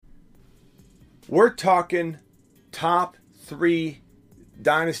We're talking top 3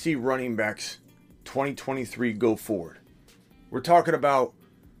 Dynasty running backs 2023 go forward. We're talking about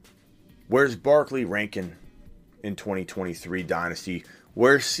where's Barkley ranking in 2023 Dynasty?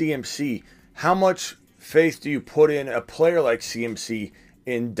 Where's CMC? How much faith do you put in a player like CMC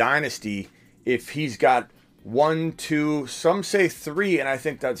in Dynasty if he's got 1, 2, some say 3, and I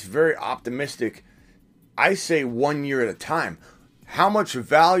think that's very optimistic. I say 1 year at a time. How much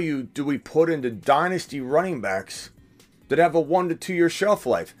value do we put into Dynasty running backs that have a 1 to 2 year shelf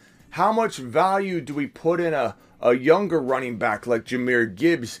life? How much value do we put in a younger running back like Jahmyr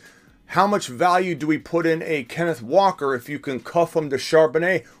Gibbs? How much value do we put in a Kenneth Walker if you can cuff him to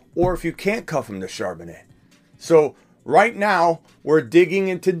Charbonnet, or if you can't cuff him to Charbonnet? So right now, we're digging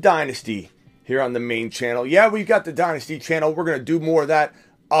into Dynasty here on the main channel. Yeah, we've got the Dynasty channel. We're going to do more of that,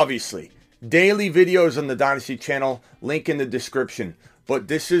 obviously. Daily videos on the Dynasty channel, link in the description. But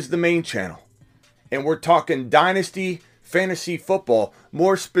this is the main channel. And we're talking Dynasty fantasy football.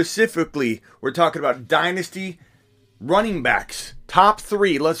 More specifically, we're talking about Dynasty running backs. Top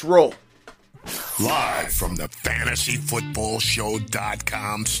 3. Let's roll. Live from the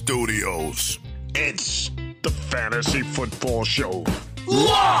FantasyFootballShow.com studios. It's the Fantasy Football Show.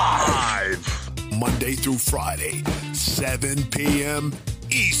 Live! Monday through Friday, 7 p.m.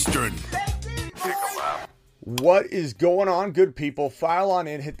 Eastern. What is going on, good people? File on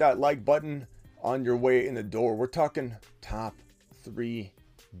in, hit that like button on your way in the door. We're talking top 3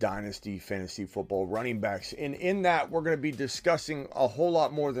 Dynasty fantasy football running backs. And in that, we're going to be discussing a whole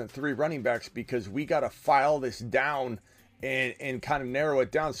lot more than 3 running backs because we got to file this down and kind of narrow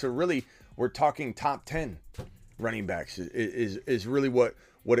it down. So really, we're talking top 10 running backs is really what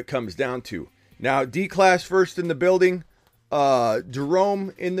it comes down to. Now, D-Class first in the building.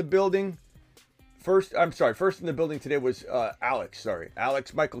 Jerome in the building. First in the building today was Alex.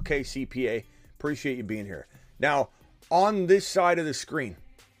 Alex, Michael K, CPA. Appreciate you being here. Now, on this side of the screen,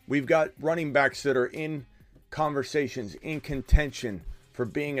 we've got running backs that are in conversations, in contention for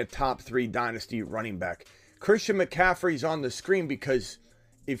being a top 3 Dynasty running back. Christian McCaffrey's on the screen because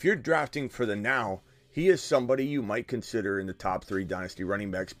if you're drafting for the now, he is somebody you might consider in the top 3 Dynasty running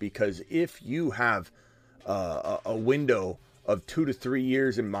backs, because if you have a window of 2 to 3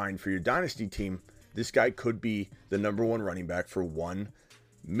 years in mind for your Dynasty team, this guy could be the number 1 running back for 1,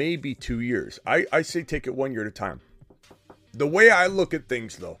 maybe 2 years. I say take it 1 year at a time. The way I look at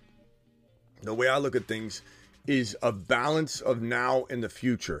things, though, is a balance of now and the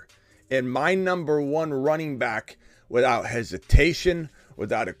future. And my number 1 running back, without hesitation,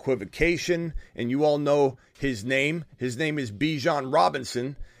 without equivocation, and you all know his name. His name is Bijan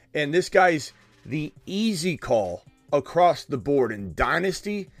Robinson, and this guy's the easy call across the board in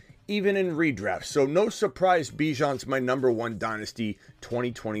Dynasty, even in redraft. So no surprise, Bijan's my number 1 Dynasty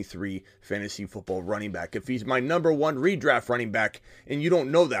 2023 fantasy football running back. If he's my number 1 redraft running back and you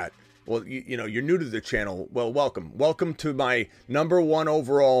don't know that, well, you know, you're new to the channel. Well, welcome. Welcome to my number 1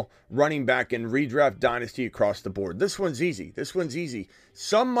 overall running back in redraft Dynasty across the board. This one's easy.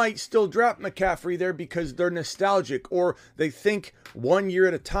 Some might still draft McCaffrey there because they're nostalgic or they think 1 year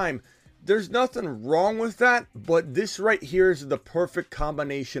at a time. There's nothing wrong with that, but this right here is the perfect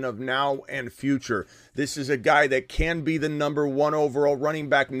combination of now and future. This is a guy that can be the number 1 overall running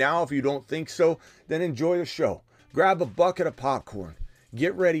back now. If you don't think so, then enjoy the show. Grab a bucket of popcorn.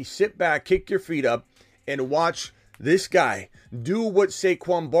 Get ready, sit back, kick your feet up, and watch this guy do what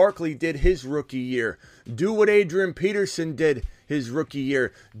Saquon Barkley did his rookie year. Do what Adrian Peterson did his rookie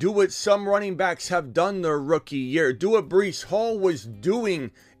year. Do what some running backs have done their rookie year. Do what Breece Hall was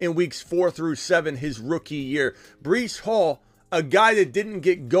doing in weeks 4 through 7 his rookie year. Breece Hall, a guy that didn't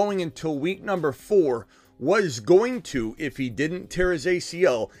get going until week number 4, was going to if he didn't tear his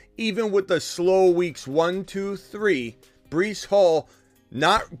ACL. Even with the slow weeks 1, 2, 3, Breece Hall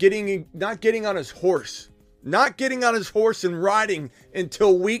not getting on his horse and riding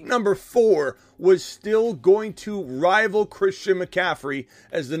until week number 4 was still going to rival Christian McCaffrey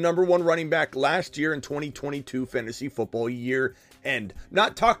as the number 1 running back last year in 2022 fantasy football year end.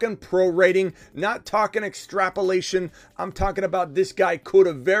 Not talking pro rating, not talking extrapolation. I'm talking about this guy could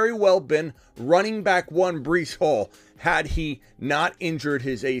have very well been running back 1 Breece Hall had he not injured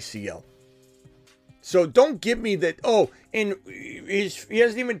his ACL. So don't give me that, and he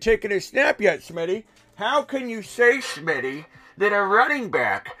hasn't even taken a snap yet, Smitty. How can you say, Smitty, that a running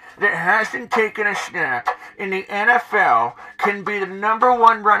back that hasn't taken a snap in the NFL can be the number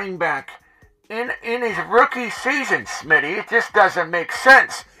 1 running back in his rookie season, Smitty? It just doesn't make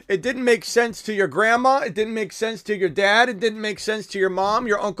sense. It didn't make sense to your grandma. It didn't make sense to your dad. It didn't make sense to your mom,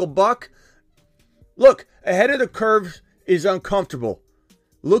 your Uncle Buck. Look, ahead of the curve is uncomfortable.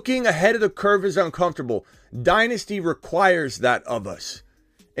 Looking ahead of the curve is uncomfortable. Dynasty requires that of us.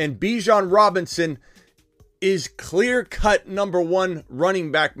 And Bijan Robinson is clear-cut number one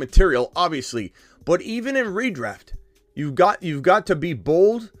running back material, obviously. But even in redraft, you've got to be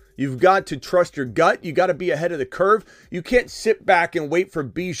bold. You've got to trust your gut. You got to be ahead of the curve. You can't sit back and wait for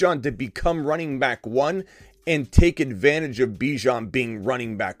Bijan to become running back one and take advantage of Bijan being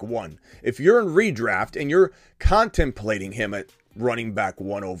running back one. If you're in redraft and you're contemplating him at running back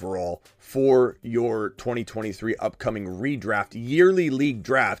one overall for your 2023 upcoming redraft yearly league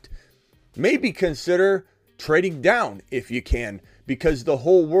draft, maybe consider trading down if you can, because the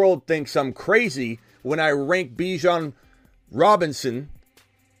whole world thinks I'm crazy when I rank Bijan Robinson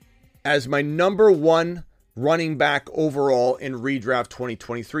as my number one running back overall in redraft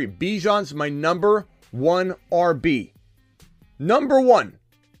 2023. Bijan's my number one RB. Number one.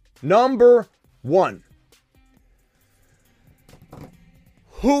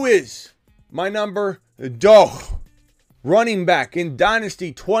 Who is my number running back in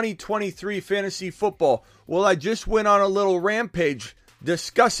Dynasty 2023 fantasy football? Well, I just went on a little rampage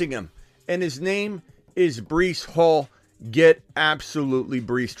discussing him, and his name is Breece Hall. Get absolutely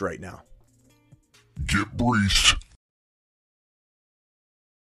breeced right now. Get breeced.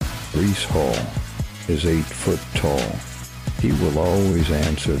 Breece Hall is 8 foot tall. He will always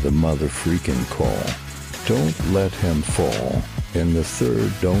answer the mother freaking call. Don't let him fall. In the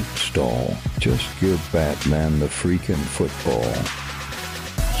third, don't stall. Just give Batman the freaking football.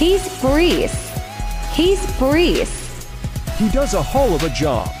 He's Breece. He's Breece. He does a hull of a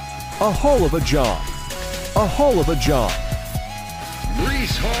job. A hull of a job. A hull of a job.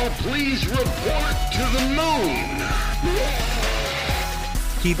 Breece Hall, please report to the moon.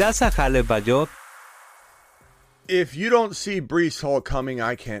 He does a hell of a job. If you don't see Breece Hall coming,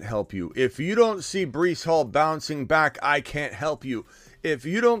 I can't help you. If you don't see Breece Hall bouncing back, I can't help you. If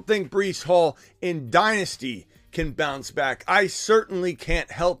you don't think Breece Hall in Dynasty can bounce back, I certainly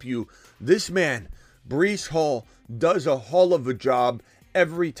can't help you. This man, Breece Hall, does a hell of a job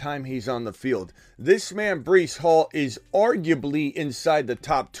every time he's on the field. This man, Breece Hall, is arguably inside the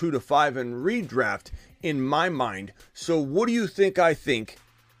top 2 to 5 in redraft in my mind. So what do you think I think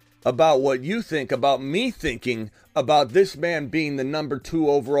about what you think about me thinking about this man being the number 2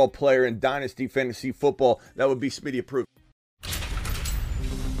 overall player in Dynasty Fantasy Football? That would be Smitty approved.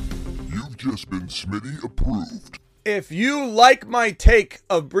 You've just been Smitty approved. If you like my take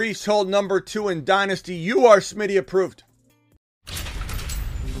of Breece Hall number 2 in Dynasty, you are Smitty approved.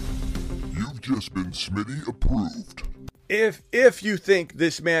 You've just been Smitty approved. If you think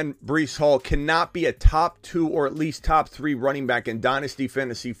this man, Breece Hall, cannot be a top 2 or at least top 3 running back in Dynasty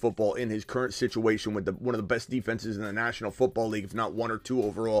Fantasy Football in his current situation with one of the best defenses in the National Football League, if not 1 or 2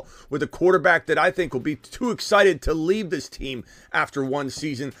 overall, with a quarterback that I think will be too excited to leave this team after one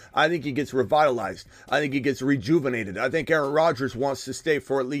season, I think he gets revitalized. I think he gets rejuvenated. I think Aaron Rodgers wants to stay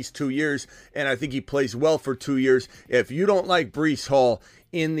for at least 2 years, and I think he plays well for 2 years. If you don't like Breece Hall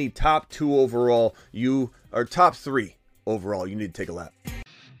in the top 2 overall, you are top 3 overall, you need to take a lap.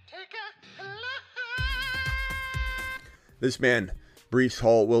 This man, Breece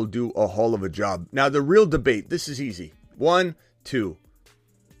Hall, will do a hell of a job. Now, the real debate, this is easy. 1, 2.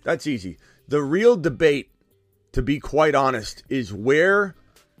 That's easy. The real debate, to be quite honest, is where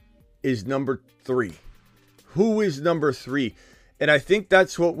is number 3? Who is number 3? And I think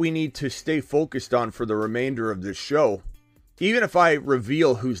that's what we need to stay focused on for the remainder of this show. Even if I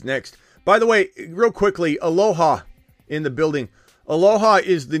reveal who's next. By the way, real quickly, Aloha in the building. Aloha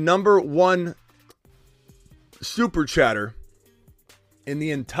is the number 1 super chatter in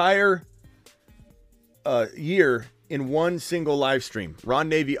the entire year in one single live stream. Ron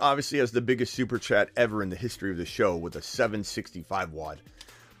Navy obviously has the biggest super chat ever in the history of the show with a 765 wad.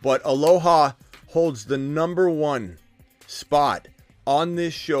 But Aloha holds the number 1 spot on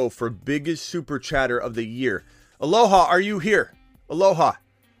this show for biggest super chatter of the year. Aloha, are you here? Aloha,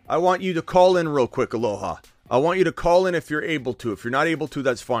 I want you to call in real quick, Aloha. I want you to call in if you're able to. If you're not able to,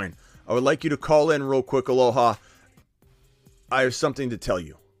 that's fine. I would like you to call in real quick, Aloha. I have something to tell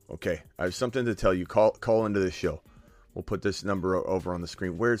you. Okay, I have something to tell you. Call into this show. We'll put this number over on the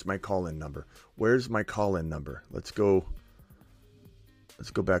screen. Where's my call-in number? Where's my call-in number? Let's go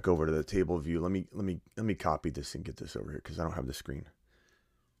back over to the table view. Let me copy this and get this over here because I don't have the screen.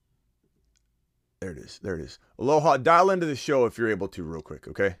 There it is. There it is. Aloha, dial into the show if you're able to real quick,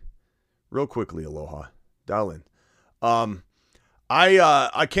 okay? Real quickly, Aloha. Dial in.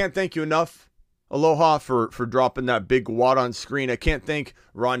 I can't thank you enough, Aloha, for dropping that big wad on screen. I can't thank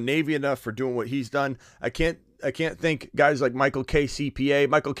Ron Navy enough for doing what he's done. I can't thank guys like Michael K. CPA.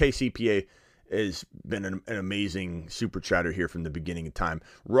 Michael K. CPA has been an amazing super chatter here from the beginning of time.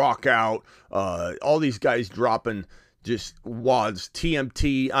 Rock Out, all these guys dropping just wads.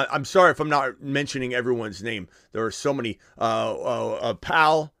 TMT. I'm sorry if I'm not mentioning everyone's name. There are so many.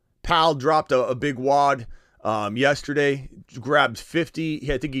 Pal dropped a big wad yesterday. Grabbed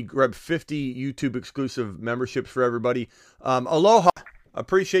 50. I think he grabbed 50 YouTube exclusive memberships for everybody. Aloha.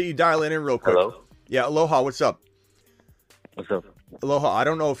 Appreciate you dialing in real quick. Hello? Yeah, Aloha. What's up? What's up? Aloha. I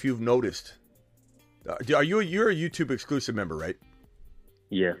don't know if you've noticed. You're a YouTube exclusive member, right?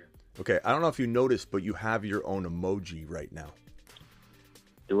 Yeah. Okay. I don't know if you noticed, but you have your own emoji right now.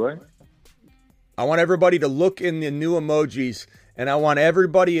 Do I? I want everybody to look in the new emojis, and I want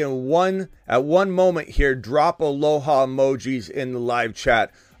everybody at one moment here drop Aloha emojis in the live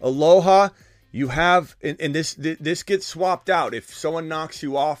chat. Aloha, you have, and this gets swapped out. If someone knocks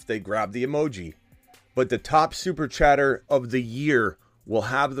you off, they grab the emoji. But the top super chatter of the year will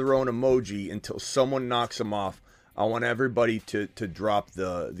have their own emoji until someone knocks them off. I want everybody to drop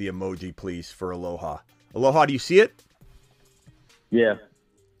the emoji, please, for Aloha. Aloha, do you see it? Yeah.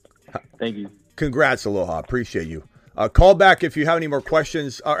 Thank you. Congrats, Aloha. Appreciate you. Call back if you have any more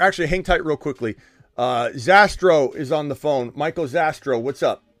questions. Actually, hang tight real quickly. Zastro is on the phone. Michael Zastro, what's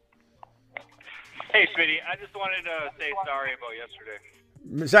up? Hey, Smitty. I just wanted to say sorry about yesterday.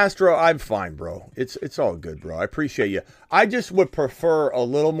 Zastro, I'm fine, bro. It's all good, bro. I appreciate you. I just would prefer a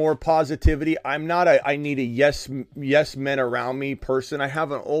little more positivity. I'm not I need a yes men around me person. I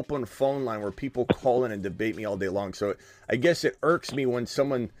have an open phone line where people call in and debate me all day long. So I guess it irks me when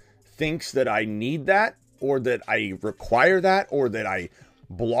someone thinks that I need that, or that I require that, or that I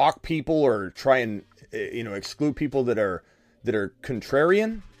block people or try and exclude people that are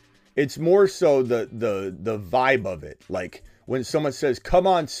contrarian. It's more so the vibe of it. Like when someone says, "Come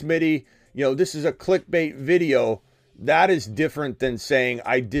on, Smitty, this is a clickbait video," that is different than saying,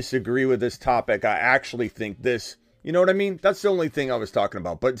 "I disagree with this topic. I actually think this." You know what I mean? That's the only thing I was talking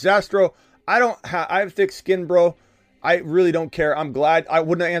about. But Zastro, I have thick skin, bro. I really don't care. I'm glad I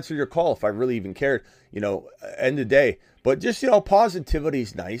wouldn't answer your call if I really even cared, end of the day. But just, positivity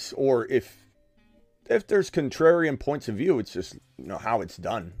is nice. Or if there's contrarian points of view, it's just, how it's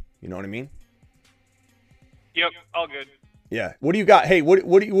done. You know what I mean? Yep, all good. Yeah. What do you got? Hey,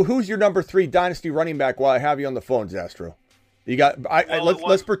 who's your number 3 dynasty running back while I have you on the phone, Zastro? You got,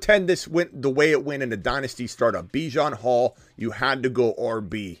 let's pretend this went the way it went in a dynasty startup. Bijan Hall, you had to go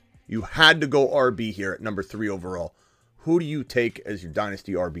RB. You had to go RB here at number 3 overall. Who do you take as your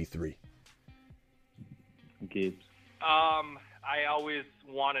dynasty RB3? Gibbs. I always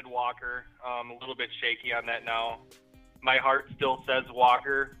wanted Walker. A little bit shaky on that now. My heart still says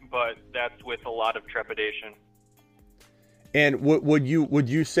Walker, but that's with a lot of trepidation. And would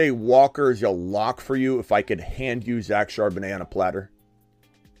you say Walker is a lock for you if I could hand you Zach Charbonnet on a platter?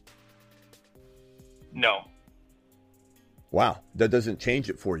 No. Wow, that doesn't change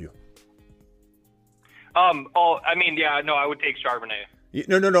it for you. I would take Charbonnet.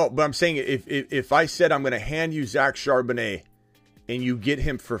 No. But I'm saying if I said I'm going to hand you Zach Charbonnet and you get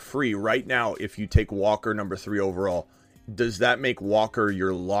him for free right now, if you take Walker number 3 overall, does that make Walker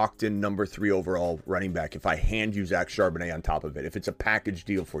your locked in number 3 overall running back? If I hand you Zach Charbonnet on top of it, if it's a package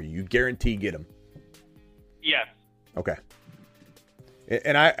deal for you, you guarantee get him. Yes. Okay.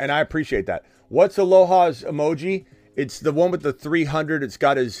 And I appreciate that. What's Aloha's emoji? It's the one with the 300. It's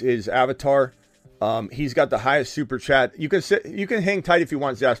got his avatar. He's got the highest super chat. You can hang tight if you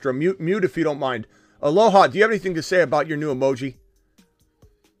want, Zastro. Mute if you don't mind. Aloha, do you have anything to say about your new emoji?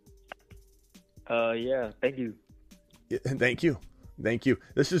 Yeah, thank you. Thank you.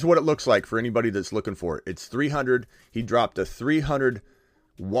 This is what it looks like for anybody that's looking for it. It's 300. He dropped a 300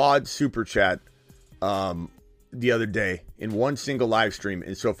 WAD super chat the other day in one single live stream.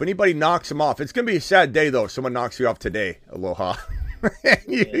 And so if anybody knocks him off, it's going to be a sad day though if someone knocks you off today, Aloha.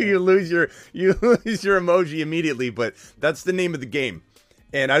 you lose your emoji immediately, but that's the name of the game.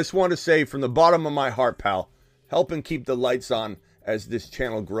 And I just want to say from the bottom of my heart, pal, helping keep the lights on as this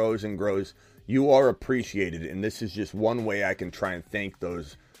channel grows and grows. You are appreciated, and this is just one way I can try and thank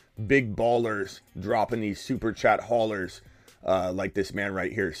those big ballers dropping these super chat haulers like this man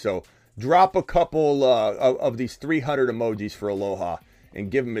right here. So drop a couple of these 300 emojis for Aloha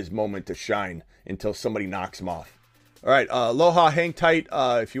and give him his moment to shine until somebody knocks him off. All right, Aloha, hang tight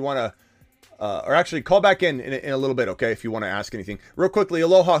if you want to, or actually call back in a little bit, okay, if you want to ask anything. Real quickly,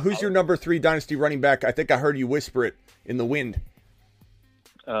 Aloha, who's your number 3 dynasty running back? I think I heard you whisper it in the wind.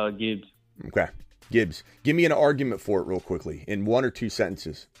 Gibbs. Okay, Gibbs. Give me an argument for it real quickly in 1 or 2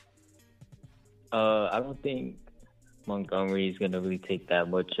 sentences. I don't think Montgomery is going to really take that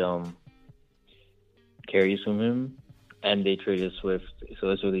much carries from him, and they traded Swift,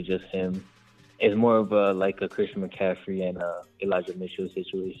 so it's really just him. It's more of a Christian McCaffrey and Elijah Mitchell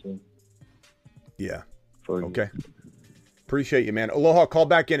situation. Yeah. For okay. Appreciate you, man. Aloha, call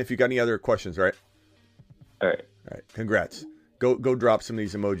back in if you got any other questions, right? All right. All right. Congrats. Go drop some of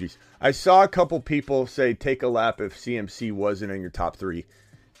these emojis. I saw a couple people say take a lap if CMC wasn't in your top 3.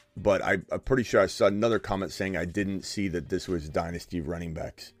 But I'm pretty sure I saw another comment saying I didn't see that this was Dynasty running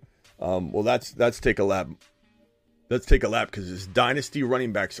backs. Well, that's take a lap. Let's take a lap because it's Dynasty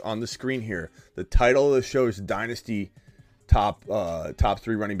running backs on the screen here. The title of the show is Dynasty top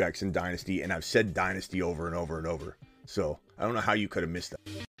 3 running backs in Dynasty, and I've said Dynasty over and over and over. So I don't know how you could have missed that.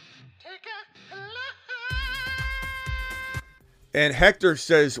 And Hector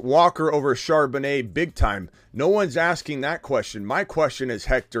says Walker over Charbonnet big time. No one's asking that question. My question is,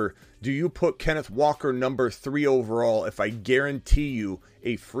 Hector, do you put Kenneth Walker number 3 overall if I guarantee you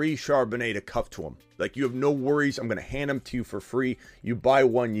a free Charbonnet to cuff to him? Like, you have no worries. I'm going to hand him to you for free. You buy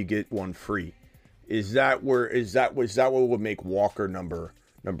one, you get one free. Is that what would make Walker number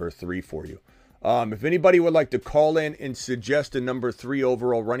 3 for you? If anybody would like to call in and suggest a number 3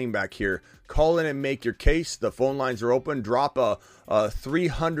 overall running back here, call in and make your case. The phone lines are open. Drop a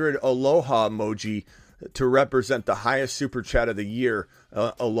 300 Aloha emoji to represent the highest super chat of the year.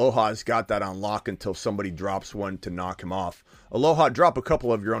 Aloha's got that on lock until somebody drops one to knock him off. Aloha, drop a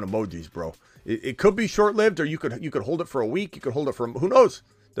couple of your own emojis, bro. It could be short-lived, or you could hold it for a week. You could hold it for, who knows?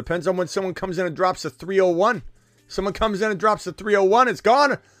 Depends on when someone comes in and drops a 301. Someone comes in and drops a 301, it's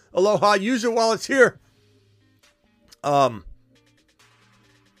gone. Aloha, use it while it's here. So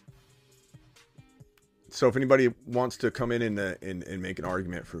if anybody wants to come in and make an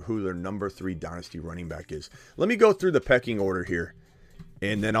argument for who their number 3 Dynasty running back is, let me go through the pecking order here,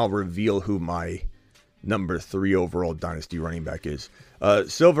 and then I'll reveal who my number 3 overall Dynasty running back is.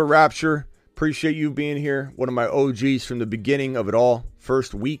 Silver Rapture, appreciate you being here. One of my OGs from the beginning of it all.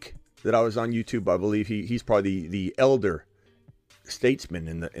 First week that I was on YouTube, I believe he's probably the elder statesman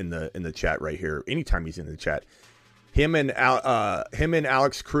in the chat right here. Anytime he's in the chat, him and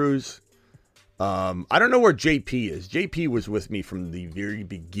Alex Cruz. I don't know where JP is. JP was with me from the very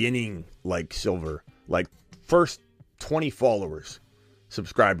beginning, like Silver, like first 20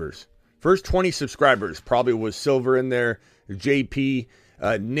 subscribers. First 20 subscribers probably was Silver in there. JP,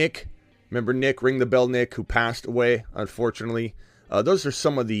 Nick, remember Nick, ring the bell Nick, who passed away, unfortunately. Those are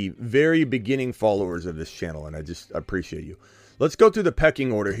some of the very beginning followers of this channel, and I just appreciate you. Let's go through the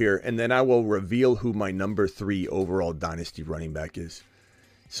pecking order here, and then I will reveal who my number 3 overall Dynasty running back is.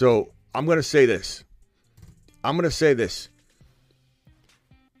 So I'm going to say this.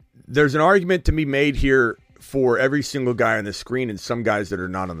 There's an argument to be made here for every single guy on the screen and some guys that are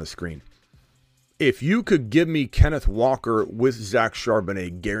not on the screen. If you could give me Kenneth Walker with Zach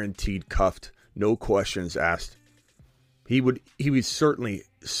Charbonnet guaranteed cuffed, no questions asked, he would certainly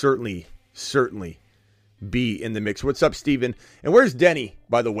be in the mix. What's up, Steven? And where's Denny,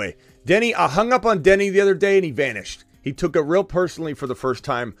 by the way? Denny, I hung up on Denny the other day and he vanished. He took it real personally for the first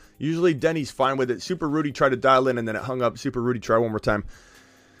time. Usually Denny's fine with it. Super Rudy tried to dial in and then it hung up. Super Rudy, try one more time.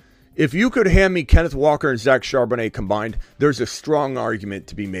 If you could hand me Kenneth Walker and Zach Charbonnet combined, there's a strong argument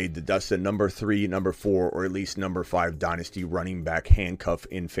to be made that that's the number 3, number 4, or at least number 5 Dynasty running back handcuff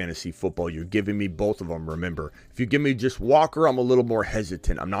in fantasy football. You're giving me both of them, remember. If you give me just Walker, I'm a little more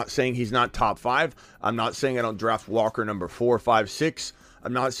hesitant. I'm not saying he's not top 5. I'm not saying I don't draft Walker number 4, 5, 6.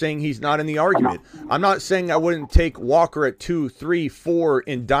 I'm not saying he's not in the argument. I'm not saying I wouldn't take Walker at 2, 3, 4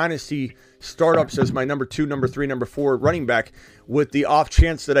 in Dynasty startups as my number 2, number 3, number 4 running back with the off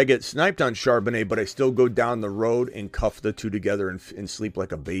chance that I get sniped on Charbonnet, but I still go down the road and cuff the two together and sleep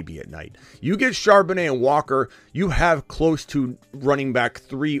like a baby at night. You get Charbonnet and Walker, you have close to running back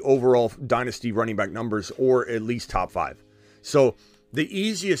 3 overall Dynasty running back numbers, or at least top 5. So the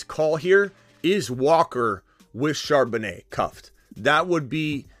easiest call here is Walker with Charbonnet cuffed. That would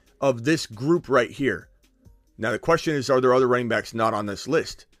be of this group right here. Now the question is, are there other running backs not on this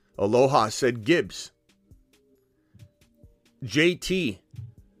list? Aloha said Gibbs. JT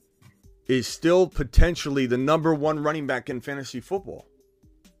is still potentially the number 1 running back in fantasy football.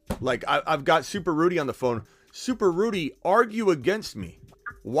 Like, I've got Super Rudy on the phone. Super Rudy, argue against me.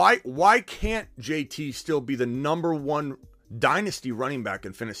 Why can't JT still be the number 1 Dynasty running back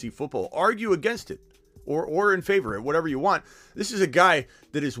in fantasy football? Argue against it. Or in favor of it, whatever you want. This is a guy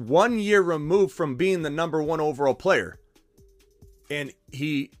that is 1 year removed from being the number 1 overall player. And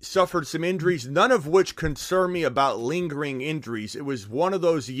he suffered some injuries, none of which concern me about lingering injuries. It was one of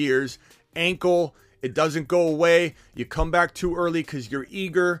those years, ankle, it doesn't go away. You come back too early because you're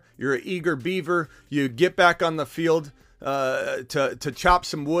eager. You're an eager beaver. You get back on the field to chop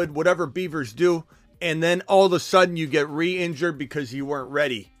some wood, whatever beavers do. And then all of a sudden you get re-injured because you weren't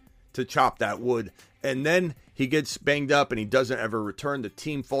ready. to chop that wood. And then he gets banged up and he doesn't ever return. The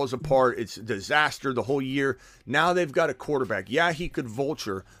team falls apart. It's a disaster the whole year. Now they've got a quarterback. Yeah, he could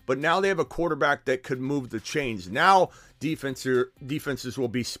vulture, but now they have a quarterback that could move the chains. Now defenses will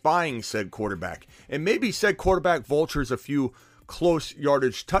be spying said quarterback. And maybe said quarterback vultures a few close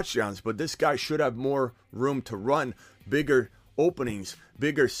yardage touchdowns, but this guy should have more room to run, bigger openings,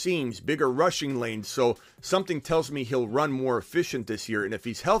 bigger seams, bigger rushing lanes. So something tells me he'll run more efficient this year. And if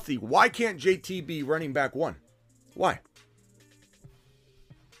he's healthy, why can't JT be running back 1? Why?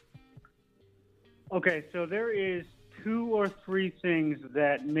 Okay, so there is 2 or 3 things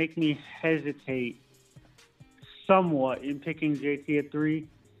that make me hesitate somewhat in picking JT at 3.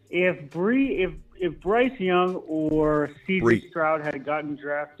 If Bryce Young or C.J. Stroud had gotten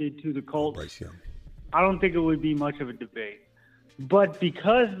drafted to the Colts, I don't think it would be much of a debate. But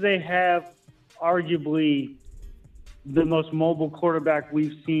because they have arguably the most mobile quarterback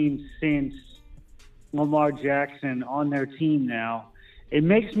we've seen since Lamar Jackson on their team now, it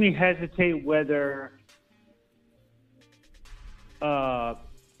makes me hesitate whether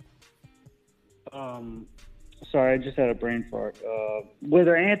sorry, I just had a brain fart.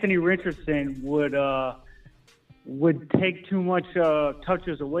 Whether Anthony Richardson would take too much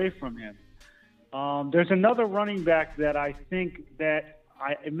touches away from him. There's another running back that I think that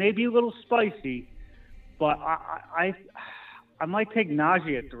it may be a little spicy, but I might take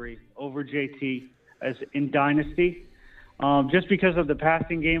Najee at 3 over JT as in Dynasty, just because of the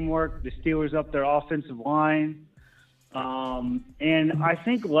passing game work. The Steelers up their offensive line, and I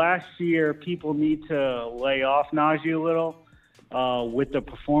think last year people need to lay off Najee a little with the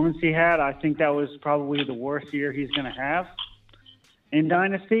performance he had. I think that was probably the worst year he's going to have in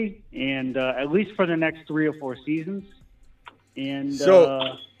Dynasty, and at least for the next 3 or 4 seasons. And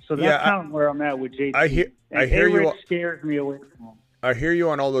so that's kind of where I'm at with JT. I hear you. Scares me away from him. I hear you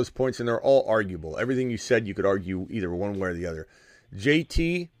on all those points, and they're all arguable. Everything you said, you could argue either one way or the other.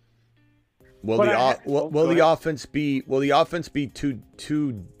 JT, will the offense be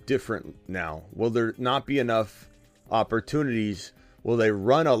too different now? Will there not be enough opportunities? Will they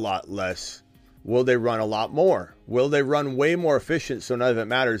run a lot less? Will they run a lot more? Will they run way more efficient so none of it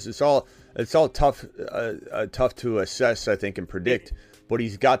matters? It's all tough to assess, I think, and predict. But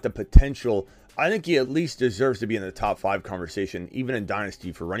he's got the potential. I think he at least deserves to be in the top 5 conversation, even in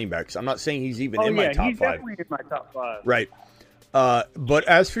Dynasty for running backs. I'm not saying he's even in my top 5. He's definitely in my top 5. Right. But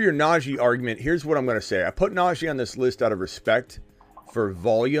as for your Najee argument, here's what I'm going to say. I put Najee on this list out of respect for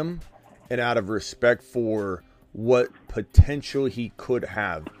volume and out of respect for what potential he could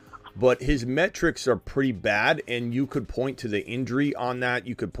have. But his metrics are pretty bad, and you could point to the injury on that.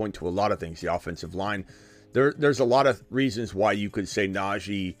 You could point to a lot of things, the offensive line. There's a lot of reasons why you could say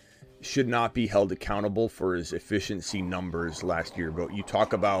Najee should not be held accountable for his efficiency numbers last year. But you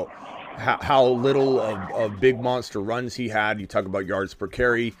talk about how little of big monster runs he had. You talk about yards per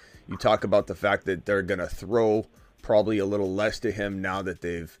carry. You talk about the fact that they're going to throw probably a little less to him now that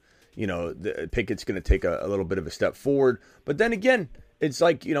they've, Pickett's going to take a little bit of a step forward. But then again, it's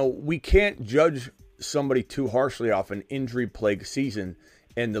like, we can't judge somebody too harshly off an injury-plagued season,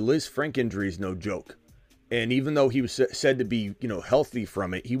 and the Liz Frank injury is no joke. And even though he was said to be, healthy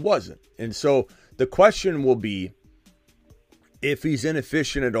from it, he wasn't. And so the question will be, if he's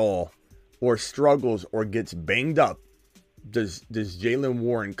inefficient at all, or struggles, or gets banged up, does Jaylen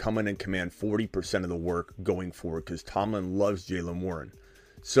Warren come in and command 40% of the work going forward? Because Tomlin loves Jaylen Warren.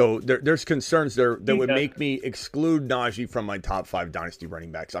 So there's concerns there that would make me exclude Najee from my top 5 Dynasty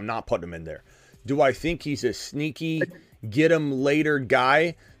running backs. I'm not putting him in there. Do I think he's a sneaky, get him later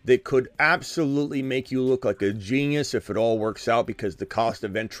guy that could absolutely make you look like a genius if it all works out, because the cost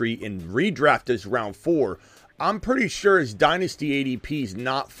of entry in redraft is round 4? I'm pretty sure his Dynasty ADP is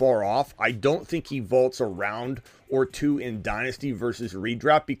not far off. I don't think he vaults a round or 2 in Dynasty versus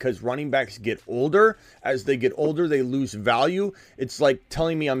redraft, because running backs get older. As they get older, they lose value. It's like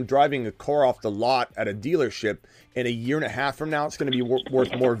telling me I'm driving a car off the lot at a dealership, and a year and a half from now, it's going to be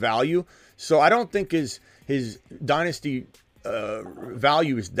worth more value. So I don't think his Dynasty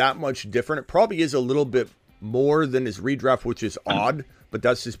value is that much different. It probably is a little bit more than his redraft, which is odd, but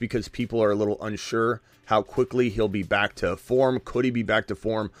that's just because people are a little unsure how quickly he'll be back to form. Could he be back to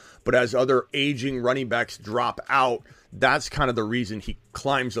form? But as other aging running backs drop out, that's kind of the reason he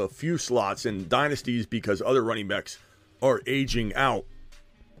climbs a few slots in dynasties, because other running backs are aging out.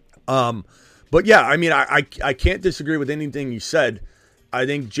 But yeah, I mean, I can't disagree with anything you said. I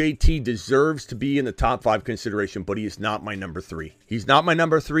think JT deserves to be in the top 5 consideration, but he is not my number 3. He's not my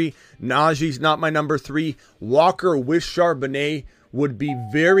number 3. Najee's not my number 3. Walker with Charbonnet would be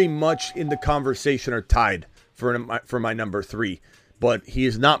very much in the conversation or tied for my number 3. but he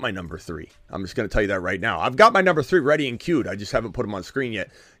is not my number 3. I'm just going to tell you that right now. I've got my number 3 ready and queued. I just haven't put him on screen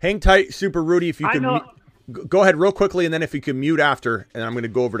yet. Hang tight, Super Rudy, if you can. Go ahead real quickly, and then if you can mute after, and I'm going to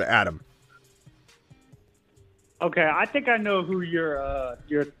go over to Adam. Okay, I think I know who your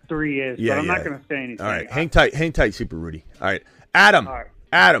 3 is, but I'm not going to say anything. All right, hang tight, Super Rudy. All right, Adam. All right.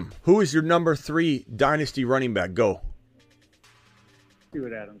 Adam, who is your number 3 dynasty running back? Go. See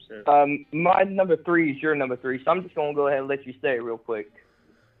what Adam says. My number 3 is your number 3, so I'm just going to go ahead and let you say it real quick.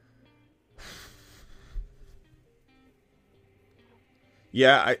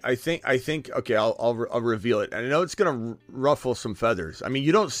 Yeah, I think. Okay, I'll reveal it. And I know it's going to ruffle some feathers. I mean,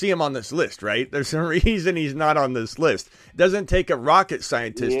 you don't see him on this list, right? There's a reason he's not on this list. It doesn't take a rocket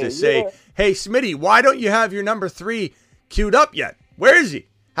scientist to say, "Hey, Smitty, why don't you have your number 3 queued up yet? Where is he?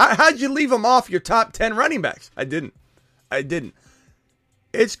 How'd you leave him off your top 10 running backs?" I didn't.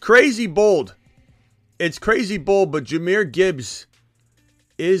 It's crazy bold. But Jahmyr Gibbs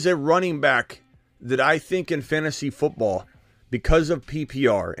is a running back that I think in fantasy football, because of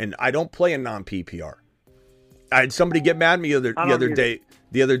PPR, and I don't play in non-PPR. I had somebody get mad at me the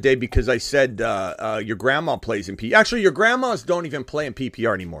other day because I said your grandma plays in PPR. Actually, your grandmas don't even play in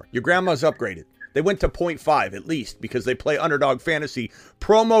PPR anymore. Your grandma's upgraded. They went to 0.5 at least because they play Underdog Fantasy.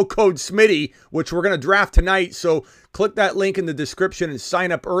 Promo code Smitty, which we're going to draft tonight. So click that link in the description and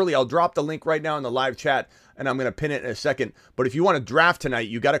sign up early. I'll drop the link right now in the live chat, and I'm going to pin it in a second. But if you want to draft tonight,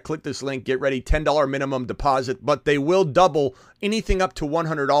 you got to click this link. Get ready, $10 minimum deposit. But they will double anything up to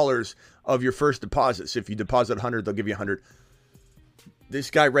 $100 of your first deposit. So if you deposit 100, they'll give you 100. This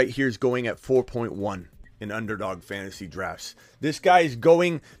guy right here is going at 4.1. in Underdog Fantasy drafts. This guy is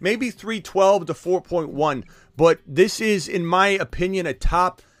going maybe 312 to 4.1, but this is, in my opinion, a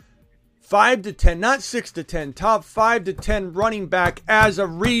top 5 to 10, not 6 to 10, top 5 to 10 running back as a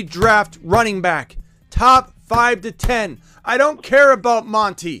redraft running back. Top 5 to 10. I don't care about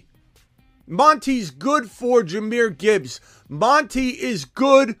Monty. Monty's good for Jahmyr Gibbs. Monty is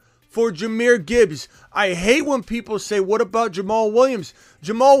good for Jahmyr Gibbs. I hate when people say, what about Jamal Williams?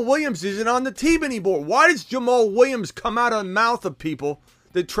 Jamal Williams isn't on the team anymore. Why does Jamal Williams come out of the mouth of people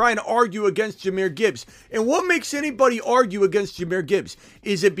that try and argue against Jahmyr Gibbs? And what makes anybody argue against Jahmyr Gibbs?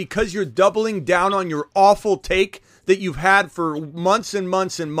 Is it because you're doubling down on your awful take that you've had for months and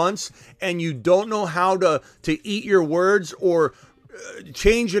months and months, and you don't know how to eat your words or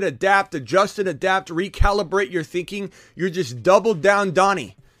change and adapt, adjust and adapt, recalibrate your thinking? You're just double down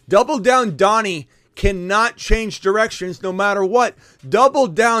Donnie. Double down Donnie cannot change directions no matter what. Double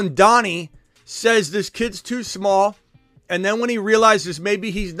down Donnie says this kid's too small, and then when he realizes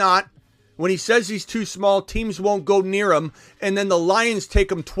maybe he's not, when he says he's too small, teams won't go near him, and then the Lions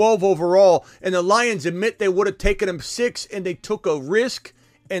take him 12 overall, and the Lions admit they would have taken him 6, and they took a risk,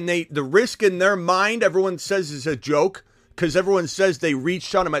 and the risk in their mind, everyone says is a joke, because everyone says they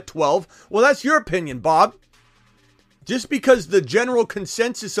reached on him at 12. Well, that's your opinion, Bob. Just because the general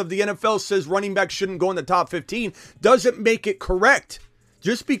consensus of the NFL says running back shouldn't go in the top 15 doesn't make it correct.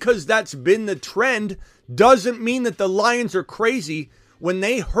 Just because that's been the trend doesn't mean that the Lions are crazy when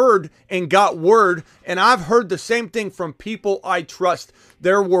they heard and got word, and I've heard the same thing from people I trust.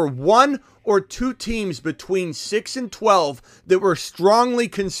 There were 1 or 2 teams between 6 and 12 that were strongly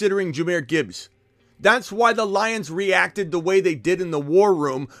considering Jahmyr Gibbs. That's why the Lions reacted the way they did in the war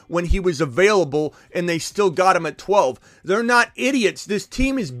room when he was available, and they still got him at 12. They're not idiots. This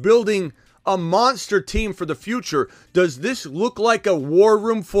team is building a monster team for the future. Does this look like a war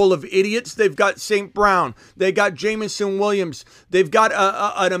room full of idiots? They've got St. Brown. They got Jamison Williams. They've got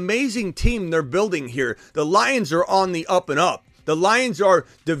an amazing team they're building here. The Lions are on the up and up. The Lions are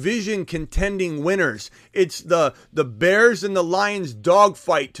division contending winners. It's the Bears and the Lions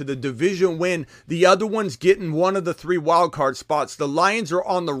dogfight to the division win. The other one's getting one of the 3 wildcard spots. The Lions are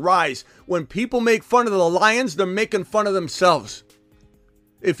on the rise. When people make fun of the Lions, they're making fun of themselves.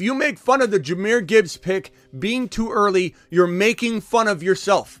 If you make fun of the Jahmyr Gibbs pick being too early, you're making fun of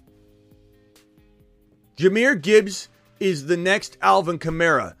yourself. Jahmyr Gibbs is the next Alvin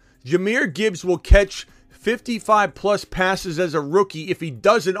Kamara. Jahmyr Gibbs will catch 55 plus passes as a rookie. If he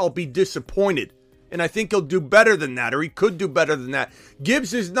doesn't, I'll be disappointed. And I think he'll do better than that, or he could do better than that.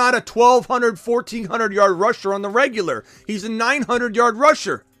 Gibbs is not a 1,200, 1,400 yard rusher on the regular. He's a 900 yard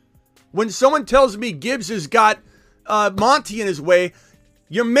rusher. When someone tells me Gibbs has got Monty in his way,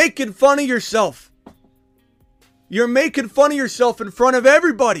 you're making fun of yourself. You're making fun of yourself in front of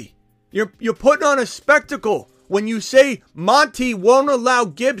everybody. You're putting on a spectacle. When you say Monty won't allow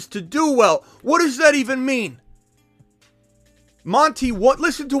Gibbs to do well, what does that even mean?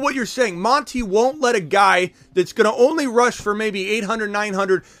 Listen to what you're saying. Monty won't let a guy that's going to only rush for maybe 800,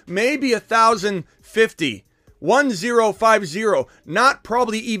 900, maybe 1,050. 1050, not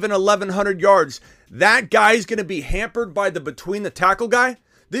probably even 1,100 yards. That guy's going to be hampered by the between the tackle guy.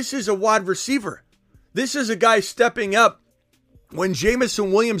 This is a wide receiver. This is a guy stepping up. When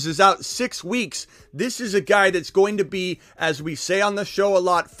Jamison Williams is out 6 weeks, this is a guy that's going to be, as we say on the show a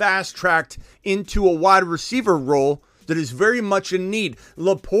lot, fast-tracked into a wide receiver role that is very much in need.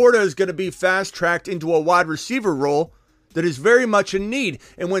 Laporta is going to be fast-tracked into a wide receiver role that is very much in need.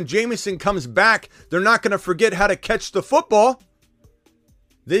 And when Jamison comes back, they're not going to forget how to catch the football.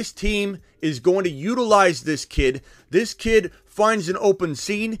 This team is going to utilize this kid. This kid finds an open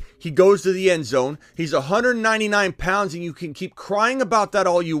seam. He goes to the end zone. He's 199 pounds, and you can keep crying about that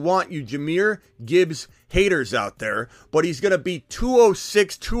all you want, you Jahmyr Gibbs haters out there. But he's going to be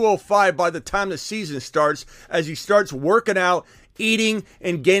 206, 205 by the time the season starts as he starts working out, eating,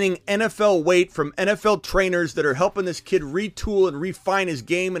 and gaining NFL weight from NFL trainers that are helping this kid retool and refine his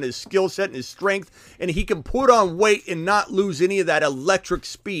game and his skill set and his strength. And he can put on weight and not lose any of that electric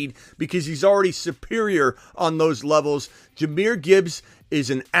speed because he's already superior on those levels. Jahmyr Gibbs is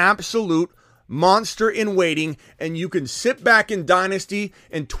an absolute monster in waiting, and you can sit back in Dynasty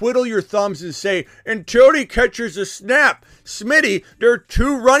and twiddle your thumbs and say, until he catches a snap. Smitty, there are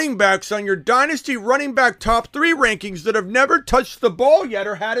 2 running backs on your Dynasty running back top 3 rankings that have never touched the ball yet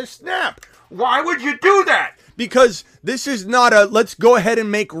or had a snap. Why would you do that? Because this is not a let's go ahead and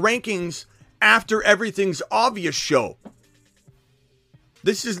make rankings after everything's obvious show.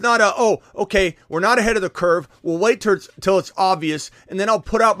 This is not a, oh, okay, we're not ahead of the curve. We'll wait till it's obvious, and then I'll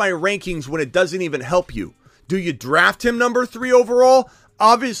put out my rankings when it doesn't even help you. Do you draft him number 3 overall?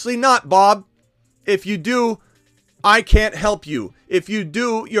 Obviously not, Bob. If you do, I can't help you. If you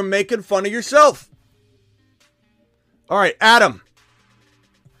do, you're making fun of yourself. All right, Adam.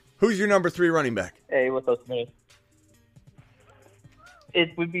 Who's your number 3 running back? Hey, what's up, man?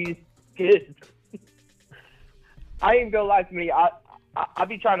 It would be good. I ain't gonna lie to me. I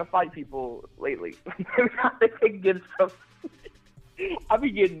be trying to fight people lately. I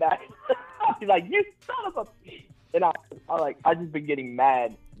be getting mad. I be like, you son of a... And I just been getting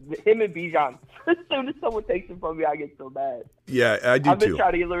mad. Him and Bijan. As soon as someone takes him from me, I get so mad. Yeah, I do too. I've been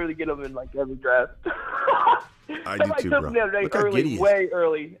trying to literally get him in like every draft. I do too, bro. The other day early, way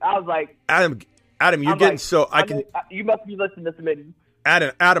early. I was like... Adam, you're getting like, so... You must be listening to Smitty.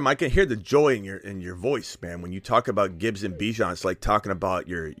 Adam, I can hear the joy in your voice, man. When you talk about Gibbs and Bijan, it's like talking about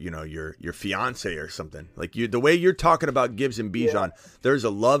your fiance or something. Like the way you're talking about Gibbs and Bijan, there's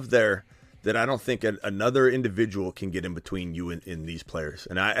a love there that I don't think another individual can get in between you and these players.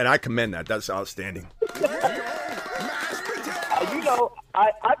 And I commend that. That's outstanding.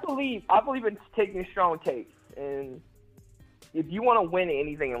 I believe in taking strong takes, and if you want to win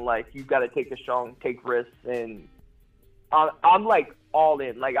anything in life, you've got to take risks, and I'm like all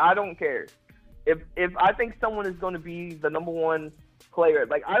in. Like, I don't care if I think someone is going to be the number 1 player.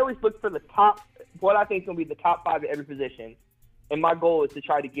 Like, I always look for the top, what I think is going to be the top 5 at every position, and my goal is to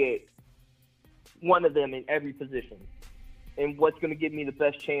try to get one of them in every position. And what's going to give me the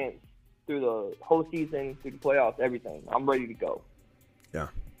best chance through the whole season, through the playoffs, everything. I'm ready to go. Yeah,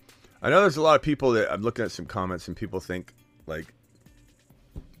 I know there's a lot of people that I'm looking at some comments, and people think like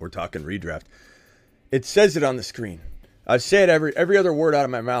we're talking redraft. It says it on the screen. I say it every other word out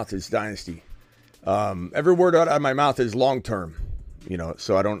of my mouth is dynasty. Every word out of my mouth is long term.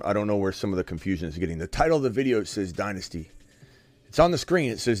 So I don't know where some of the confusion is getting. The title of the video says dynasty. It's on the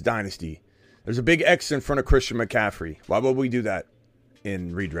screen. It says dynasty. There's a big X in front of Christian McCaffrey. Why would we do that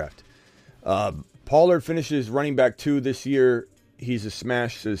in redraft? Pollard finishes running back 2 this year. He's a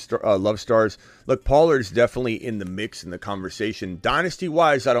smash, says Love Stars. Look, Pollard's definitely in the mix in the conversation.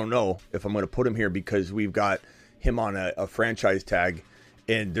 Dynasty-wise, I don't know if I'm going to put him here because we've got him on a franchise tag,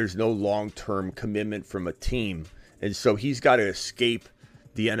 and there's no long-term commitment from a team. And so he's got to escape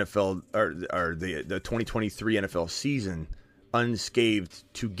the NFL or the 2023 NFL season unscathed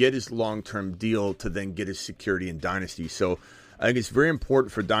to get his long-term deal to then get his security in Dynasty. So I think it's very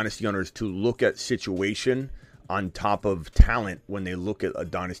important for Dynasty owners to look at situation on top of talent when they look at a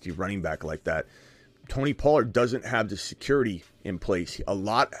Dynasty running back like that. Tony Pollard doesn't have the security in place. A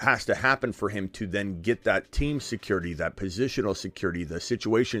lot has to happen for him to then get that team security, that positional security, the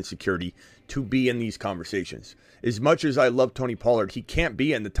situation security to be in these conversations. As much as I love Tony Pollard, he can't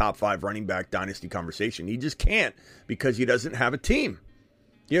be in the top 5 running back dynasty conversation. He just can't because he doesn't have a team.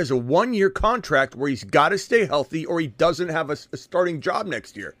 He has a 1-year contract where he's got to stay healthy or he doesn't have a starting job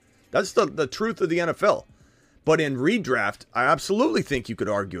next year. That's the truth of the NFL. But in redraft, I absolutely think you could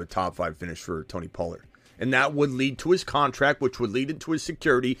argue a top 5 finish for Tony Pollard. And that would lead to his contract, which would lead into his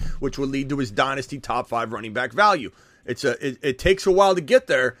security, which would lead to his dynasty top 5 running back value. It takes a while to get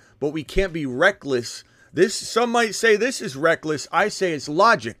there, but we can't be reckless Some might say this is reckless. I say it's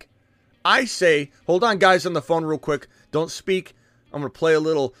logic. I say, hold on, guys, on the phone real quick. Don't speak. I'm going to play a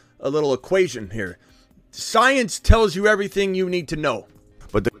little equation here. Science tells you everything you need to know.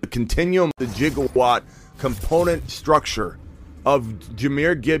 But the continuum, the gigawatt component structure of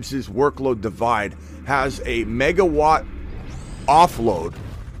Jahmyr Gibbs' workload divide has a megawatt offload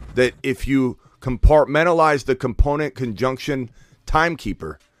that if you compartmentalize the component conjunction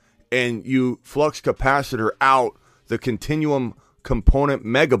timekeeper and you flux capacitor out the continuum component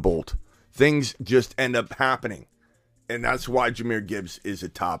megabolt, things just end up happening. And that's why Jahmyr Gibbs is a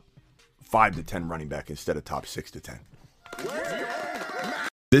top 5 to 10 running back instead of top 6 to 10.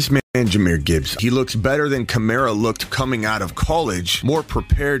 This man, Jahmyr Gibbs, he looks better than Kamara looked coming out of college, more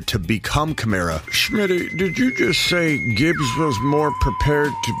prepared to become Kamara. Schmitty, did you just say Gibbs was more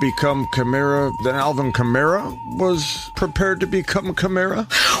prepared to become Kamara than Alvin Kamara was prepared to become Kamara?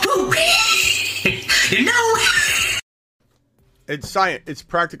 No! It's science. It's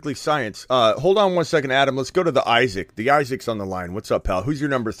practically science. Hold on one second, Adam. Let's go to the Isaac. The Isaac's on the line. What's up, pal? Who's your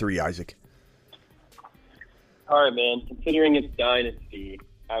number 3, Isaac? All right, man. Considering it's Dynasty,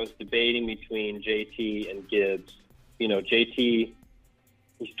 I was debating between JT and Gibbs. You know, JT,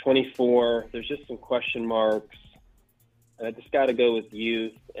 he's 24. There's just some question marks. And I just got to go with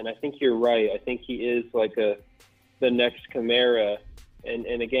youth. And I think you're right. I think he is like the next Kamara.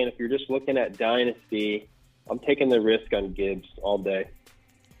 And again, if you're just looking at Dynasty, I'm taking the risk on Gibbs all day.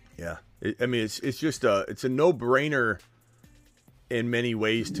 Yeah. It's just it's a no-brainer in many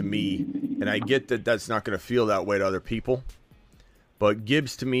ways to me. And I get that that's not going to feel that way to other people. But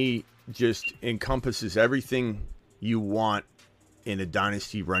Gibbs, to me, just encompasses everything you want in a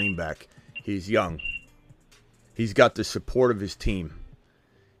dynasty running back. He's young. He's got the support of his team.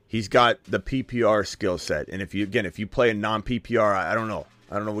 He's got the PPR skill set. And if you play a non-PPR, I don't know.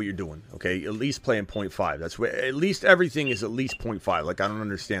 I don't know what you're doing. Okay, at least play in 0.5. That's where at least everything is at least 0.5. Like, I don't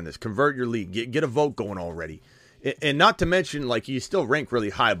understand this. Convert your league. Get a vote going already. And not to mention, like, you still rank really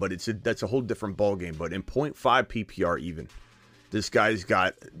high, but that's a whole different ballgame. But in 0.5 PPR even, this guy's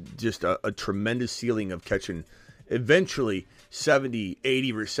got just a tremendous ceiling of catching eventually 70,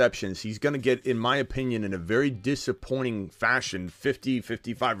 80 receptions. He's going to get, in my opinion, in a very disappointing fashion, 50,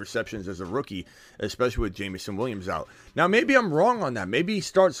 55 receptions as a rookie, especially with Jameson Williams out. Now, maybe I'm wrong on that. Maybe he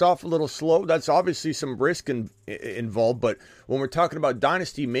starts off a little slow. That's obviously some risk involved. But when we're talking about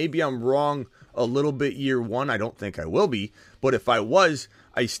Dynasty, maybe I'm wrong a little bit year one. I don't think I will be. But if I was,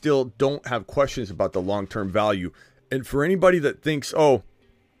 I still don't have questions about the long-term value. And for anybody that thinks, oh,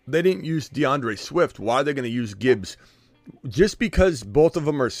 they didn't use DeAndre Swift, why are they going to use Gibbs? Just because both of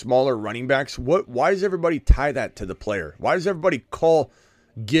them are smaller running backs, why does everybody tie that to the player? Why does everybody call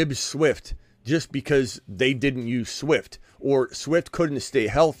Gibbs Swift just because they didn't use Swift? Or Swift couldn't stay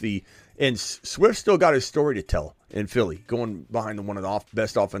healthy, and Swift still got his story to tell in Philly, going behind one of the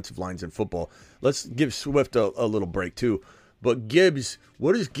best offensive lines in football. Let's give Swift a little break too. But Gibbs,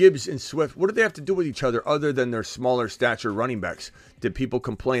 what does Gibbs and Swift, what do they have to do with each other other than their smaller stature running backs? Did people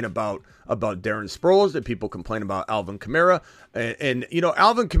complain about Darren Sproles? Did people complain about Alvin Kamara? And you know,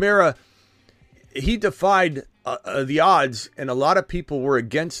 Alvin Kamara, he defied the odds, and a lot of people were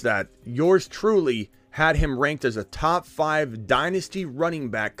against that. Yours truly had him ranked as a top 5 dynasty running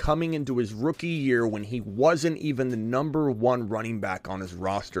back coming into his rookie year when he wasn't even the number 1 running back on his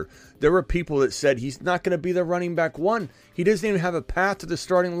roster. There were people that said he's not going to be the running back 1. He doesn't even have a path to the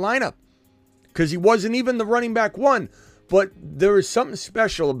starting lineup because he wasn't even the running back 1. But there was something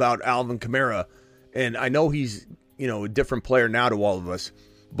special about Alvin Kamara, and I know he's, you know, a different player now to all of us,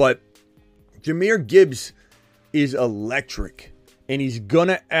 but Jahmyr Gibbs is electric. And he's going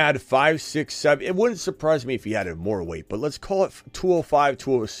to add 5, 6, 7. It wouldn't surprise me if he added more weight, but let's call it 205,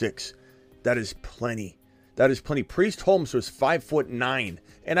 206. That is plenty. That is plenty. Priest Holmes was 5'9",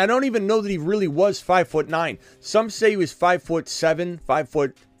 and I don't even know that he really was 5'9". Some say he was 5'7",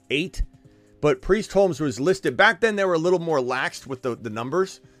 5'8", but Priest Holmes was listed. Back then, they were a little more laxed with the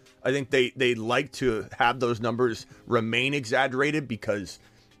numbers. I think they like to have those numbers remain exaggerated because,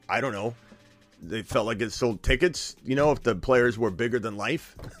 I don't know, they felt like it sold tickets, you know, if the players were bigger than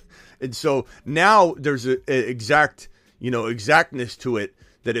life. And so now there's an exactness to it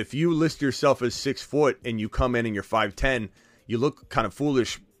that if you list yourself as 6 foot and you come in and you're 5'10", you look kind of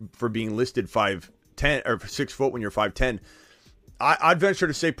foolish for being listed 5'10" or 6 foot when you're 5'10". I'd venture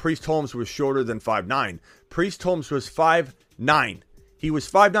to say Priest Holmes was shorter than 5'9". Priest Holmes was 5'9". He was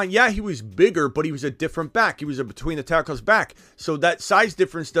 5'9". Yeah, he was bigger, but he was a different back. He was a between the tackles back. So that size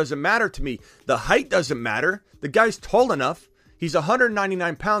difference doesn't matter to me. The height doesn't matter. The guy's tall enough. He's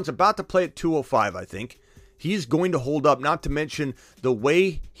 199 pounds, about to play at 205, I think. He's going to hold up, not to mention the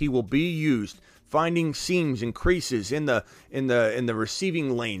way he will be used. finding seams and creases in the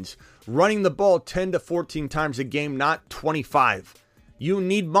receiving lanes, running the ball 10 to 14 times a game, not 25. You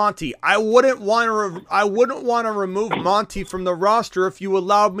need Monty. I wouldn't want to remove Monty from the roster if you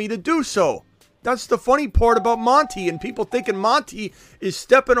allowed me to do so. That's the funny part about Monty, and people thinking Monty is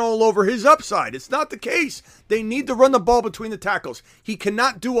stepping all over his upside. It's not the case. They need to run the ball between the tackles. He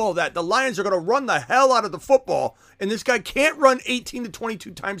cannot do all that. The Lions are going to run the hell out of the football, and this guy can't run 18 to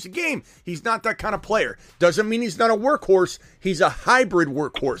 22 times a game. He's not that kind of player. Doesn't mean he's not a workhorse. He's a hybrid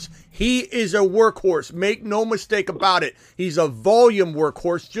workhorse. He is a workhorse. Make no mistake about it. He's a volume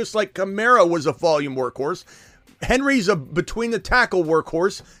workhorse, just like Kamara was a volume workhorse. Henry's a between the tackle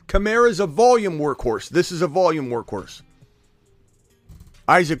workhorse. Kamara's a volume workhorse. This is a volume workhorse.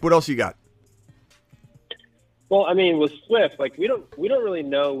 Isaac, what else you got? Well, I mean, with Swift, like we don't really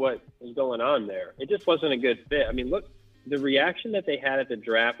know what was going on there. It just wasn't a good fit. I mean, look, the reaction that they had at the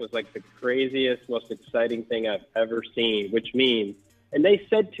draft was like the craziest, most exciting thing I've ever seen, which means, and they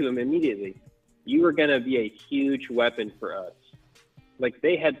said to him immediately, you are going to be a huge weapon for us. Like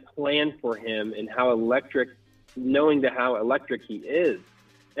they had planned for him and how electric, knowing how electric he is.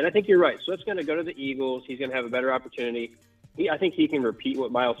 And I think you're right. Swift's going to go to the Eagles. He's going to have a better opportunity. I think he can repeat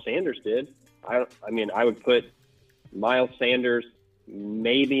what Miles Sanders did. I mean, I would put Miles Sanders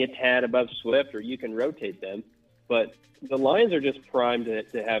maybe a tad above Swift, or you can rotate them. But the Lions are just primed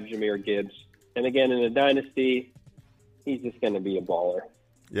to have Jahmyr Gibbs. And again, in a dynasty, he's just going to be a baller.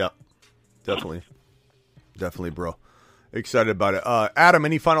 Yeah, definitely. Definitely, bro. Excited about it. Adam,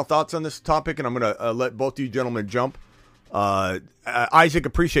 any final thoughts on this topic? And I'm going to let both of you gentlemen jump. Isaac,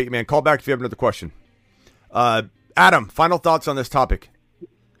 appreciate you, man. Call back if you have another question. Adam, final thoughts on this topic.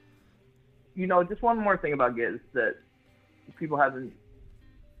 You know, just one more thing about Gibbs that people haven't.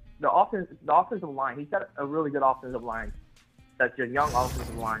 The offensive line. He's got a really good offensive line. That's a young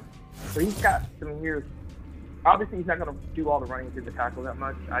offensive line. So he's got some years. Obviously, he's not going to do all the running through the tackle that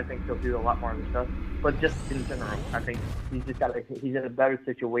much. I think he'll do a lot more of the stuff. But just in general, I think he's in a better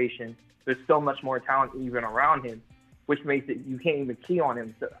situation. There's so much more talent even around him, which makes it you can't even key on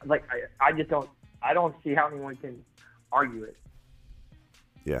him. So, like I don't see how anyone can argue it.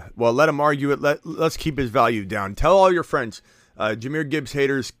 Yeah, well, let him argue it. Let's keep his value down. Tell all your friends, Jahmyr Gibbs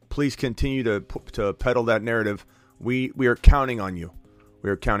haters, please continue to peddle that narrative. We are counting on you. We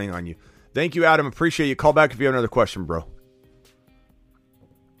are counting on you. Thank you, Adam. Appreciate you. Call back if you have another question, bro.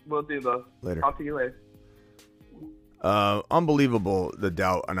 Will do, bro. Later. Talk to you later. Unbelievable, the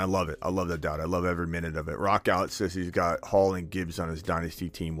doubt, and I love it. I love the doubt. I love every minute of it. Rock Out says he's got Hall and Gibbs on his Dynasty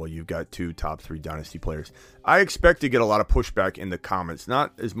team. Well, you've got two top 3 Dynasty players. I expect to get a lot of pushback in the comments.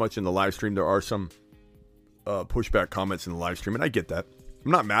 Not as much in the live stream. There are some pushback comments in the live stream, and I get that.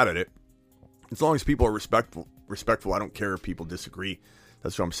 I'm not mad at it. As long as people are respectful, I don't care if people disagree.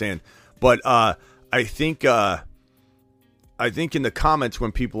 That's what I'm saying. But I think in the comments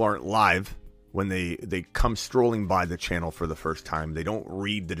when people aren't live, when they come strolling by the channel for the first time, they don't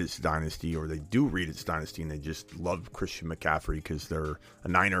read that it's Dynasty, or they do read it's Dynasty and they just love Christian McCaffrey because they're a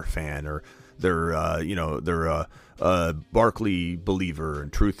Niner fan, or they're a Barkley believer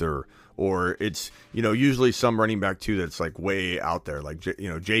and truther, or it's usually some running back too that's like way out there, like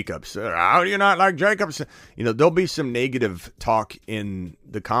Jacobs. How do you not like Jacobs? There'll be some negative talk in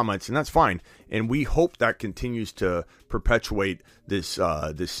the comments, and that's fine. And we hope that continues to perpetuate this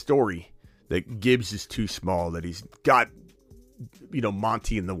story that Gibbs is too small, that he's got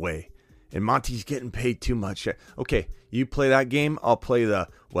Monty in the way, and Monty's getting paid too much. Okay, you play that game, I'll play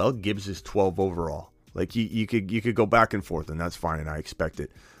Gibbs is 12 overall. Like you could go back and forth, and that's fine, and I expect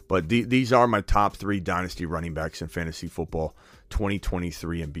it. But these are my top 3 Dynasty running backs in fantasy football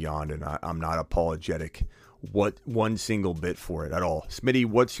 2023 and beyond, and I'm not apologetic one single bit for it at all. Smitty,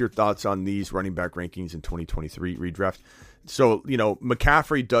 what's your thoughts on these running back rankings in 2023 redraft? So,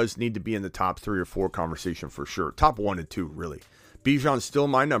 McCaffrey does need to be in the top 3 or 4 conversation for sure. Top 1 and 2, really. Bijan's still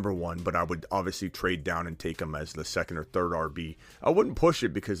my number 1, but I would obviously trade down and take him as the 2nd or 3rd RB. I wouldn't push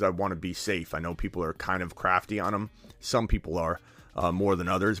it because I want to be safe. I know people are kind of crafty on him. Some people are more than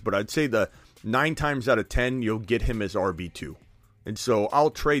others, but I'd say the 9 times out of 10, you'll get him as RB2. And so I'll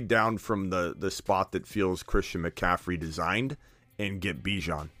trade down from the spot that feels Christian McCaffrey designed and get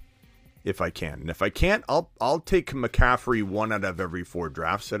Bijan if I can. And if I can't, I'll take McCaffrey 1 out of every 4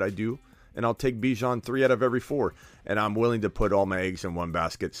 drafts that I do, and I'll take Bijan 3 out of every 4. And I'm willing to put all my eggs in one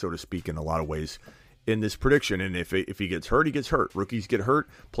basket, so to speak, in a lot of ways in this prediction. And if he gets hurt, he gets hurt. Rookies get hurt.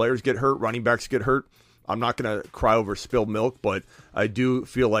 Players get hurt. Running backs get hurt. I'm not going to cry over spilled milk, but I do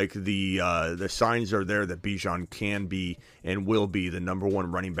feel like the signs are there that Bijan can be and will be the number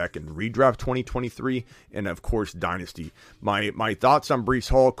one running back in redraft 2023 and, of course, Dynasty. My thoughts on Breece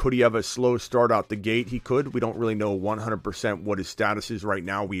Hall, could he have a slow start out the gate? He could. We don't really know 100% what his status is right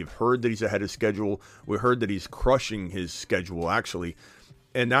now. We've heard that he's ahead of schedule. We heard that he's crushing his schedule, actually.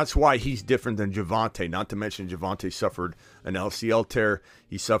 And that's why he's different than Javonte. Not to mention Javonte suffered an LCL tear.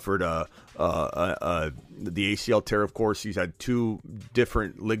 He suffered the ACL tear, of course. He's had 2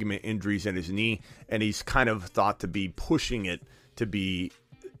 different ligament injuries in his knee, and he's kind of thought to be pushing it to be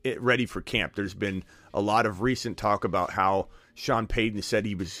ready for camp. There's been a lot of recent talk about how Sean Payton said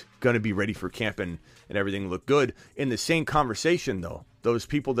he was going to be ready for camp and everything looked good. In the same conversation, though, those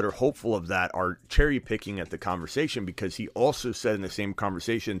people that are hopeful of that are cherry picking at the conversation, because he also said in the same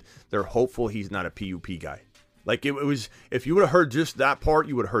conversation they're hopeful he's not a PUP guy. Like it was, if you would have heard just that part,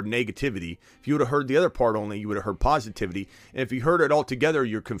 you would have heard negativity. If you would have heard the other part only, you would have heard positivity. And if you heard it all together,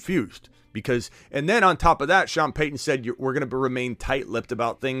 you're confused. And then on top of that, Sean Payton said we're going to remain tight-lipped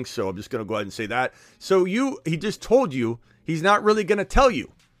about things. So I'm just going to go ahead and say that. So he just told you he's not really going to tell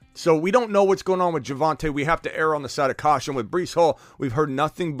you. So we don't know what's going on with Javonte. We have to err on the side of caution. With Breece Hall, we've heard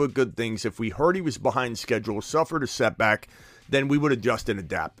nothing but good things. If we heard he was behind schedule, suffered a setback, then we would adjust and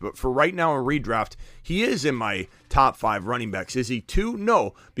adapt. But for right now in redraft, he is in my top 5 running backs. Is he 2?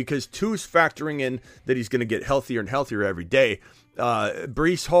 No, because 2 is factoring in that he's going to get healthier and healthier every day.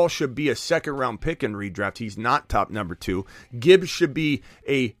 Breece Hall should be a second-round pick in redraft. He's not top number 2. Gibbs should be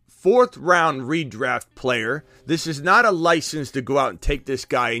a 4th-round redraft player. This is not a license to go out and take this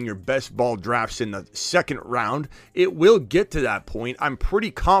guy in your best ball drafts in the 2nd round. It will get to that point. I'm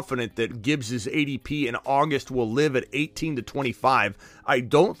pretty confident that Gibbs' ADP in August will live at 18 to 25. I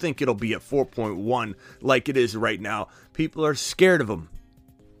don't think it'll be at 4.1 like it is right now. People are scared of him.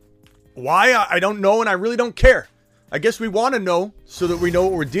 Why? I don't know, and I really don't care. I guess we want to know so that we know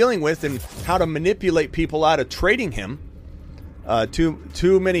what we're dealing with and how to manipulate people out of trading him.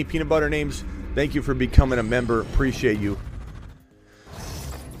 Too many peanut butter names. Thank you for becoming a member. Appreciate you.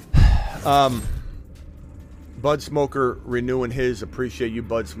 Bud Smoker renewing his. Appreciate you,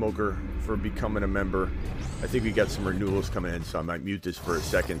 Bud Smoker, for becoming a member. I think we got some renewals coming in, so I might mute this for a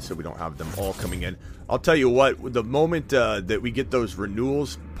second so we don't have them all coming in. I'll tell you what, the moment that we get those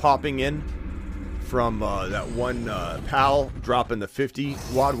renewals popping in from that one pal dropping the 50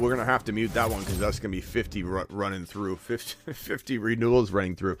 wad, we're going to have to mute that one because that's going to be 50 running through, 50 renewals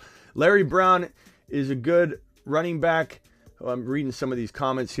running through. Larry Brown is a good running back. I'm reading some of these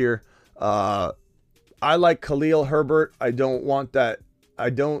comments here. I like Khalil Herbert. I don't want that.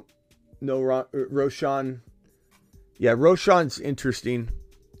 I don't know Roshan. Yeah, Roshan's interesting.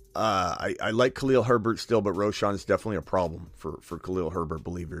 I like Khalil Herbert still, but Roshan's definitely a problem for Khalil Herbert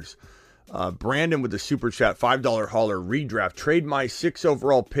believers. Brandon with the super chat, $5 hauler, redraft, trade my 6th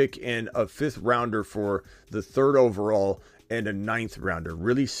overall pick and a 5th rounder for the 3rd overall and a 9th rounder.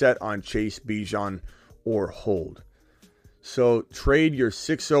 Really set on Chase, Bijan, or hold. So trade your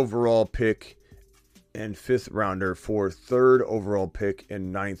 6th overall pick and 5th rounder for 3rd overall pick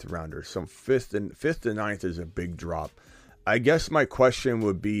and 9th rounder. So 5th and 9th is a big drop. I guess my question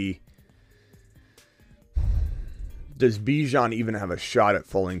would be, does Bijan even have a shot at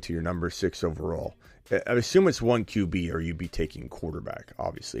falling to your number 6 overall? I assume it's 1 QB, or you'd be taking quarterback.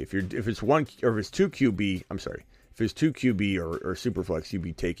 Obviously, if it's 2 QB, I'm sorry, if it's 2 QB or Superflex, you'd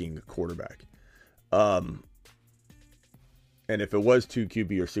be taking a quarterback. And if it was 2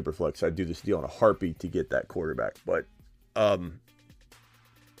 QB or Superflex, I'd do this deal in a heartbeat to get that quarterback. But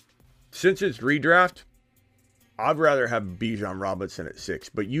since it's redraft, I'd rather have Bijan Robinson at 6.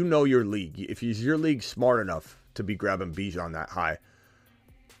 But you know your league. If your league smart enough to be grabbing Bijan that high,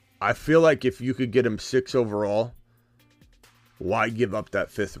 I feel like if you could get him 6 overall, why give up that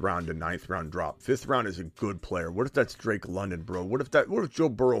 5th round and 9th round drop? 5th round is a good player. What if that's Drake London, bro? What if Joe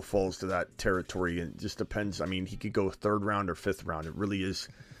Burrow falls to that territory? And it just depends. I mean, he could go 3rd round or 5th round. It really is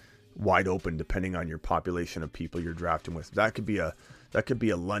wide open depending on your population of people you're drafting with. That could be a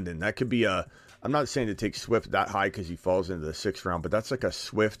London. That could be a, I'm not saying to take Swift that high because he falls into the 6th round, but that's like a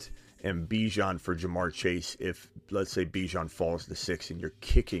Swift and Bijan for Jamar Chase if, let's say, Bijan falls to 6 and you're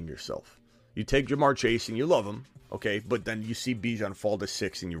kicking yourself. You take Jamar Chase and you love him, okay, but then you see Bijan fall to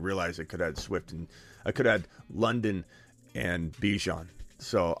 6 and you realize I could have had Swift and I could have had London and Bijan.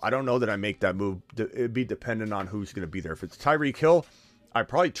 So I don't know that I make that move. It'd be dependent on who's going to be there. If it's Tyreek Hill, I'd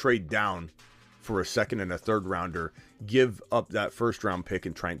probably trade down for a 2nd and a 3rd rounder, give up that 1st round pick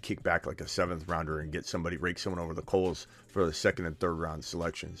and try and kick back like a 7th rounder and get rake someone over the coals for the 2nd and 3rd round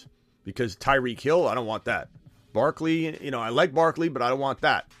selections. Because Tyreek Hill, I don't want that. Barkley, I like Barkley, but I don't want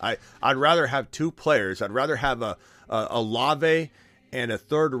that. I'd rather have two players. I'd rather have a Olave and a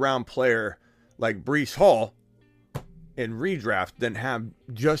third-round player like Breece Hall in redraft than have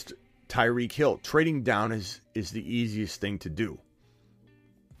just Tyreek Hill. Trading down is the easiest thing to do.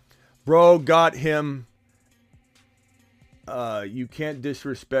 Bro got him. You can't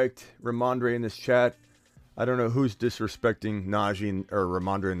disrespect Ramondre in this chat. I don't know who's disrespecting Najee or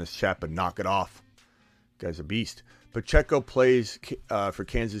Ramondre in this chat, but knock it off. Guy's a beast. Pacheco plays for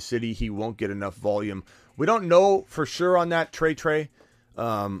Kansas City. He won't get enough volume. We don't know for sure on that, Trey.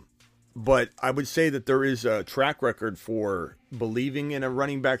 But I would say that there is a track record for believing in a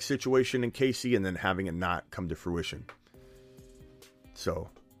running back situation in KC and then having it not come to fruition. So,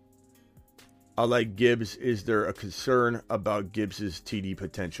 I like Gibbs. Is there a concern about Gibbs's TD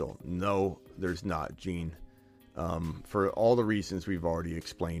potential? No, there's not, Gene. For all the reasons we've already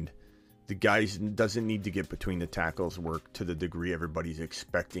explained. The guy doesn't need to get between the tackles work to the degree everybody's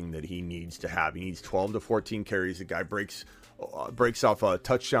expecting that he needs to have. He needs 12 to 14 carries. The guy breaks off a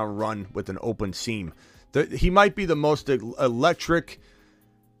touchdown run with an open seam. He might be the most electric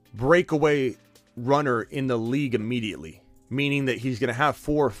breakaway runner in the league immediately, meaning that he's going to have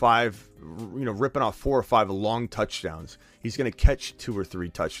 4 or 5, ripping off 4 or 5 long touchdowns. He's going to catch 2 or 3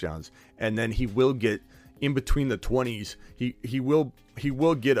 touchdowns, and then he will get in between the 20s. He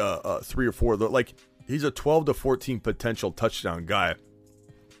will get a 3 or 4. Like, he's a 12 to 14 potential touchdown guy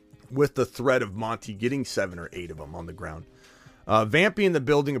with the threat of Monty getting 7 or 8 of them on the ground. Vampy in the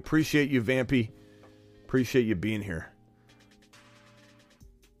building. Appreciate you, Vampy. Appreciate you being here.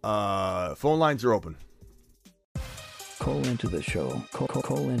 Phone lines are open. Call into the show.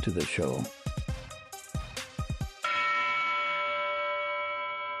 Call into the show.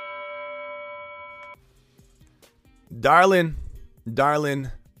 Darlin.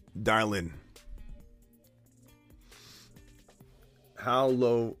 How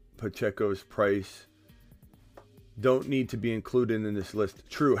low Pacheco's price? Don't need to be included in this list.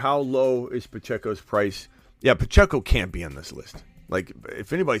 True. How low is Pacheco's price? Yeah, Pacheco can't be on this list. Like,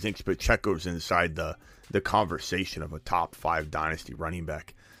 if anybody thinks Pacheco's inside the conversation of a top 5 dynasty running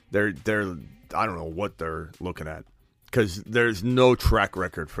back, they're I don't know what they're looking at, because there's no track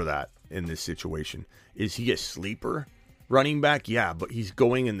record for that in this situation. Is he a sleeper running back? Yeah, but he's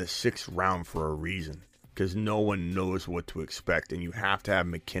going in the 6th round for a reason, because no one knows what to expect, and you have to have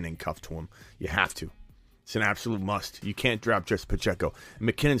McKinnon cuffed to him. You have to. It's an absolute must. You can't drop just Pacheco.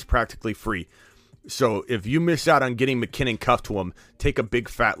 McKinnon's practically free. So if you miss out on getting McKinnon cuffed to him, take a big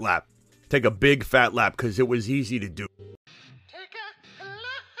fat lap. Take a big fat lap, because it was easy to do.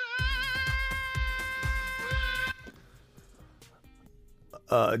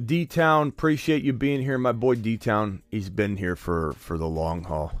 D-Town, appreciate you being here. My boy D-Town, he's been here for the long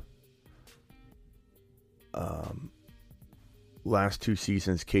haul. Last 2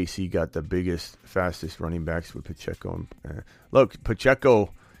 seasons, KC got the biggest, fastest running backs with Pacheco. Look,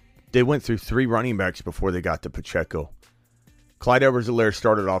 Pacheco, they went through 3 running backs before they got to Pacheco. Clyde Edwards-Helaire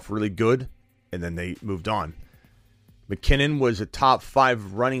started off really good, and then they moved on. McKinnon was a top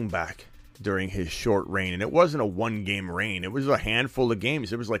 5 running back during his short reign, and it wasn't a 1-game reign. It was a handful of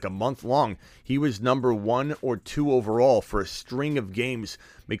games. It was like a month long. He was number 1 or 2 overall for a string of games.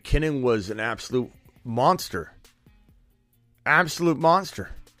 McKinnon was an absolute monster. Absolute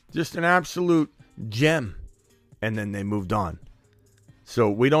monster. Just an absolute gem. And then they moved on. So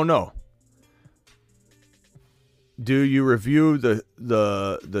we don't know. Do you review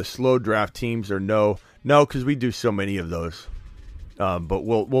the slow draft teams or no? No, because we do so many of those. But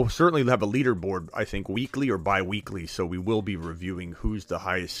we'll certainly have a leaderboard, I think, weekly or bi-weekly. So we will be reviewing who's the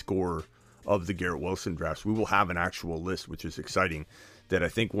highest scorer of the Garrett Wilson drafts. We will have an actual list, which is exciting, that I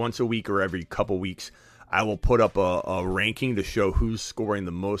think once a week or every couple weeks, I will put up a ranking to show who's scoring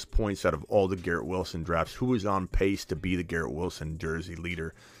the most points out of all the Garrett Wilson drafts, who is on pace to be the Garrett Wilson jersey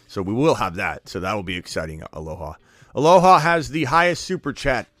leader. So we will have that. So that will be exciting. Aloha. Aloha has the highest super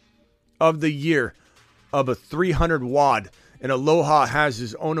chat of the year of a 300 wad. And Aloha has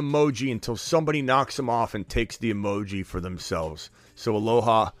his own emoji until somebody knocks him off and takes the emoji for themselves. So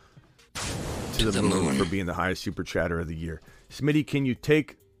Aloha to the moon for being the highest super chatter of the year. Smitty, can you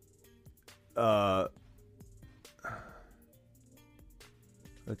take...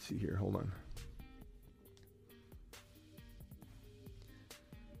 Let's see here. Hold on.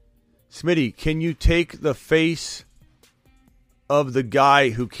 Smitty, can you take the face of the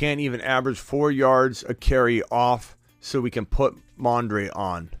guy who can't even average 4 yards a carry off so we can put Mondre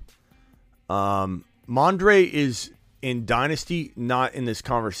on? Mondre is in Dynasty, not in this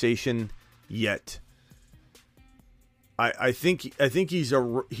conversation yet. I think he's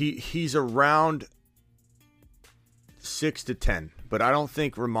around 6 to 10, but I don't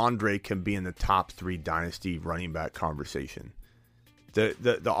think Ramondre can be in the top 3 dynasty running back conversation.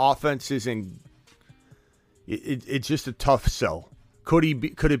 The offense isn't. It's just a tough sell. Could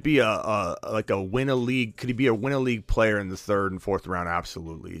it be a win a league? Could he be a win a league player in the 3rd and 4th round?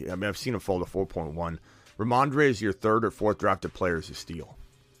 Absolutely. I mean, I've seen him fall to 4.1. Ramondre is your 3rd or 4th drafted player is a steal,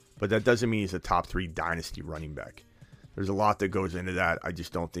 but that doesn't mean he's a top 3 dynasty running back. There's a lot that goes into that. I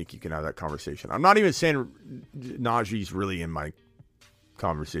just don't think you can have that conversation. I'm not even saying Najee's really in my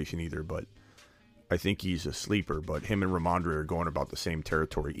conversation either, but I think he's a sleeper. But him and Ramondre are going about the same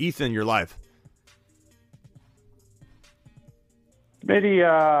territory. Ethan, you're live. Maybe,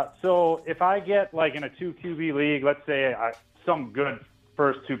 so if I get like in a 2 QB league, let's say some good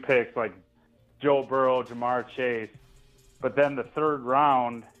first 2 picks like Joe Burrow, Jamar Chase, but then the 3rd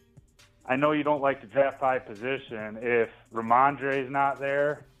round, I know you don't like to draft by position. If Ramondre is not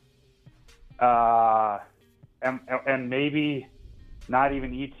there, and maybe not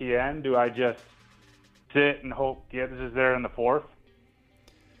even ETN, do I just sit and hope Gibbs is there in the 4th?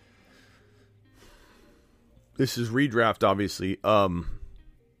 This is redraft, obviously.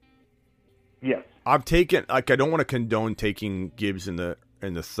 Yes. I've taken, like, I don't want to condone taking Gibbs in the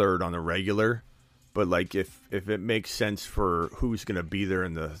 3rd on the regular, but like if it makes sense for who's going to be there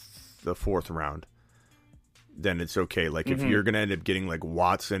in the 4th round, then it's okay. Like if you're going to end up getting like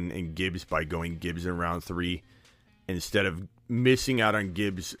Watson and Gibbs by going Gibbs in round 3 instead of missing out on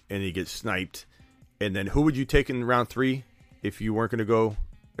Gibbs and he gets sniped, and then who would you take in round 3 if you weren't going to go?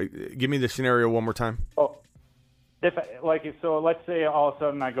 Give me the scenario one more time. Oh. So let's say all of a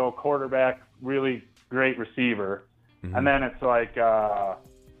sudden I go quarterback, really great receiver, and then it's like I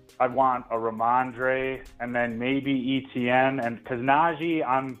want a Ramondre and then maybe ETN, and because Najee,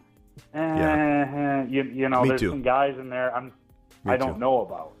 you know, there's some guys in there I don't know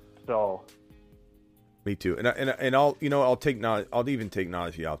about. So me too, and I'll even take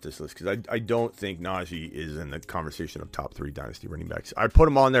Najee off this list because I don't think Najee is in the conversation of top 3 dynasty running backs. I put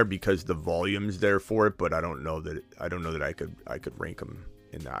him on there because the volume's there for it, but I don't know that I could rank him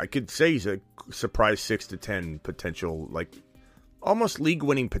in that. I could say he's a surprise 6 to 10 potential, like almost league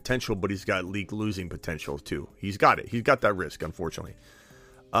winning potential, but he's got league losing potential too. He's got it. He's got that risk, unfortunately.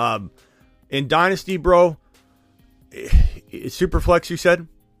 In dynasty, bro, super flex, you said.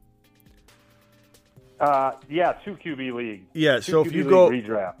 2 QB league. Yeah, so if you go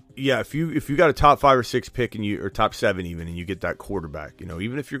redraft. Yeah, if you got a top 5 or 6 pick or top 7 even, and you get that quarterback, you know,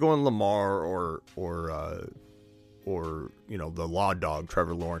 even if you're going Lamar or you know the law dog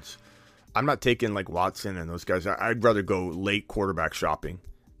Trevor Lawrence, I'm not taking like Watson and those guys. I'd rather go late quarterback shopping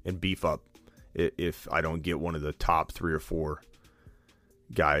and beef up if I don't get one of the top 3 or 4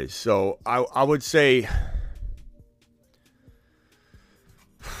 guys. So I would say.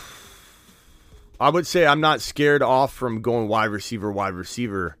 I'm not scared off from going wide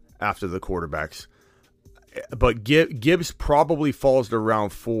receiver after the quarterbacks. But Gibbs probably falls to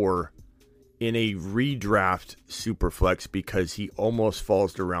round 4 in a redraft superflex because he almost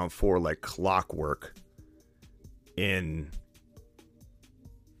falls to round 4 like clockwork in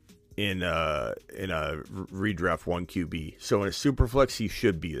a redraft 1 QB. So in a superflex, he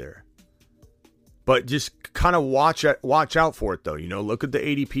should be there. But just kind of watch out for it, though. You know, look at the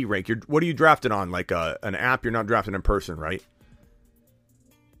ADP rank. What are you drafted on? Like an app? You're not drafted in person, right?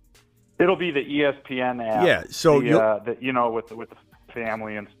 It'll be the ESPN app. Yeah. So with the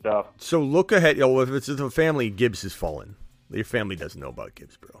family and stuff. So look ahead. You know, if it's the family, Gibbs has fallen. Your family doesn't know about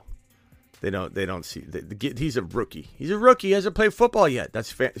Gibbs, bro. They don't see. He's a rookie. He's a rookie. He hasn't played football yet.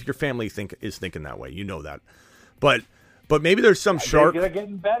 That's your family is thinking that way. You know that, but maybe there's some sharp. They're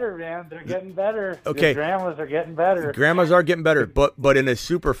getting better, man. They're getting better. Okay, the grandmas are getting better. Grandmas are getting better, but in a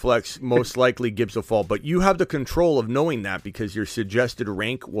super flex, most likely Gibbs will fall. But you have the control of knowing that because your suggested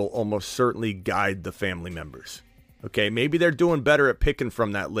rank will almost certainly guide the family members. Okay, maybe they're doing better at picking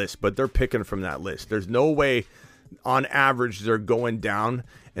from that list, but they're picking from that list. There's no way, on average, they're going down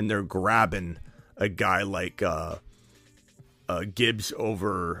and they're grabbing a guy like Gibbs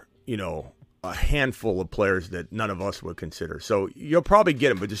over, you know, a handful of players that none of us would consider. So you'll probably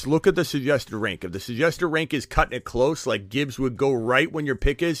get him, but just look at the suggested rank. If the suggested rank is cutting it close, like Gibbs would go right when your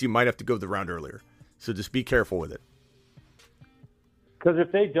pick is, you might have to go the round earlier. So just be careful with it. Because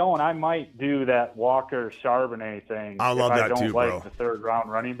if they don't, I might do that Walker Charbonnet thing. I love that too, bro. If I don't like the 3rd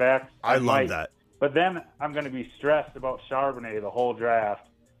round running backs, I love that. But then I'm going to be stressed about Charbonnet the whole draft,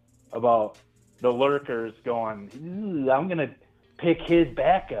 about the lurkers going, I'm going to pick his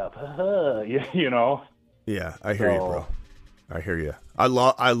backup. You know? Yeah, I hear you, bro. I hear you. I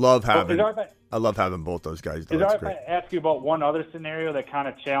love having is that- I love having both those guys. Though. Is That's that great. if I ask you about one other scenario that kind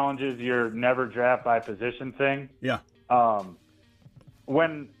of challenges your never draft by position thing? Yeah.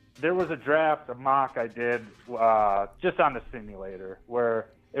 When there was a draft, a mock I did just on the simulator where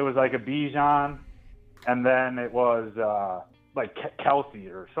it was like a Bijan, and then it was like Kelsey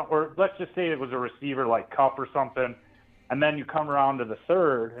or something, or let's just say it was a receiver like Cup or something, and then you come around to the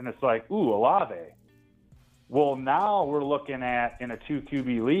third and it's like, ooh, Olave. Well, now we're looking at, in a 2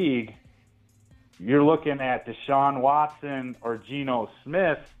 QB league, you're looking at Deshaun Watson or Geno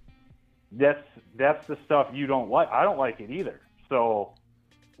Smith. That's the stuff you don't like. I don't like it either. So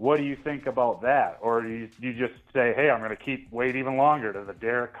what do you think about that? Or do you just say, hey, I'm going to wait even longer to the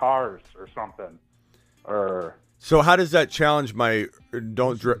Derek Carrs or something? Or So how does that challenge my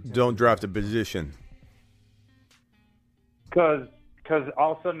don't draft a position? Because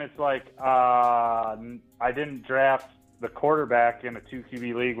all of a sudden it's like I didn't draft the quarterback in a 2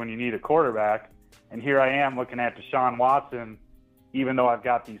 QB league when you need a quarterback, and here I am looking at Deshaun Watson, even though I've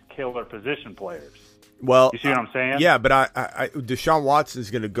got these killer position players. Well, you see what I'm saying? Yeah, but I Deshaun Watson's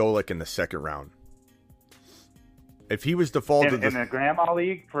going to go like in the second round. If he was defaulted in a grandma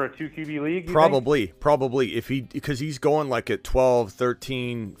league for a 2 QB league, probably because he's going like at 12,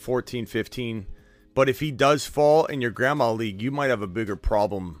 13, 14, 15. But if he does fall in your grandma league, you might have a bigger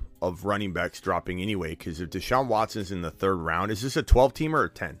problem of running backs dropping anyway. Because if Deshaun Watson's in the third round, is this a 12-teamer or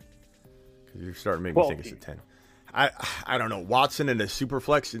 10? Because you're starting to make me think it's a 10. I don't know. Watson in a super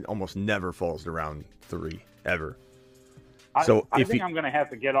flex almost never falls to round 3 ever. I think I'm going to have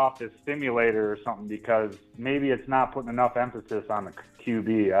to get off this simulator or something because maybe it's not putting enough emphasis on the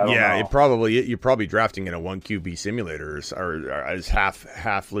QB. I don't know. You're probably drafting in a 1 QB simulator or as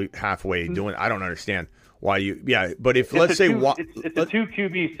halfway doing. I don't understand why you. Yeah, but if it's a 2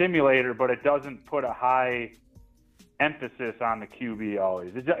 QB simulator, but it doesn't put a high emphasis on the QB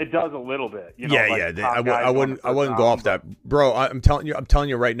always. It does a little bit. I wouldn't go off that, bro. I'm telling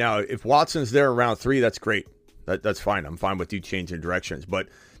you right now. If Watson's there in round 3, that's great. That's fine. I'm fine with you changing directions, but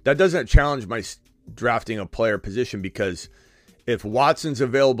that doesn't challenge my drafting a player position because if Watson's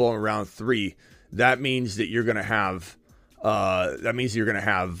available in round 3, that means that you're going to have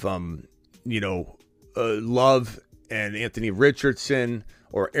Love and Anthony Richardson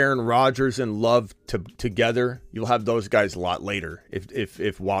or Aaron Rodgers and Love together. You'll have those guys a lot later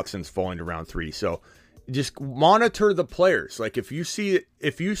if Watson's falling to round 3. So just monitor the players. Like if you see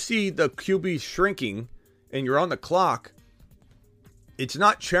the QB shrinking and you're on the clock, it's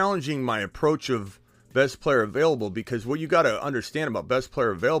not challenging my approach of best player available because what you got to understand about best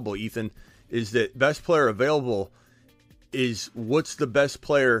player available, Ethan, is that best player available is what's the best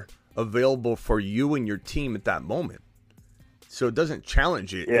player available for you and your team at that moment. So it doesn't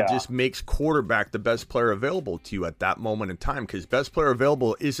challenge it. Yeah. It just makes quarterback the best player available to you at that moment in time because best player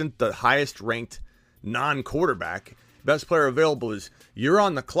available isn't the highest ranked non-quarterback. Best player available is you're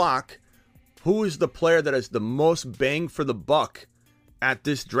on the clock. Who is the player that has the most bang for the buck at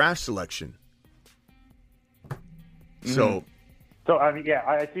this draft selection? So I mean, yeah,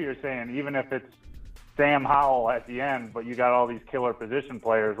 I see what you're saying. Even if it's Sam Howell at the end, but you got all these killer position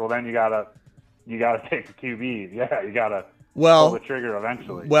players, well, then you gotta take the QB. Yeah, you gotta pull the trigger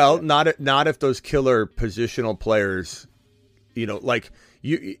eventually. Well, not if those killer positional players, like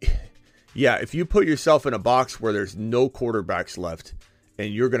you. Yeah, if you put yourself in a box where there's no quarterbacks left.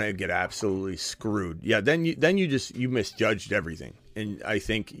 And you're going to get absolutely screwed. Yeah, then you misjudged everything. And I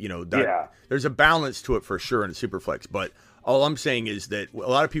think, there's a balance to it for sure in a Superflex. But all I'm saying is that a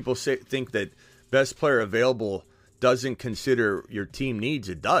lot of people think that best player available doesn't consider your team needs.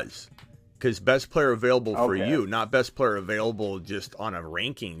 It does. Because best player available for you, not best player available just on a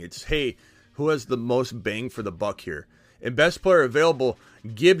ranking. It's, hey, who has the most bang for the buck here? And best player available,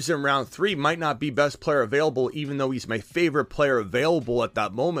 Gibbs in round 3 might not be best player available, even though he's my favorite player available at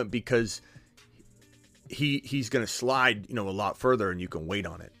that moment because he's going to slide, a lot further, and you can wait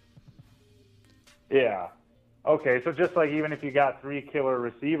on it. Yeah. Okay, so just like even if you got 3 killer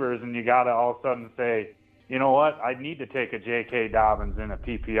receivers and you got to all of a sudden say, you know what, I need to take a J.K. Dobbins in a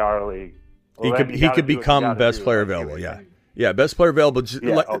PPR league. Well, he could become best player available. Yeah. Yeah, best player available.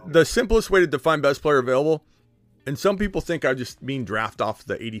 The simplest way to define best player available. And some people think I just mean draft off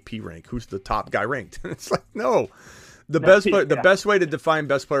the ADP rank. Who's the top guy ranked? It's like, no. The best way to define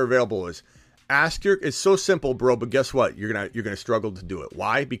best player available is it's so simple, bro, but guess what? You're gonna struggle to do it.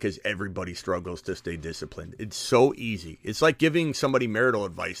 Why? Because everybody struggles to stay disciplined. It's so easy. It's like giving somebody marital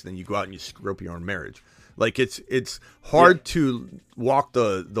advice, and then you go out and you screw up your own marriage. Like it's hard to walk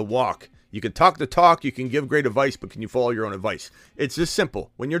the walk. You can talk the talk, you can give great advice, but can you follow your own advice? It's just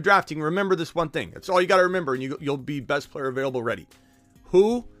simple. When you're drafting, remember this one thing. That's all you got to remember, and you'll be best player available ready.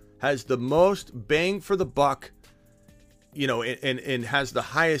 Who has the most bang for the buck, and has the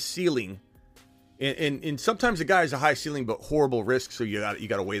highest ceiling? And sometimes a guy has a high ceiling but horrible risk, so you got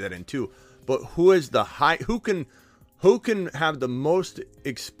to weigh that in too. But who is the high? Who can have the most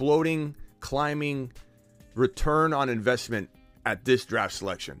exploding, climbing return on investment at this draft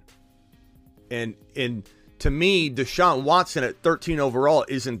selection? And to me, Deshaun Watson at 13 overall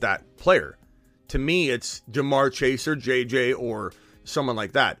isn't that player. To me, it's Jamar Chase or JJ or someone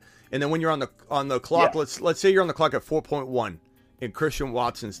like that. And then when you're on the clock, let's say you're on the clock at 4.1 and Christian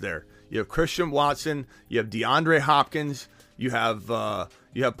Watson's there. You have Christian Watson, you have DeAndre Hopkins, you have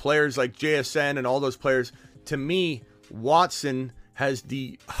players like JSN and all those players. To me, Watson has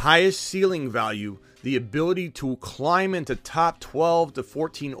the highest ceiling value, the ability to climb into top 12 to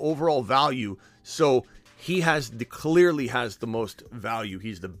 14 overall value. So he clearly has the most value.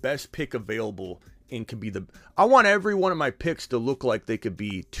 He's the best pick available and could be I want every one of my picks to look like they could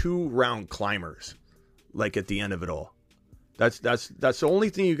be 2-round climbers, like at the end of it all. That's the only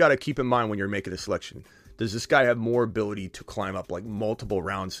thing you got to keep in mind when you're making a selection. Does this guy have more ability to climb up like multiple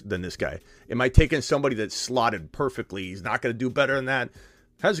rounds than this guy? Am I taking somebody that's slotted perfectly? He's not going to do better than that.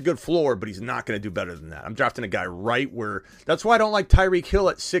 Has a good floor, but he's not going to do better than that. I'm drafting a guy right where... That's why I don't like Tyreek Hill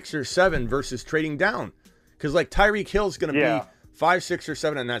at 6 or 7 versus trading down. Because like Tyreek Hill is going to be 5, 6, or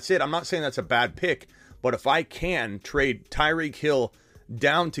 7, and that's it. I'm not saying that's a bad pick, but if I can trade Tyreek Hill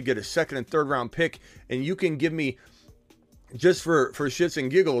down to get a second and third round pick, and you can give me, just for shits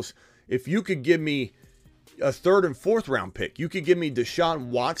and giggles, if you could give me a third and fourth round pick, you could give me Christian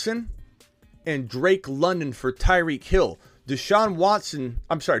Watson and Drake London for Tyreek Hill. Christian Watson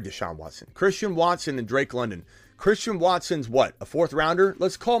and Drake London. Christian Watson's what? A fourth rounder?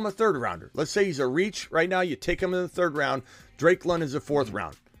 Let's call him a third rounder. Let's say he's a reach right now. You take him in the third round. Drake London's a fourth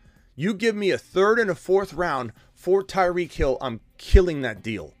round. You give me a third and a fourth round for Tyreek Hill, I'm killing that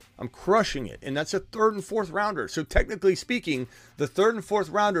deal. I'm crushing it. And that's a third and fourth rounder. So technically speaking, the third and fourth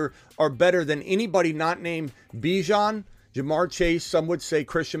rounder are better than anybody not named Bijan, Jamar Chase. Some would say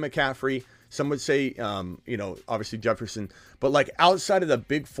Christian McCaffrey. Some would say, obviously Jefferson. But like outside of the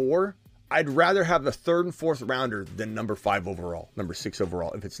big four, I'd rather have the third and fourth rounder than number 5 overall, number 6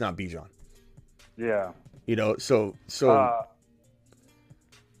 overall, if it's not Bijan. Yeah. So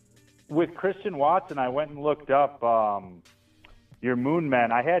with Christian Watson, I went and looked up your Moon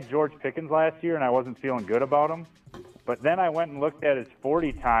Men. I had George Pickens last year, and I wasn't feeling good about him. But then I went and looked at his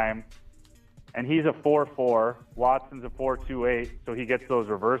 40 time, and he's a 4.4. Watson's a 4.28, so he gets those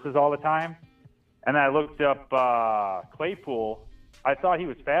reverses all the time. And I looked up Claypool. I thought he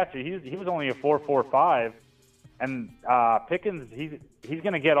was faster. He was only a 4.45, and Pickens he's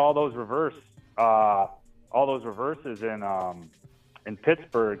going to get all those reverses in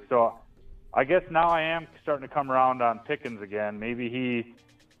Pittsburgh. So I guess now I am starting to come around on Pickens again. Maybe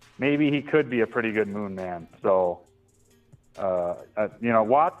he could be a pretty good Moon Man. So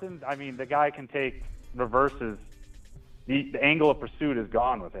Watson. I mean, the guy can take reverses. The angle of pursuit is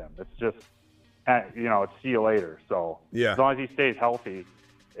gone with him. It's just. It's see you later. So as long as he stays healthy,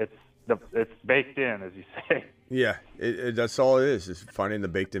 it's baked in, as you say. Yeah, that's all it is finding the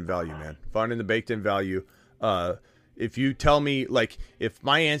baked in value, man. Finding the baked in value. If you tell me, like, if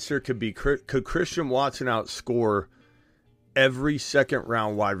my answer could be, could Christian Watson outscore every second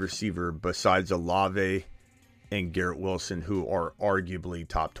round wide receiver besides Olave and Garrett Wilson, who are arguably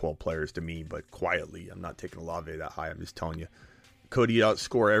top 12 players to me, but quietly, I'm not taking Olave that high. I'm just telling you. Could he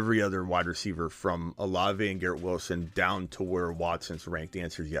outscore every other wide receiver from Olave and Garrett Wilson down to where Watson's ranked? The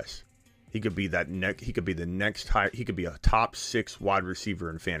answer is yes. He could be He could be the next high. He could be a top 6 wide receiver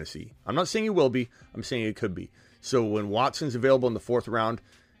in fantasy. I'm not saying he will be. I'm saying it could be. So when Watson's available in the 4th round,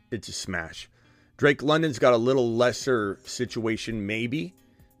 it's a smash. Drake London's got a little lesser situation, maybe,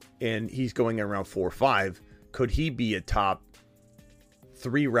 and he's going around 4 or 5. Could he be a top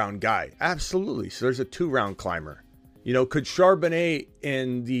 3 round guy? Absolutely. So there's a 2-round climber. Could Charbonnet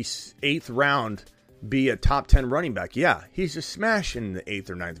in the 8th round be a top 10 running back? Yeah, he's a smash in the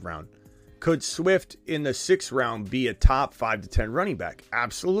 8th or 9th round. Could Swift in the 6th round be a top 5 to 10 running back?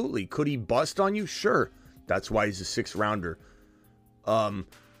 Absolutely. Could he bust on you? Sure. That's why he's a 6th rounder.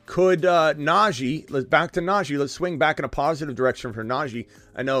 Could Najee, back to Najee, let's swing back in a positive direction for Najee.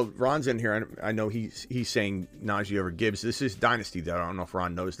 I know Ron's in here. I know he's saying Najee over Gibbs. This is Dynasty, though. I don't know if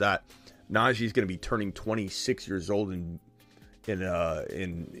Ron knows that. Najee's going to be turning 26 years old in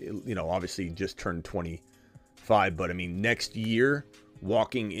obviously just turned 25, but I mean next year,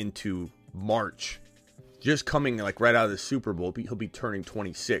 walking into March, just coming like right out of the Super Bowl, he'll be turning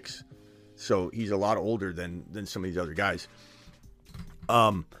 26. So he's a lot older than some of these other guys.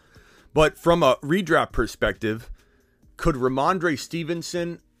 But from a redraft perspective, could Ramondre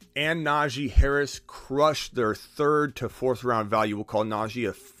Stevenson and Najee Harris crush their 3rd to 4th round value? We'll call Najee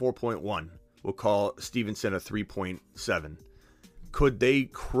a 4.1. We'll call Stevenson a 3.7. Could they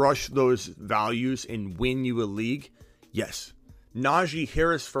crush those values and win you a league? Yes. Najee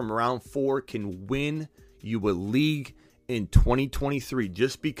Harris from round 4 can win you a league in 2023.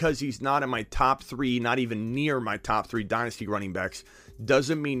 Just because he's not in my top 3, not even near my top 3 dynasty running backs,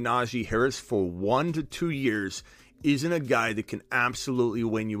 doesn't mean Najee Harris for 1 to 2 years isn't a guy that can absolutely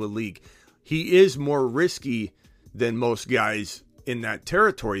win you a league. He is more risky than most guys in that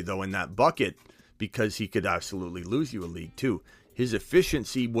territory, though, in that bucket, because he could absolutely lose you a league too. His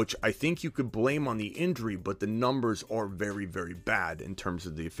efficiency, which I think you could blame on the injury, but the numbers are very, very bad in terms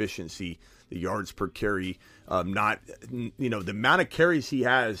of the efficiency, the yards per carry, the amount of carries he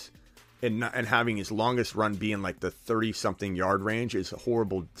has and having his longest run being like the 30-something yard range is a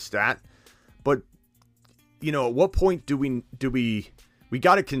horrible stat. But, at what point do we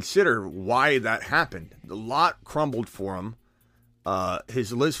got to consider why that happened? A lot crumbled for him.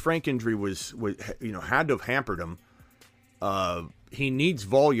 His Liz Frank injury was had to have hampered him. He needs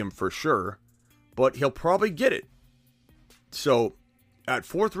volume for sure, but he'll probably get it. So at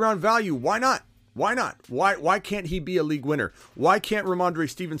 4th round value, why not? Why not? Why can't he be a league winner? Why can't Ramondre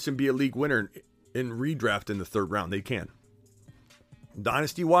Stevenson be a league winner in redraft in the 3rd round? They can.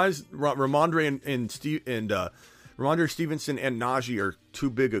 Dynasty wise, Ramondre Ramondre Stevenson and Najee are too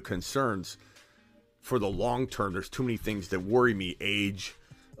big of concerns for the long term. There's too many things that worry me. Age,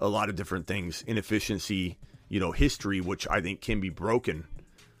 a lot of different things, inefficiency, history, which I think can be broken.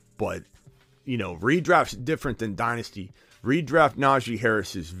 But, redraft's different than dynasty. Redraft Najee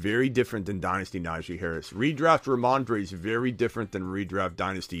Harris is very different than dynasty Najee Harris. Redraft Ramondre is very different than redraft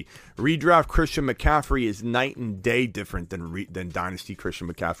dynasty. Redraft Christian McCaffrey is night and day different than dynasty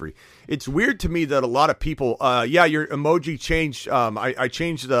Christian McCaffrey. It's weird to me that a lot of people, your emoji changed. I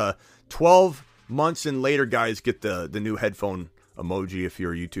changed the 12 months and later guys get the new headphone emoji if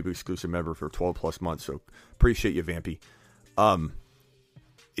you're a YouTube exclusive member for 12 plus months. So appreciate you, Vampy.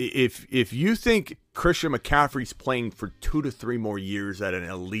 If you think Christian McCaffrey's playing for 2 to 3 more years at an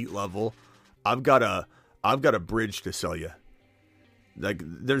elite level, I've got a bridge to sell you. Like,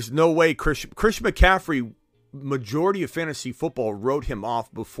 there's no way Christian McCaffrey, majority of fantasy football wrote him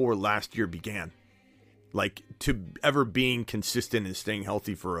off before last year began. Like, to ever being consistent and staying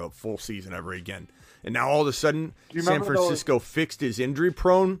healthy for a full season ever again. And now all of a sudden, San Francisco fixed his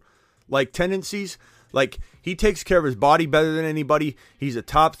injury-prone tendencies. Like, he takes care of his body better than anybody. He's a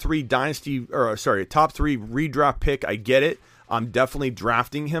top 3 top 3 redraft pick. I get it. I'm definitely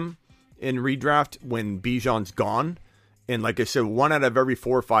drafting him in redraft when Bijan's gone. And like I said, 1 out of every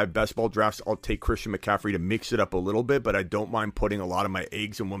 4 or 5 best ball drafts, I'll take Christian McCaffrey to mix it up a little bit, but I don't mind putting a lot of my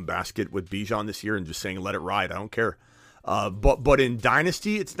eggs in one basket with Bijan this year and just saying, let it ride. I don't care. But in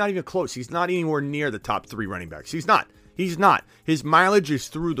Dynasty, it's not even close. He's not anywhere near the top 3 running backs. He's not. His mileage is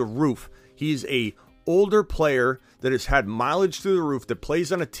through the roof. He's a older player that has had mileage through the roof, that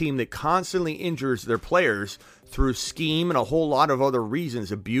plays on a team that constantly injures their players through scheme and a whole lot of other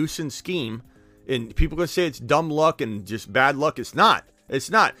reasons, abuse and scheme. And people can say it's dumb luck and just bad luck. It's not.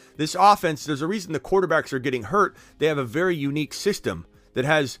 It's not. This offense, there's a reason the quarterbacks are getting hurt. They have a very unique system that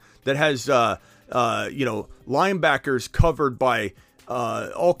has linebackers covered by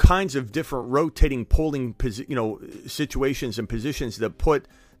all kinds of different rotating, pulling situations and positions that put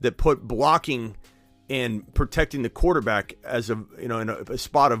blocking and protecting the quarterback as in a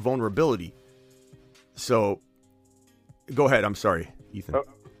spot of vulnerability. So, go ahead. I'm sorry, Ethan. Do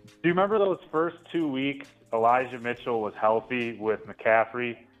you remember those first 2 weeks Elijah Mitchell was healthy with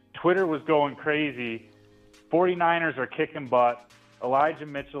McCaffrey? Twitter was going crazy. 49ers are kicking butt. Elijah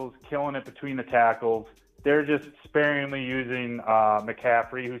Mitchell's killing it between the tackles. They're just sparingly using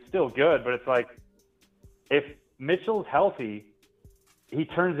McCaffrey, who's still good, but it's like, if Mitchell's healthy, he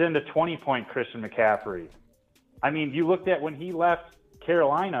turns into 20-point Christian McCaffrey. I mean, you looked at when he left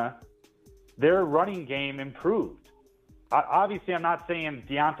Carolina, their running game improved. Obviously, I'm not saying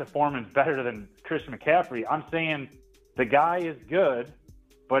Deonta Foreman's better than Christian McCaffrey. I'm saying the guy is good,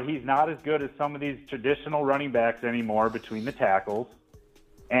 but he's not as good as some of these traditional running backs anymore between the tackles.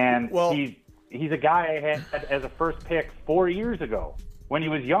 And he's a guy I had as a first pick 4 years ago when he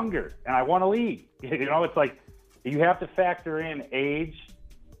was younger, and I won a league. It's like, you have to factor in age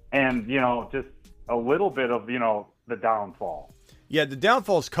and, just a little bit of, the downfall. Yeah, the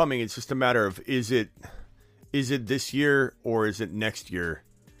downfall's coming. It's just a matter of, is it this year or is it next year?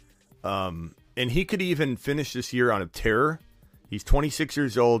 And he could even finish this year on a tear. He's 26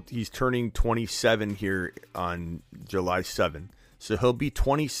 years old. He's turning 27 here on July 7. So he'll be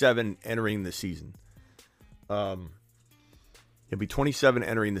 27 entering the season. He'll be 27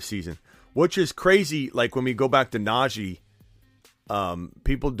 entering the season, which is crazy. Like when we go back to Najee,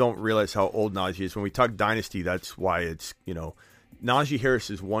 people don't realize how old Najee is. When we talk dynasty, that's why it's, Najee Harris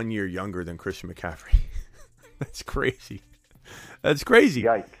is 1 year younger than Christian McCaffrey. That's crazy. That's crazy.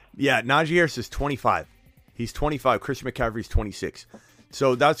 Yikes. Yeah, Najee Harris is 25. He's 25. Christian McCaffrey's 26.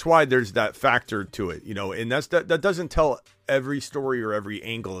 So that's why there's that factor to it, and that doesn't tell every story or every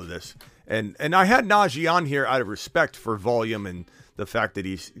angle of this. And I had Najee on here out of respect for volume and the fact that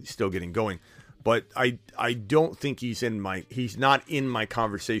he's still getting going. But I don't think he's not in my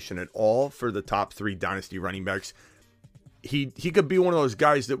conversation at all for the top 3 dynasty running backs. He could be one of those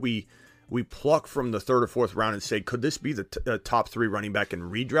guys that we pluck from the 3rd or 4th round and say, could this be the top 3 running back in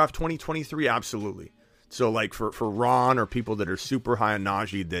redraft 2023? Absolutely. So like for Ron or people that are super high on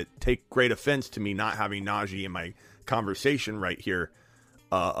Najee that take great offense to me not having Najee in my conversation right here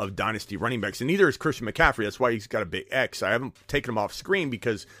of dynasty running backs. And neither is Christian McCaffrey. That's why he's got a big X. I haven't taken him off screen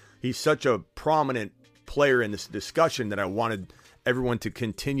because he's such a prominent player in this discussion that I wanted everyone to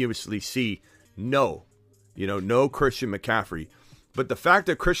continuously see no Christian McCaffrey. But the fact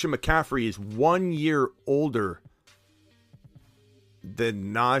that Christian McCaffrey is 1 year older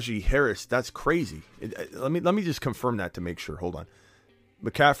than Najee Harris, that's crazy. Let me just confirm that to make sure. Hold on.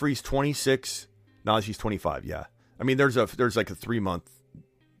 McCaffrey's 26, Najee's 25. Yeah. I mean, there's like a 3 month,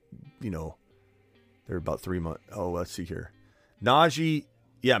 they're about 3 months. Oh, let's see here. Najee,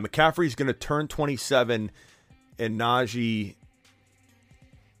 yeah, McCaffrey's going to turn 27 and Najee.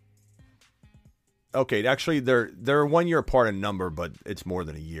 Okay, actually they're 1 year apart in number, but it's more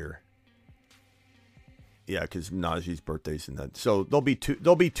than a year. Yeah, because Najee's birthday's in that, so they'll be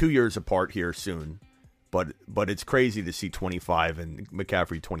 2 years apart here soon. But it's crazy to see 25 and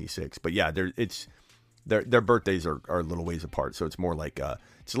McCaffrey 26. But yeah, their birthdays are a little ways apart, so it's more like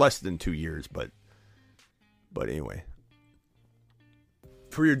it's less than 2 years. But anyway,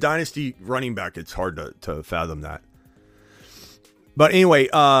 for your dynasty running back, it's hard to fathom that. But anyway,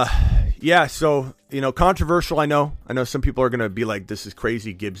 yeah. So controversial. I know some people are gonna be like, "This is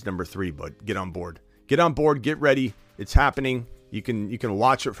crazy." Gibbs number 3, but get on board. Get on board, get ready. It's happening. You can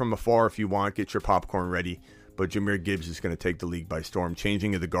watch it from afar if you want. Get your popcorn ready. But Jahmyr Gibbs is going to take the league by storm.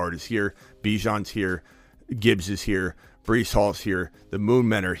 Changing of the guard is here. Bijan's here. Gibbs is here. Breece Hall's here. The Moon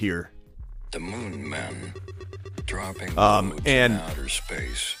Men are here. The Moon Men dropping and outer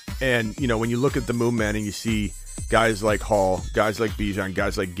space. And when you look at the Moon Men and you see guys like Hall, guys like Bijan,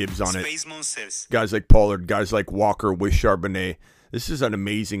 guys like Gibbs on it, guys like Pollard, guys like Walker with Charbonnet. This is an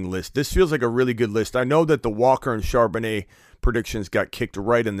amazing list. This feels like a really good list. I know that the Walker and Charbonnet predictions got kicked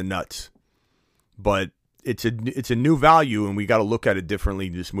right in the nuts, but it's a new value, and we got to look at it differently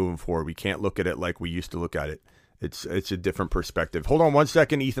just moving forward. We can't look at it like we used to look at it. It's a different perspective. Hold on one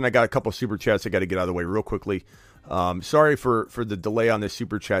second, Ethan. I got a couple super chats I got to get out of the way real quickly. Sorry for the delay on this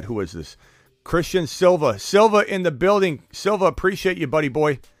super chat. Who is this? Christian Silva. Silva in the building. Silva, appreciate you, buddy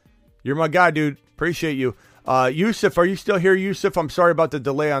boy. You're my guy, dude. Appreciate you. Yusuf, are you still here, Yusuf? I'm sorry about the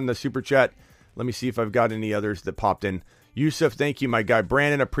delay on the super chat. Let me see if I've got any others that popped in. Yusuf, thank you, my guy.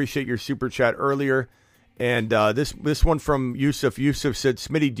 Brandon, appreciate your super chat earlier. And this one from Yusuf. Yusuf said,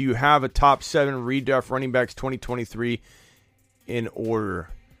 Smitty, do you have a top 7 redraft running backs 2023 in order?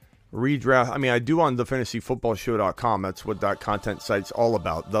 Redraft, I mean, I do on thefantasyfootballshow.com. That's what that content site's all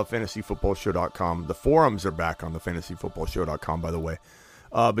about, thefantasyfootballshow.com. The forums are back on thefantasyfootballshow.com, by the way.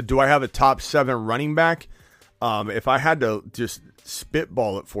 But do I have a top 7 running back? If I had to just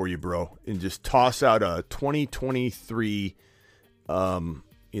spitball it for you, bro, and just toss out a 2023,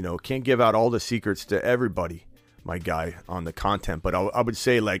 can't give out all the secrets to everybody, my guy, on the content. But I would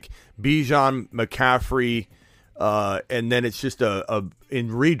say like Bijan, McCaffrey, and then it's just in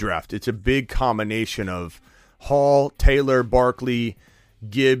redraft, it's a big combination of Hall, Taylor, Barkley,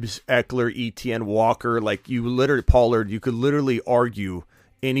 Gibbs, Eckler, Etienne, Walker. Like Pollard, you could literally argue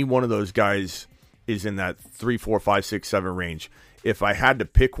any one of those guys is in that 3, 4, 5, 6, 7 range. If I had to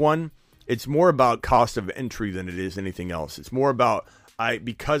pick one, it's more about cost of entry than it is anything else. It's more about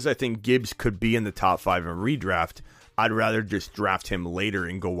because I think Gibbs could be in the top 5 in redraft, I'd rather just draft him later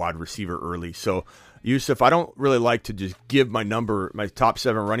and go wide receiver early. So, Yusuf, I don't really like to just give my top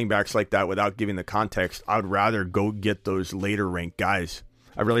 7 running backs like that without giving the context. I'd rather go get those later ranked guys.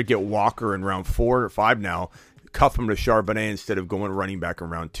 I'd rather get Walker in round 4 or 5 now, cuff him to Charbonnet instead of going running back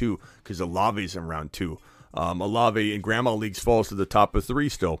in round 2 because Olave's in round 2. Olave in grandma leagues falls to the top of 3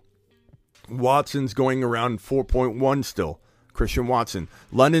 still. Watson's going around 4.1 still. Christian Watson.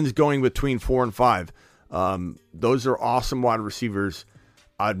 London's going between 4 and 5. Those are awesome wide receivers.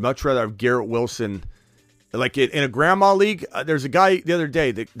 I'd much rather have Garrett Wilson. Like in a grandma league, there's a guy the other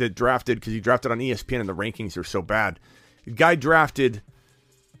day that drafted, because he drafted on ESPN and the rankings are so bad. The guy drafted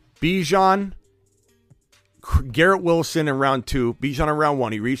Bijan, Garrett Wilson in round 2, Bijan in round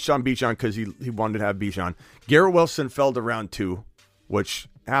 1. He reached on Bijan because he wanted to have Bijan. Garrett Wilson fell to round 2, which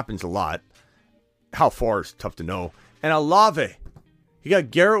happens a lot. How far is tough to know. And Olave. He got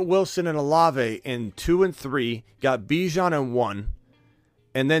Garrett Wilson and Olave in 2 and 3. Got Bijan in 1.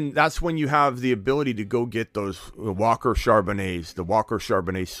 And then that's when you have the ability to go get those Walker Charbonnets, the Walker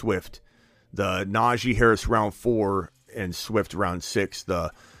Charbonnet Swift, the Najee Harris round 4 and Swift round 6,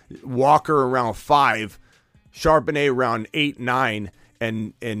 the Walker round 5, Charbonnet round 8, 9,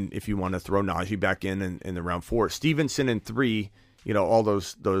 and if you want to throw Najee back in the round 4, Stevenson in 3, all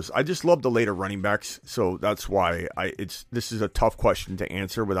those. I just love the later running backs, so that's why this is a tough question to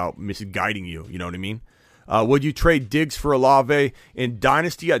answer without misguiding you. You know what I mean? Would you trade Diggs for Olave? In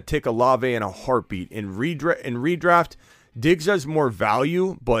Dynasty, I'd take Olave in a heartbeat. In redraft, Diggs has more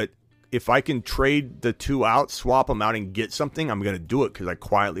value, but if I can trade the two out, swap them out, and get something, I'm going to do it because I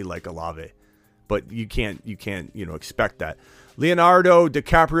quietly like Olave. But you can't expect that. Leonardo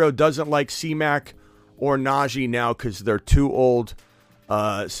DiCaprio doesn't like C-Mac or Najee now because they're too old,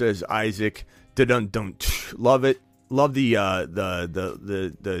 says Isaac. Dun-dun-dun. Love it. Love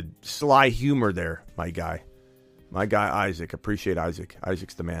the sly humor there, my guy Isaac. Appreciate Isaac.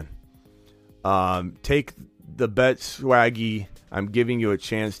 Isaac's the man. Take the bet, Swaggy. I'm giving you a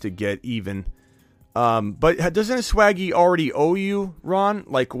chance to get even. But doesn't Swaggy already owe you, Ron?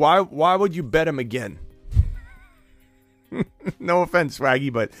 Like, why would you bet him again? No offense,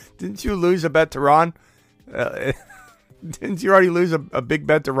 Swaggy, but didn't you lose a bet to Ron? Didn't you already lose a big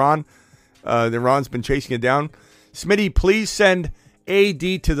bet to Ron? Then Ron's been chasing it down. Smitty, please send AD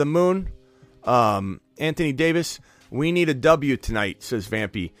to the moon. Anthony Davis, we need a W tonight, says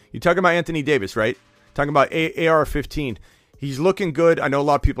Vampy. You're talking about Anthony Davis, right? Talking about AR-15. He's looking good. I know a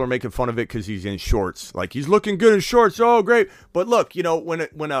lot of people are making fun of it because he's in shorts. Like, he's looking good in shorts. Oh, great. But look,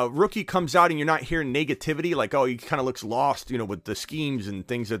 when a rookie comes out and you're not hearing negativity, like, oh, he kind of looks lost, with the schemes and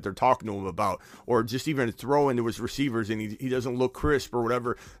things that they're talking to him about, or just even throw into his receivers and he doesn't look crisp or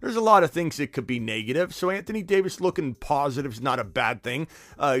whatever. There's a lot of things that could be negative. So Anthony Davis looking positive is not a bad thing.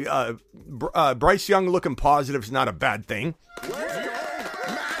 Bryce Young looking positive is not a bad thing.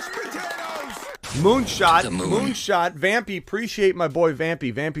 Moonshot, Vampy, appreciate my boy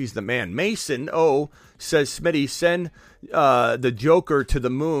Vampy. Vampy's the man. Mason, says Smitty, send the Joker to the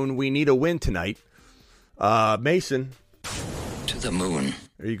moon. We need a win tonight. Mason. To the moon.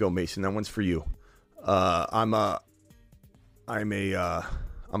 There you go, Mason. That one's for you. I'm a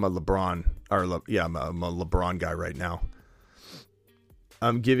LeBron, I'm a LeBron guy right now.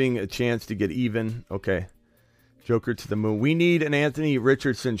 I'm giving a chance to get even. Okay. Joker to the moon. We need an Anthony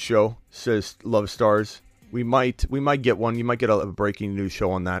Richardson show, says Love Stars. We might get one. You might get a breaking news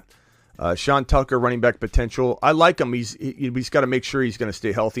show on that. Sean Tucker, running back potential. I like him. He's got to make sure he's going to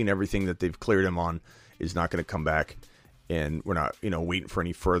stay healthy and everything that they've cleared him on is not going to come back. And we're not, waiting for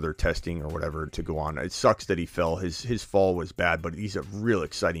any further testing or whatever to go on. It sucks that he fell. His fall was bad, but he's a real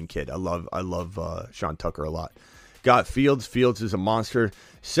exciting kid. I love Sean Tucker a lot. Got Fields. Fields is a monster.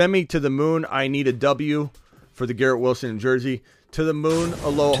 Send me to the moon. I need a W. For the Garrett Wilson jersey. To the moon,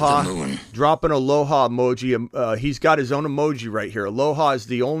 aloha. To the moon. Drop an aloha emoji. He's got his own emoji right here. Aloha is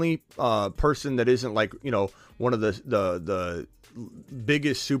the only person that isn't like, one of the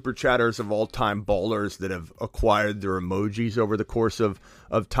biggest super chatters of all time, ballers that have acquired their emojis over the course of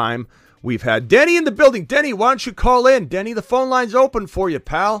time. We've had Denny in the building. Denny, why don't you call in? Denny, the phone line's open for you,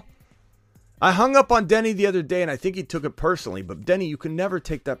 pal. I hung up on Denny the other day, and I think he took it personally. But, Denny, you can never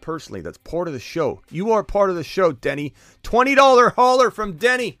take that personally. That's part of the show. You are part of the show, Denny. $20 hauler from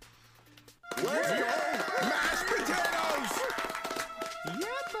Denny. Let's go, mashed potatoes! Yeah,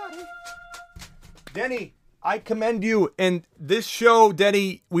 buddy. Denny, I commend you. And this show,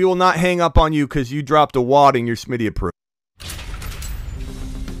 Denny, we will not hang up on you because you dropped a wad in your Smitty approved.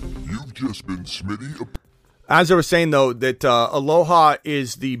 You've just been Smitty approved. As I was saying, though, that Aloha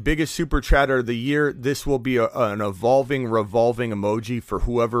is the biggest super chatter of the year. This will be an evolving, revolving emoji for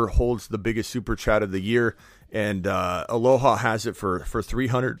whoever holds the biggest super chat of the year. And Aloha has it for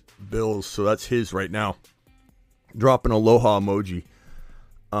 300 bills, so that's his right now. Drop an Aloha emoji.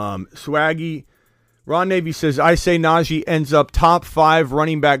 Swaggy, Ron Navy says, I say Najee ends up top 5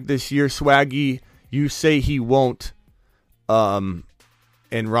 running back this year. Swaggy, you say he won't. And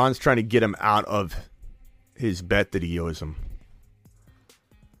Ron's trying to get him out of his bet that he owes him.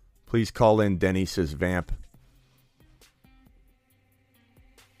 Please call in, Denny, says Vamp.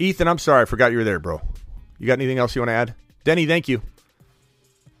 Ethan, I'm sorry. I forgot you were there, bro. You got anything else you want to add? Denny, thank you.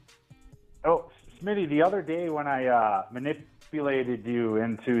 Oh, Smitty, the other day when I manipulated you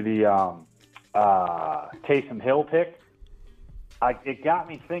into the Taysom Hill pick, it got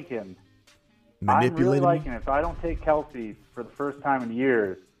me thinking. I'm really liking it. If I don't take Kelsey for the first time in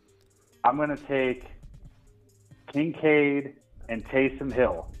years, I'm going to take Kincaid and Taysom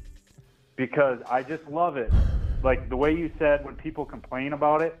Hill because I just love it. Like the way you said when people complain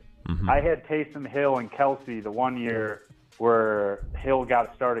about it, I had Taysom Hill and Kelsey the one year where Hill got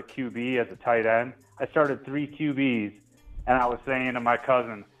to start at QB as a tight end. I started 3 QBs, and I was saying to my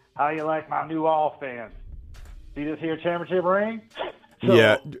cousin, how you like my new offense? See this here championship ring? So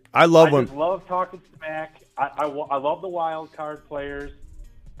yeah, I just love talking smack. I love the wild card players,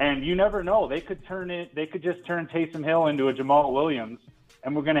 and you never know. They could just turn Taysom Hill into a Jamal Williams,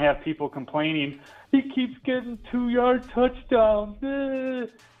 and we're going to have people complaining, he keeps getting 2-yard touchdowns.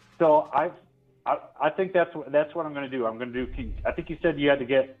 So I think that's what I'm going to do. I'm going to do. I think you said you had to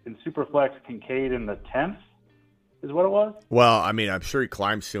get in Superflex Kincaid in the 10th, is what it was. Well, I mean, I'm sure he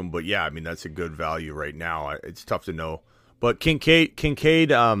climbs soon, but yeah, I mean that's a good value right now. It's tough to know, but Kincaid,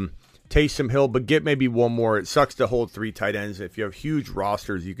 Taysom Hill, but get maybe one more. It sucks to hold 3 tight ends. If you have huge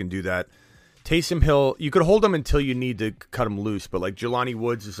rosters, you can do that. Taysom Hill, you could hold him until you need to cut him loose, but like Jelani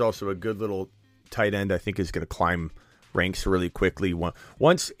Woods is also a good little tight end. I think is going to climb ranks really quickly.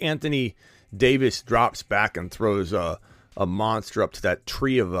 Once Anthony Davis drops back and throws a monster up to that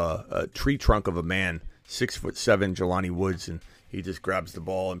tree of a tree trunk of a man, 6'7", Jelani Woods, and he just grabs the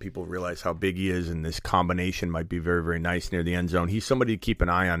ball and people realize how big he is, and this combination might be very, very nice near the end zone. He's somebody to keep an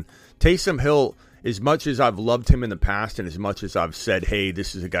eye on. Taysom Hill, as much as I've loved him in the past and as much as I've said, hey,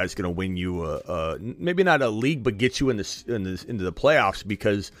 this is a guy that's going to win you maybe not a league, but get you into the playoffs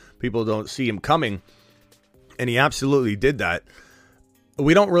because people don't see him coming, and he absolutely did that.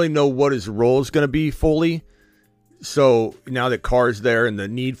 We don't really know what his role is going to be fully, so now that Carr's there and the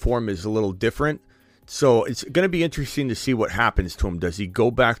need for him is a little different. So it's going to be interesting to see what happens to him. Does he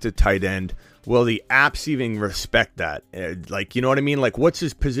go back to tight end? Will the apps even respect that? Like, you know what I mean? Like, what's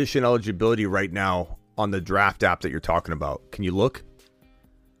his position eligibility right now on the draft app that you're talking about? Can you look?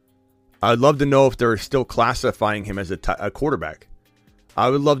 I'd love to know if they're still classifying him as a quarterback. I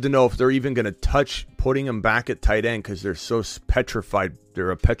would love to know if they're even going to touch putting him back at tight end because they're so petrified.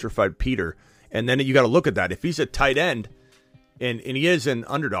 They're a petrified Peter. And then you got to look at that. If he's a tight end and he is an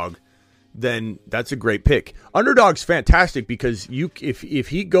underdog, then that's a great pick. Underdog's fantastic because if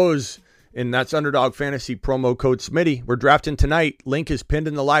he goes, and that's Underdog Fantasy promo code Smitty. We're drafting tonight. Link is pinned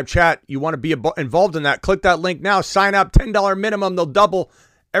in the live chat. You want to be involved in that? Click that link now. Sign up. $10 minimum. They'll double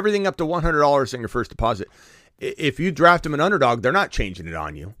everything up to $100 in your first deposit. If you draft him an underdog, they're not changing it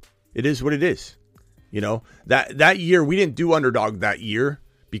on you. It is what it is. You know, that year we didn't do underdog that year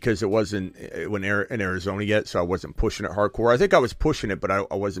because it wasn't in Arizona yet, so I wasn't pushing it hardcore. I think I was pushing it, but I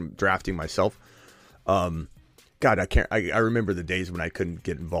wasn't drafting myself. God, I remember the days when I couldn't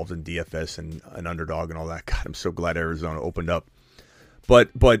get involved in DFS and an underdog and all that. God, I'm so glad Arizona opened up. But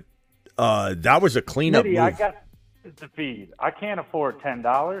that was a cleanup move. I got kids to feed. I can't afford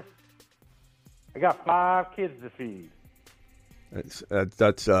 $10. I got 5 kids to feed.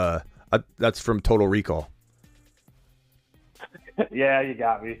 That's from Total Recall. Yeah, you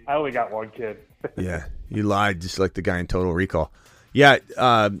got me. I only got 1 kid. Yeah, you lied just like the guy in Total Recall. Yeah,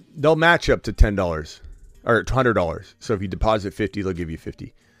 they'll match up to $10 or $100. So if you deposit $50, they'll give you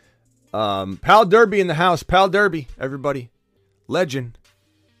 $50. Pal Derby in the house. Pal Derby, everybody. Legend.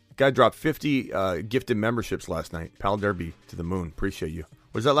 Guy dropped 50 gifted memberships last night. Pal Derby to the moon. Appreciate you.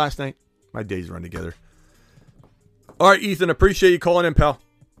 Was that last night? My days run together. All right, Ethan, appreciate you calling in, pal.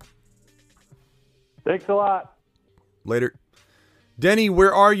 Thanks a lot. Later. Denny,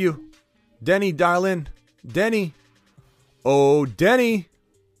 where are you? Denny, dial in. Denny. Oh, Denny.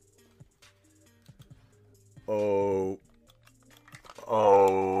 Oh,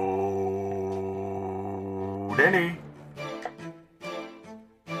 Denny.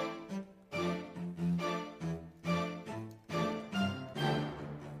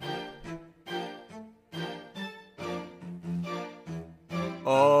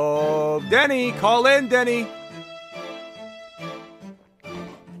 Oh, Denny, call in, Denny.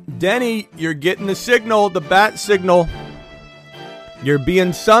 Denny, you're getting the signal, the bat signal. You're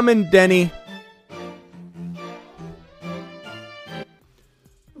being summoned, Denny.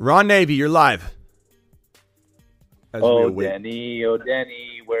 Ron Navy, you're live. Denny,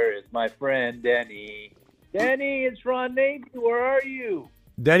 where is my friend Denny? Denny, it's Ron Navy, where are you?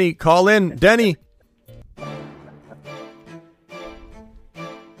 Denny, call in. Denny.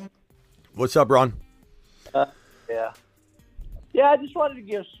 What's up, Ron? Yeah. Yeah, I just wanted to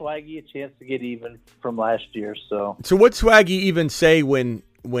give Swaggy a chance to get even from last year. So what Swaggy even say when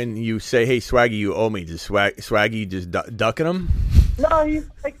you say, "Hey, Swaggy, you owe me"? Does Swaggy just ducking him? no,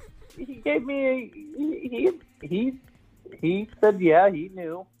 he gave me he said yeah, he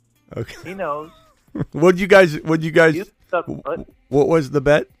knew. Okay. He knows. What'd you guys? What was the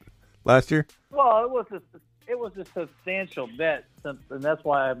bet last year? Well, it was a substantial bet, and that's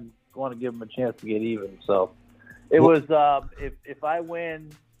why I want to give him a chance to get even. So it was if I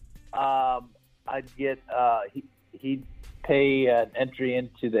win, I'd get he'd pay an entry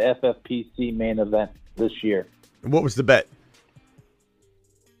into the FFPC main event this year. What was the bet?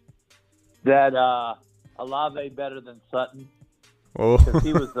 That Alave better than Sutton. Oh, because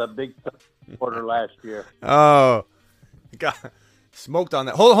he was a big supporter last year. Oh, got smoked on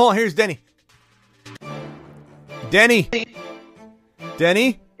that. Hold on. Here's Denny. Denny.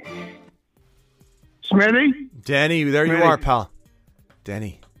 Smitty? Denny, there you are, pal.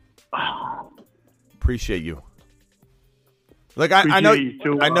 Denny. Appreciate you. Look, I know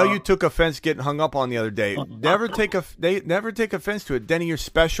you took offense getting hung up on the other day. Never take offense to it. Denny, you're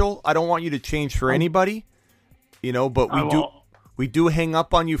special. I don't want you to change for anybody. But we do hang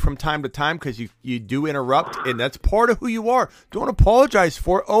up on you from time to time because you do interrupt, and that's part of who you are. Don't apologize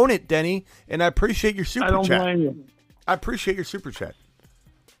for it. Own it, Denny. And I appreciate your super chat. I don't blame you. I appreciate your super chat.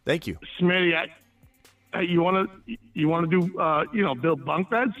 Thank you. Smitty, you want to do build bunk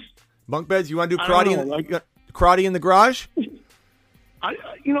beds? Bunk beds? You want to do karate in the garage? Because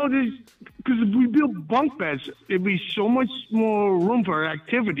if we build bunk beds, it'd be so much more room for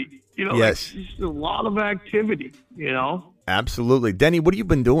activity. Yes. Just a lot of activity. Absolutely, Denny. What have you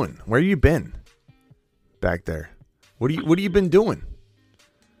been doing? Where you been? Back there. What have you been doing?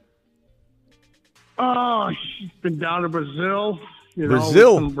 Oh, she's been down to Brazil.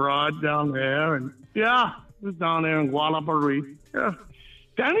 Brazil? With some broad down there, and was down there in Guadalajara. Yeah,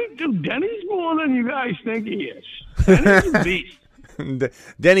 Denny's more than you guys think he is. Denny's a beast.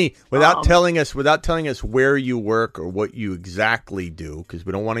 Denny, without telling us where you work or what you exactly do, because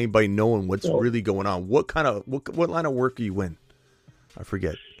we don't want anybody knowing what's really going on. What line of work are you in? I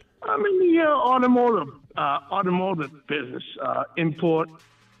forget. I'm in the automotive business, import.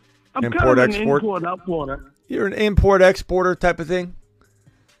 I'm import, kind of export? an import-exporter. You're an import-exporter type of thing?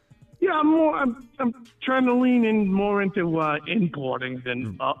 Yeah, I'm trying to lean in more into importing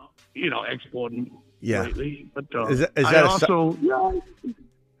than exporting. Yeah. Lately. But is that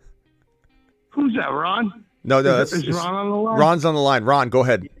who's that, Ron? No, is Ron on the line? Ron's on the line. Ron, go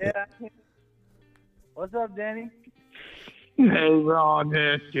ahead. Yeah. What's up, Danny? Hey, Ron,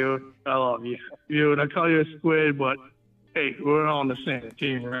 dude. I love you. Dude, I call you a squid, but hey, we're on the same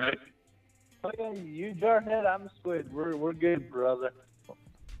team, right? Okay, you jarhead, I'm a squid. We're good, brother.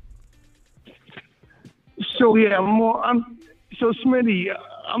 So yeah, so Smitty,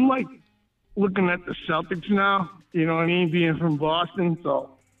 I'm like looking at the Celtics now, you know what I mean, being from Boston,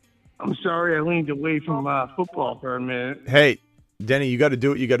 so I'm sorry I leaned away from football for a minute. Hey, Denny, you got to do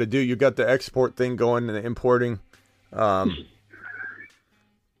what you got to do. You got the export thing going and the importing.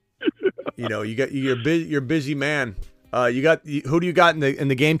 You're a busy man. Who do you got in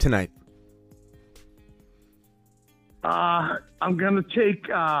the game tonight? I'm gonna take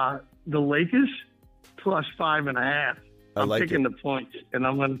the Lakers plus 5.5. I'm taking the points, and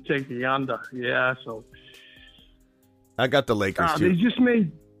I'm going to take the under. Yeah, so. I got the Lakers, too. They just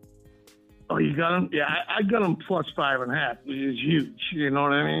made. Oh, you got them? Yeah, I got them plus 5.5, which is huge. You know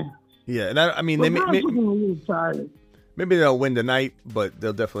what I mean? Yeah, and I mean, maybe they'll win tonight, but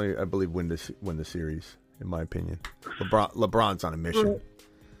they'll definitely, I believe, win the series, in my opinion. LeBron's on a mission.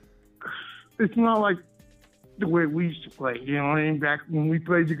 It's not like the way we used to play. You know what I mean? Back when we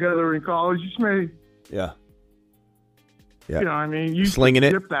played together in college, just made. Yeah. You know what I mean? You slinging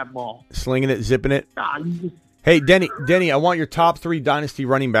it, zip that ball. Slinging it, zipping it. Hey, Denny, I want your top 3 Dynasty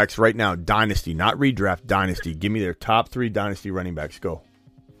running backs right now. Dynasty, not redraft, Dynasty. Give me their top 3 Dynasty running backs. Go.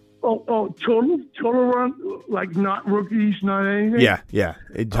 Oh, total run, like not rookies, not anything? Yeah.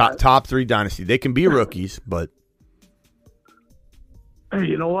 Top 3 Dynasty. They can be rookies, but. Hey,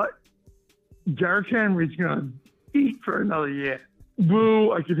 you know what? Derrick Henry's going to eat for another year.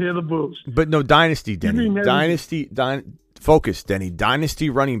 Boo, I could hear the boos. But no, Dynasty, Denny. Focus, Denny. Dynasty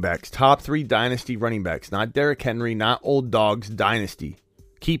running backs. Top 3 Dynasty running backs. Not Derrick Henry, not old dogs. Dynasty.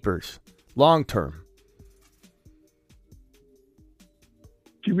 Keepers. Long term.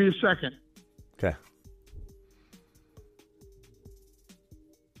 Give me a second. Okay.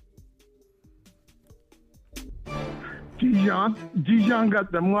 Dijon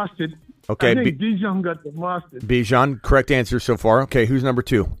got the mustard. Okay. I think Dijon got the mustard. Bijan, correct answer so far. Okay, who's number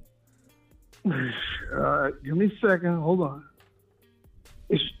 2? Give me a second. Hold on.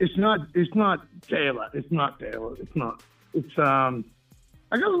 It's not Taylor. It's not Taylor. It's not. It's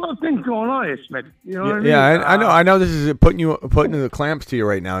I got a lot of things going on here, Smith. You know what I mean? Yeah, I know. I know this is putting the clamps to you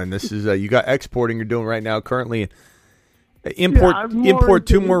right now, and this is you got exporting you're doing right now currently. Import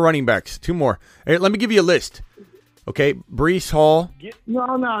two more running backs. Two more. Hey, let me give you a list. Okay, Brees Hall. Give.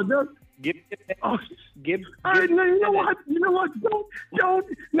 All right, no, you know what? Don't.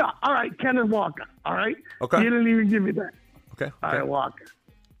 No, all right, Kenneth Walker. All right. Okay. You didn't even give me that. Okay. All right, Walker.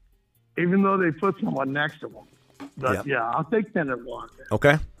 Even though they put someone next to him, but yeah, I'll take Kenneth Walker.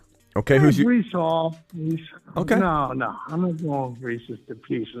 Okay. Okay. Who's your? Brees Hall. Okay. No, I'm not going Brees to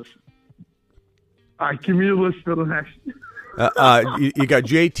pieces. All right, give me a list for the next. You got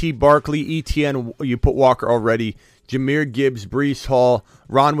J.T. Barkley, ETN. You put Walker already. Jahmyr Gibbs, Brees Hall.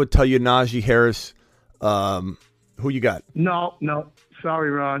 Ron would tell you Najee Harris. Who you got? No. Sorry,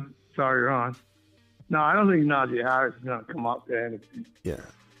 Ron. No, I don't think Najee Harris is going to come up there. Yeah.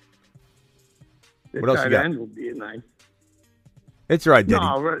 This What else you got? end would be nice. It's all right, Denny.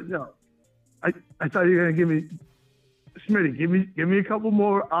 No. I thought you were going to give me, Smitty. Give me a couple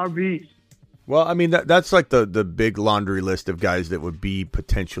more RBs. Well, I mean, that's like the big laundry list of guys that would be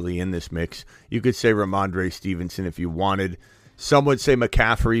potentially in this mix. You could say Ramondre Stevenson if you wanted. Some would say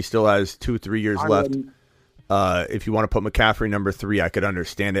McCaffrey still has 2-3 years left. If you want to put McCaffrey number 3, I could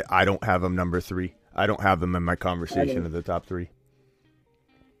understand it. I don't have him number 3. I don't have him in my conversation of the top 3.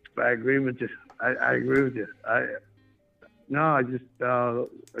 I agree with you. I agree with you. I guess I'll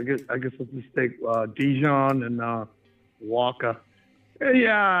just take Dijon and Walker.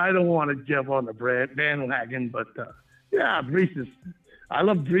 Yeah, I don't want to jump on the bandwagon, but Brees. I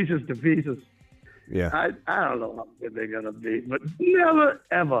love Brees to pieces. Yeah. I don't know how good they're gonna be, but never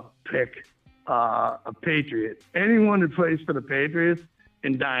ever pick a Patriot. Anyone that plays for the Patriots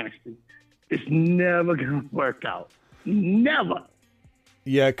in Dynasty, it's never gonna work out. Never.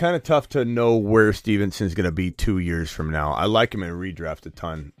 Yeah, kind of tough to know where Stevenson's going to be 2 years from now. I like him in redraft a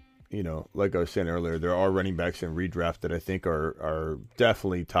ton. You know, like I was saying earlier, there are running backs in redraft that I think are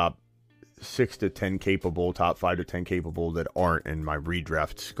definitely top 6 to 10 capable, top 5 to 10 capable that aren't in my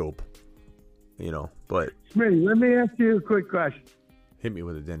redraft scope. You know, but Smitty, let me ask you a quick question. Hit me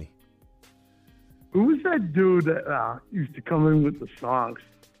with it, Denny. Who was that dude that used to come in with the songs?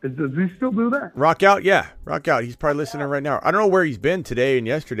 Does he still do that? Rock Out, yeah. Rock Out. He's probably listening right now. I don't know where he's been today and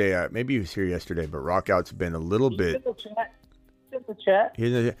yesterday. Maybe he was here yesterday, but Rock Out's been a little bit. In the chat.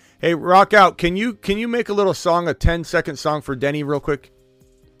 Hey, Rock Out, can you make a little song, a 10-second song for Denny real quick?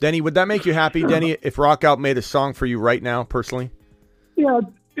 Denny, would that make you happy, Denny, if Rock Out made a song for you right now, personally? Yeah,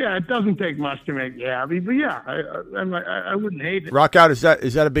 it doesn't take much to make you happy, but yeah, I wouldn't hate it. Rock Out, is that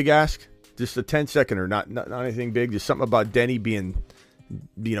a big ask? Just a 10-seconder, not anything big, just something about Denny being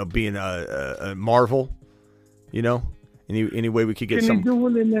a marvel, you know? Any way we could get some. Can you do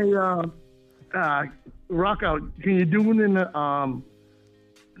one in a Rock Out? Can you do one in a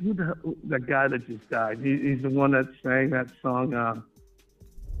who the guy that just died? He's the one that sang that song.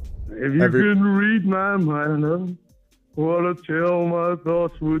 If you can read my mind, what a tale my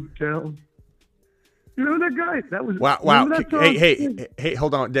thoughts would tell. You know that guy? That was wow. Hey,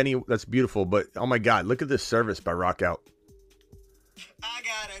 hold on, Denny. That's beautiful, but oh my God, look at this service by Rock Out. I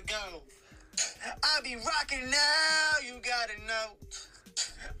gotta go. I'll be rocking now, you gotta know.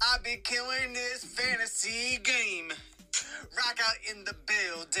 I'll be killing this fantasy game. Rock Out in the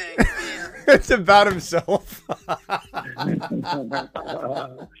building. It's about himself.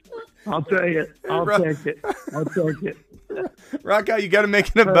 I'll take it. I'll take it. Rock Out, you got to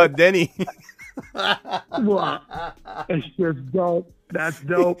make it about Denny. What? It's just dope. That's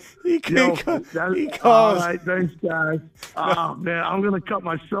dope. He calls. All right, thanks, guys. Oh, man, I'm going to cut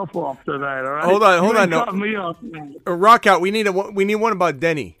myself off tonight, all right? Hold on. No. Cut me off. Rock Out, we need one about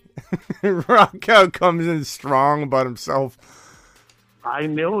Denny. Rock Out comes in strong about himself. I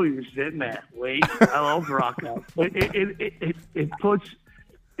know you're sitting there. Wait, I love Rock Out. It puts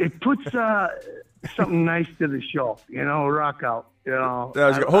something nice to the show, you know, Rock Out. You know,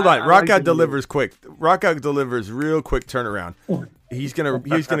 hold on. Rock Out delivers quick. Rock Out delivers real quick turnaround. He's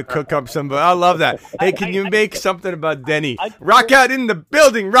gonna cook up some. I love that. Hey, can you make something about Denny? Rock Out in the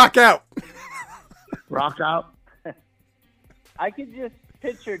building. Rock Out. Rock Out. I could just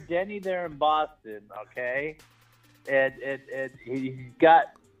picture Denny there in Boston, okay, and he's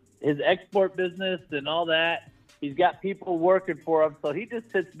got his export business and all that. He's got people working for him, so he just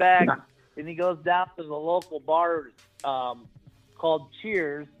sits back and he goes down to the local bars called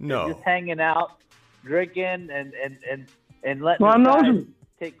Cheers, and just hanging out, drinking, and letting Ron knows guys me.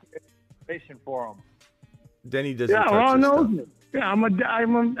 take information for him. Denny doesn't. Yeah, touch Ron this knows stuff. me. Yeah,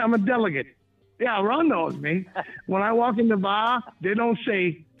 I'm a delegate. Yeah, Ron knows me. When I walk in the bar, they don't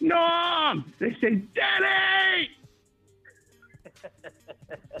say, Norm! They say, Danny!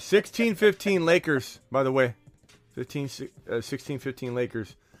 16-15 Lakers, by the way. 16-15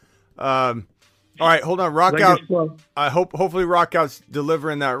 Lakers. All right, hold on. Rock Out. Hopefully Rock Out's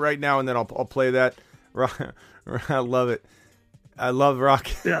delivering that right now, and then I'll play that. I love it. I love Rock.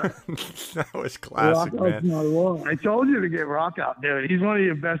 Yeah. That was classic, man. I told you to get Rock Out, dude. He's one of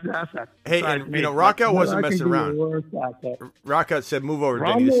your best assets. Hey, and Rock Out wasn't messing around. Rock Out said, "Move over,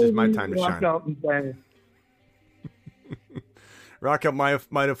 Denny. This is my time to shine." Rock Out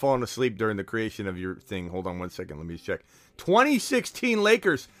might have fallen asleep during the creation of your thing. Hold on 1 second. Let me check. 2016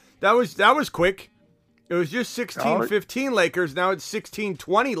 Lakers. That was quick. It was just 16-15 Lakers. Now it's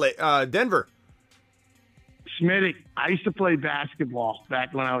 16-20 Denver. Smitty, I used to play basketball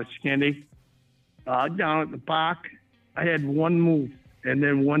back when I was skinny. Down at the park, I had one move, and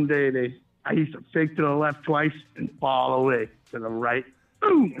then one day I used to fake to the left twice and fall away to the right,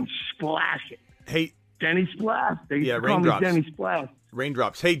 boom, and splash it. Hey, Denny Splash. They used to call me raindrops. Denny Splash.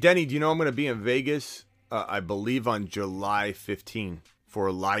 Raindrops. Hey, Denny, do you know I'm going to be in Vegas? I believe on July 15 for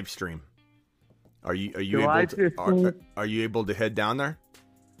a live stream. Are you July able to? Are you able to head down there?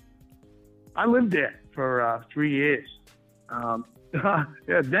 I lived there for 3 years.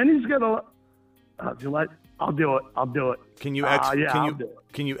 Yeah, Denny's got July. I'll do it. Can you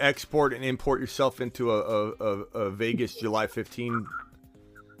can you export and import yourself into a Vegas July 15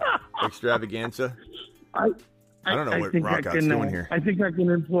 extravaganza? I don't know what Rockout's doing here. I think I can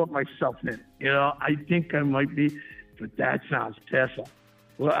import myself in. I think I might be, but that sounds Tessa.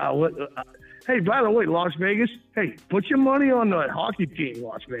 Well, hey, by the way, Las Vegas. Hey, put your money on the hockey team,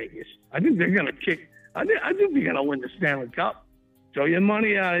 Las Vegas. I think they're gonna kick. I think they're gonna win the Stanley Cup. Throw your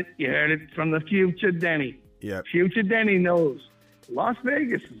money on it. You heard it from the future Denny. Yeah. Future Denny knows. Las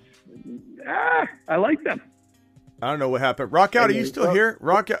Vegas. I like them. I don't know what happened. Rockout, are you still here?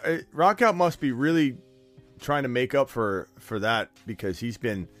 Rockout must be really trying to make up for that because he's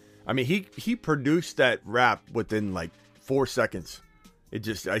been. I mean, he produced that rap within like 4 seconds.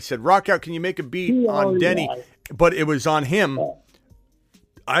 I said, Rockout, can you make a beat on Denny? Yeah. But it was on him.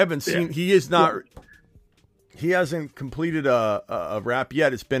 I haven't seen. Yeah. He is not. Yeah. He hasn't completed a rap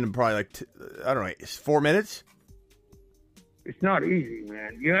yet. It's been probably like I don't know, 4 minutes. It's not easy,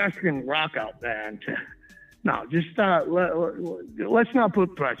 man. You're asking Rockout, man. No, just let's not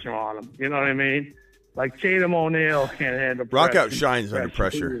put pressure on him. You know what I mean? Like Tatum O'Neal can't handle pressure. Rockout shines under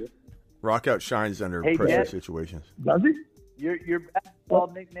pressure. Rockout shines under pressure situations. Does he? Your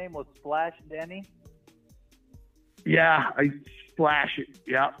basketball nickname was Splash Denny? Yeah, I splash it.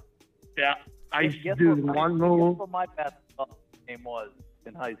 Yeah. I used to do one move. Guess what my basketball name was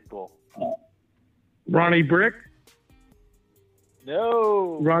in high school? Ronnie Brick?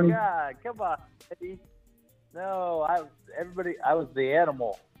 No. Ronnie. God, come on, Eddie. No, I was the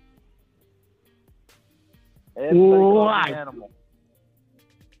animal. Why? The animal.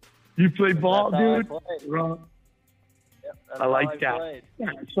 You play ball, dude? Yep, I like that.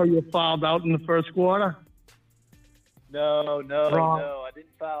 Yeah, so you fouled out in the first quarter? No, I didn't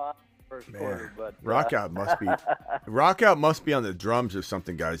foul out in the first quarter. But Rockout must be on the drums or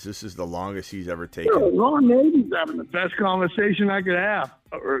something, guys. This is the longest he's ever taken. Yeah, Ron Navy's having the best conversation I could have.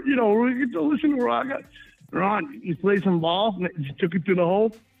 Or, we get to listen to Rockout. Ron, you played some ball? You took it to the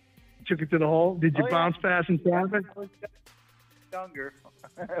hole? Did you bounce pass in traffic? I was younger.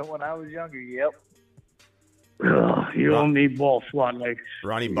 When I was younger, yep. You don't need ball swat legs.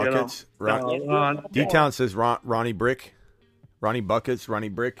 Ronnie Buckets. D-Town says Ronnie Brick. Ronnie Buckets, Ronnie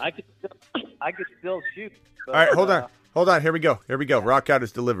Brick. I could still shoot. But, all right, hold on. Here we go. Rockout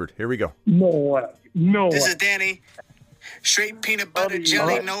is delivered. Here we go. No way. This is Danny. Straight peanut butter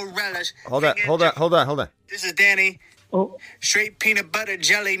jelly, no relish. Hold on. This is Danny. Straight peanut butter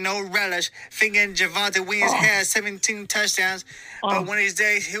jelly, no relish. Thinking Javonte Williams has 17 touchdowns, but one of these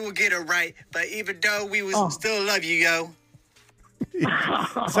days he will get it right. But even though we will still love you, yo.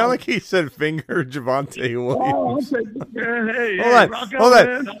 Sound like he said finger Javonte Williams. Hold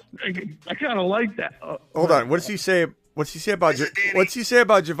on. I kind of like that. Hold on. What does he say? What's he say about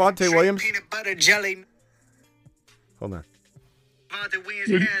Javonte Williams? Peanut butter jelly. Hold on. Javonte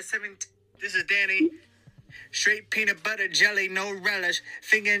Williams has 17. This is Danny. Straight peanut butter jelly, no relish.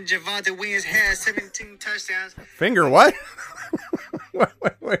 Thinking Javonte Williams has 17 touchdowns. Finger what? wait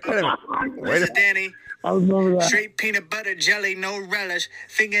This is Danny. I remember that. Straight peanut butter jelly, no relish.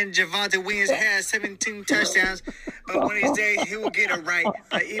 Thinking Javonte Williams has 17 touchdowns, but one of these days he will get it right.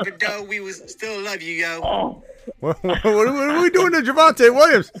 But even though we will still love you, yo. What are we doing to Javonte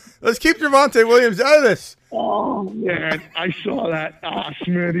Williams? Let's keep Javonte Williams out of this. Oh, man. I saw that.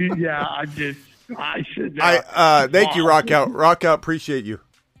 Smitty. Yeah, I did. I should. Thank you, Rock Out. Rock Out, appreciate you.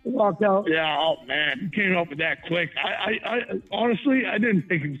 Rock Out. Yeah. Oh man, you came up with that quick. I honestly, I didn't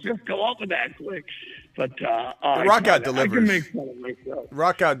think it'd just come up with that quick. But Rock Out delivers. I can make fun of myself.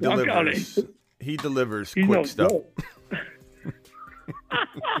 Rock Out Rock Out delivers. He delivers He's quick no stuff. joke.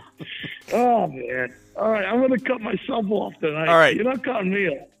 Oh man! All right, I'm gonna cut myself off tonight. All right. You're not cutting me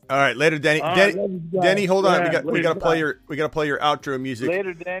off. All right, later, Denny. All Denny, right, love you guys. Denny, hold on. Yeah, we got to play later. your outro music.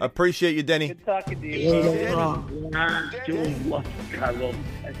 Later, Denny. Appreciate you, Denny. Good talking to you. Later. I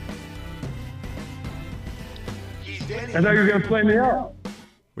thought you were gonna play me out.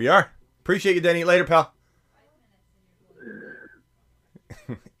 We are. Appreciate you, Denny. Later, pal.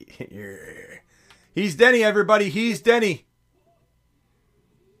 He's Denny, everybody. He's Denny.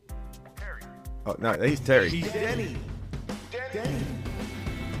 Oh no, he's Terry. He's Denny. Denny.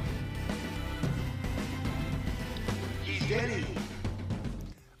 He's Denny.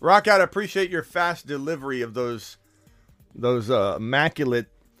 Rock Out, I appreciate your fast delivery of those immaculate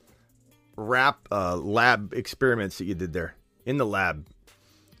rap lab experiments that you did there in the lab.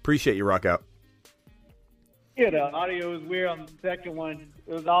 Appreciate you, Rock Out. Yeah, the audio was weird on the second one.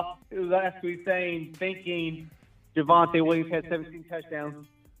 It was actually thinking Javonte Williams had 17 touchdowns.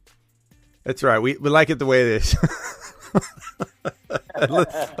 That's right. We like it the way it is.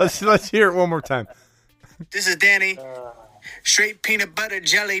 let's hear it one more time. This is Danny. Straight peanut butter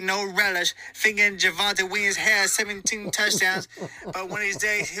jelly, no relish. Thinking Javonte Williams has 17 touchdowns, but one of these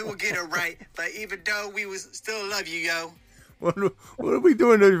days he will get it right. But even though we will still love you, yo. What are we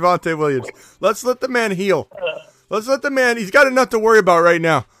doing to Javonte Williams? Let's let the man heal. Let's let the man. He's got enough to worry about right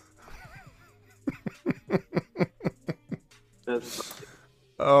now.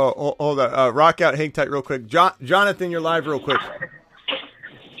 Oh, hold on. Rock Out, hang tight real quick. Jonathan, you're live real quick.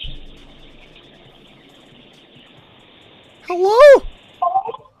 Hello?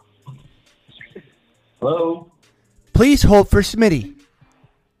 Hello? Please hold for Smitty.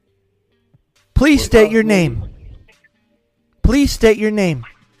 Please state your name. Please state your name.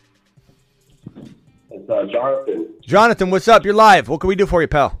 It's Jonathan. Jonathan, what's up? You're live. What can we do for you,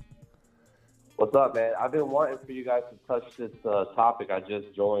 pal? What's up, man? I've been wanting for you guys to touch this topic. I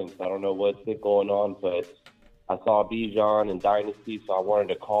just joined, so I don't know what's been going on, but I saw Bijan and Dynasty, so I wanted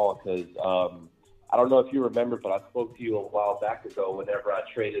to call because I don't know if you remember, but I spoke to you a while back ago whenever I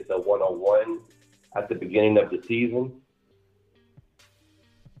traded the 101 at the beginning of the season.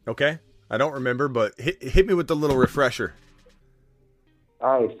 Okay. I don't remember, but hit me with the little refresher.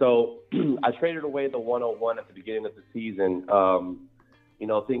 All right, so I traded away the 101 at the beginning of the season,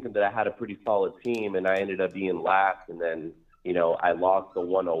 thinking that I had a pretty solid team, and I ended up being last, and then, I lost the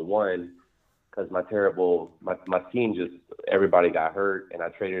 101 because my team just, everybody got hurt, and I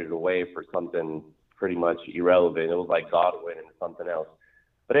traded it away for something pretty much irrelevant. It was like Godwin and something else.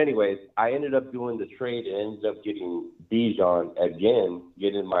 But anyways, I ended up doing the trade and ended up getting Bijan again,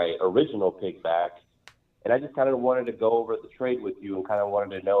 getting my original pick back. And I just kind of wanted to go over the trade with you and kind of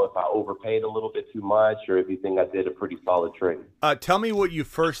wanted to know if I overpaid a little bit too much or if you think I did a pretty solid trade. Tell me what you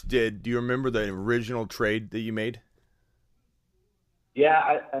first did. Do you remember the original trade that you made?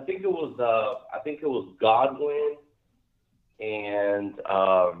 Yeah, I think it was Godwin and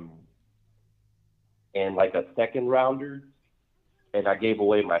like a second rounder, and I gave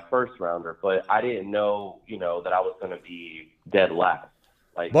away my first rounder, but I didn't know, that I was going to be dead last.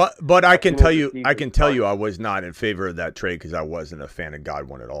 Like, but I can tell you, I was not in favor of that trade because I wasn't a fan of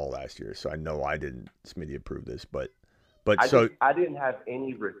Godwin at all last year. So I know I didn't. Smitty approve this, but I didn't have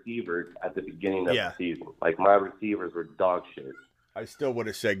any receivers at the beginning of the season. Like my receivers were dog shit. I still would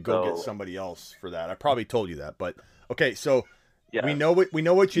have said go get somebody else for that. I probably told you that, but okay. So we know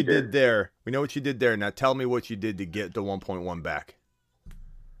what you did there. We know what you did there. Now tell me what you did to get the 1.1 back.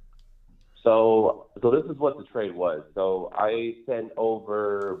 So this is what the trade was. So I sent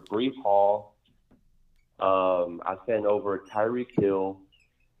over Breece Hall. I sent over Tyreek Hill.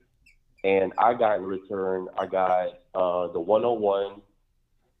 And I got in return, I got the 101.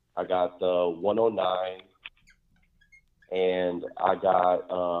 I got the 109. And I got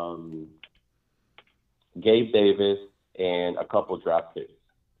Gabe Davis and a couple draft picks.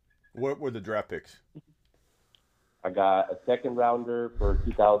 What were the draft picks? I got a second rounder for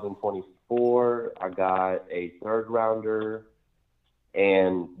 2024. I got a third rounder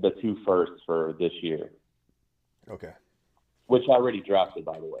and the 2 firsts for this year. Okay. Which I already drafted,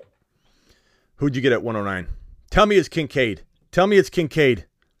 by the way. Who'd you get at 109? Tell me it's Kincaid.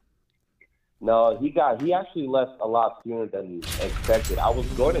 No, he actually left a lot sooner than expected. I was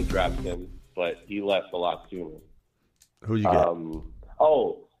going to draft him, but he left a lot sooner. Who'd you get?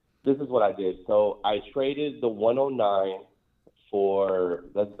 This is what I did. So I traded the 109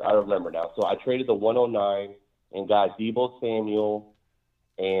 I remember now. So I traded the 109 and got Debo Samuel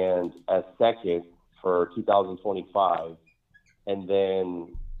and a second for 2025. And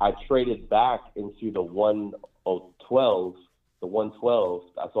then I traded back into the 112.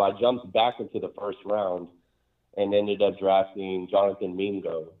 So I jumped back into the first round and ended up drafting Jonathan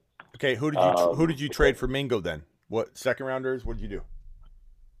Mingo. Okay, who did you trade for Mingo then? What second rounders? What did you do?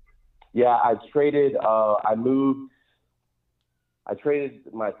 Yeah, I traded. I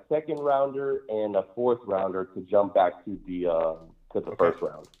traded my second rounder and a fourth rounder to jump back to the first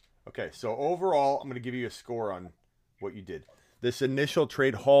round. Okay, so overall, I'm going to give you a score on what you did. This initial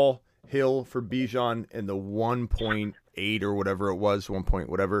trade, Hall, Hill for Bijan, and the 1.8 or whatever it was, 1 point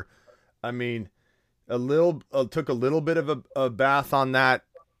whatever. I mean, took a little bit of a bath on that.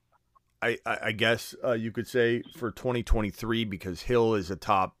 I guess you could say for 2023 because Hill is a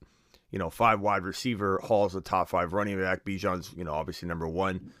top, 5 wide receiver. Hall's a top 5 running back. Bijan's, obviously number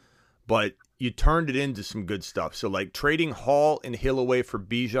 1. But you turned it into some good stuff. So, like, trading Hall and Hill away for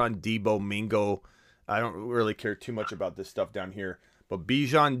Bijan, Debo, Mingo. I don't really care too much about this stuff down here. But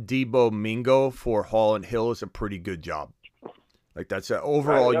Bijan, Debo, Mingo for Hall and Hill is a pretty good job. Like, that's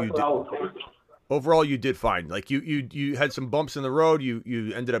overall you did. Overall, you did fine. Like you had some bumps in the road.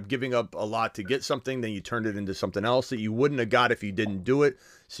 You ended up giving up a lot to get something. Then you turned it into something else that you wouldn't have got if you didn't do it.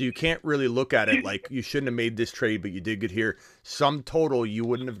 So you can't really look at it like you shouldn't have made this trade, but you did get here. Sum total, you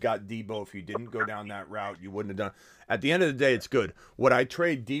wouldn't have got Debo if you didn't go down that route. You wouldn't have done. At the end of the day, it's good. Would I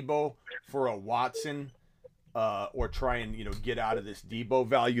trade Debo for a Watson or try and get out of this Debo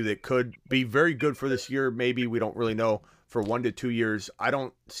value that could be very good for this year? Maybe, we don't really know. For 1 to 2 years, I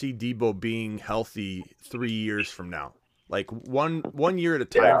don't see Debo being healthy 3 years from now. Like one year at a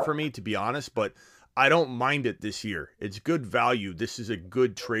time for me, to be honest, but I don't mind it this year. It's good value. This is a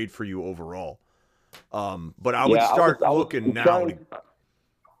good trade for you overall. But I would start looking now.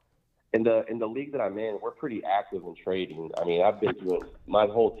 In the league that I'm in, we're pretty active in trading. I mean, my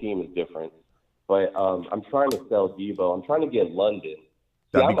whole team is different, but I'm trying to sell Debo. I'm trying to get London.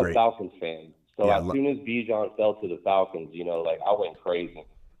 See, I'm a Falcons fan. So as soon as Bijan fell to the Falcons, I went crazy.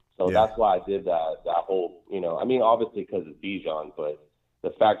 So that's why I did that whole, obviously because it's Bijan, but the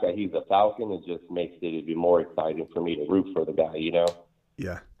fact that he's a Falcon, it just makes it even more exciting for me to root for the guy,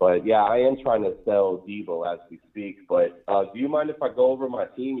 Yeah. But, yeah, I am trying to sell Debo as we speak. But do you mind if I go over my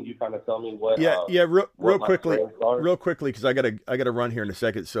team and you kind of tell me what real quickly, because I gotta run here in a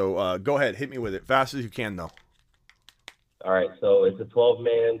second. So go ahead, hit me with it fast as you can, though. All right, so it's a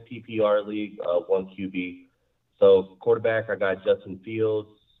 12-man PPR league, 1 QB. So quarterback, I got Justin Fields.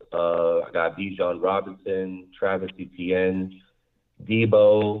 I got Bijan Robinson, Travis Etienne,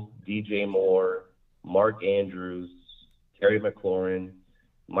 Debo, DJ Moore, Mark Andrews, Terry McLaurin,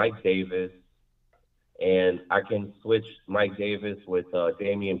 Mike Davis, and I can switch Mike Davis with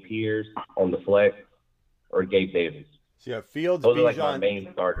Dameon Pierce on the flex or Gabe Davis. So you have Fields, Those Bijan, are like my main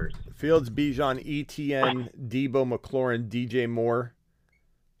starters. Fields, Bijan, ETN, Debo, McLaurin, DJ Moore,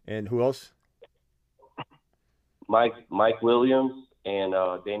 and who else? Mike Williams and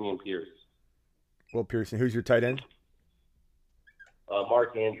Dameon Pierce. Will Pearson. Who's your tight end?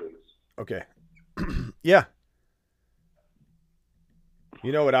 Mark Andrews. Okay. Yeah.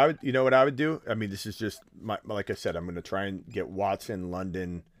 You know what I would do? I mean, this is just like I said, I'm going to try and get Watson,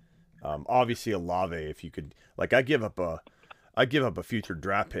 London. Obviously Olave, if you could, like, I give up a future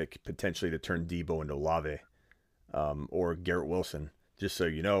draft pick potentially to turn Debo into Olave, or Garrett Wilson, just so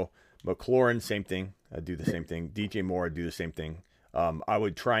you know. McLaurin, same thing. I'd do the same thing. DJ Moore, I'd do the same thing. I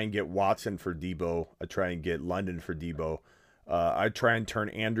would try and get Watson for Debo. I'd try and get London for Debo. I'd try and turn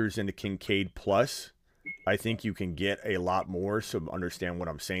Andrews into Kincaid plus. I think you can get a lot more, so understand what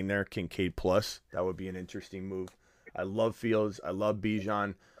I'm saying there. Kincaid plus, that would be an interesting move. I love Fields. I love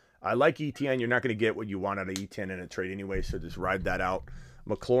Bijan. I like ETN. You're not going to get what you want out of ETN in a trade anyway, so just ride that out.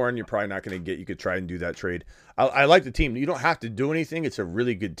 McLaurin, you're probably not going to get. You could try and do that trade. I like the team. You don't have to do anything. It's a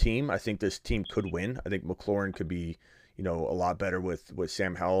really good team. I think this team could win. I think McLaurin could be, a lot better with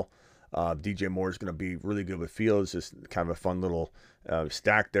Sam Howell. DJ Moore is going to be really good with Fields. Just kind of a fun little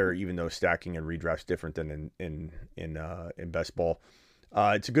stack there, even though stacking and redraft's different than in best ball.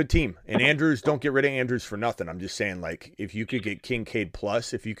 It's a good team. And Andrews, don't get rid of Andrews for nothing. I'm just saying, like, if you could get Kincaid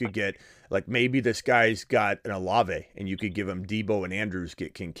plus, if you could get, like, maybe this guy's got an Olave and you could give him Debo and Andrews,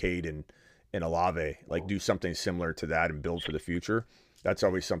 get Kincaid and Olave, like, do something similar to that and build for the future. That's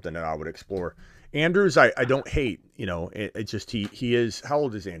always something that I would explore. Andrews, I don't hate, it's just he is, how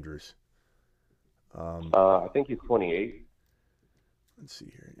old is Andrews? I think he's 28. Let's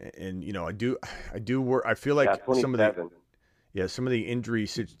see here. And, I do work, I feel like some of the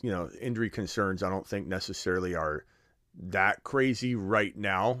injury concerns I don't think necessarily are that crazy right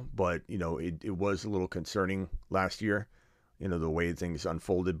now, but it was a little concerning last year, the way things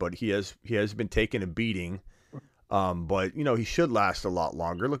unfolded. But he has been taking a beating, but he should last a lot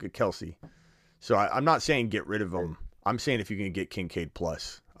longer. Look at Kelsey. So I'm not saying get rid of him. I'm saying if you can get Kincaid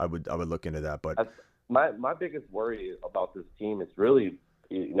plus, I would look into that. But my biggest worry about this team is really,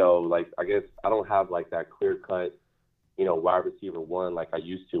 I guess I don't have like that clear cut, wide receiver one like I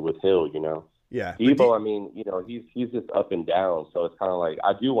used to with Hill. Yeah, Debo, I mean, he's just up and down, so it's kind of like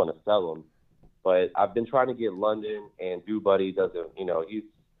I do want to sell him, but I've been trying to get London, and Buddy doesn't.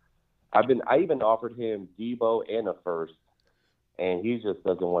 I even offered him Debo and a first, and he just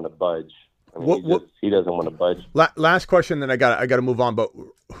doesn't want to budge. I mean, he doesn't want to budge. Last question, then I got to move on. But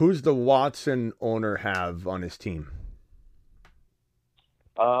who's the Watson owner have on his team?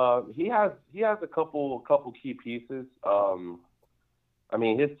 He has a couple key pieces. I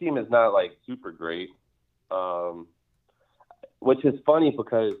mean, his team is not like super great, which is funny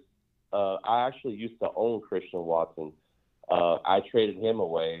because I actually used to own Christian Watson. I traded him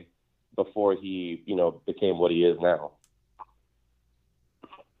away before he, became what he is now.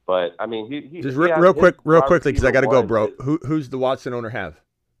 But I mean, he just real quickly because I got to go, bro. Who's the Watson owner have?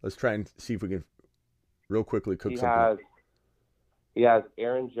 Let's try and see if we can real quickly cook something. He has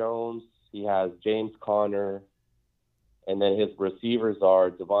Aaron Jones. He has James Conner. And then his receivers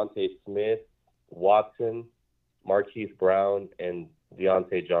are Devontae Smith, Watson, Marquise Brown, and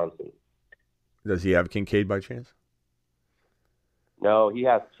Deontay Johnson. Does he have Kincaid by chance? No, he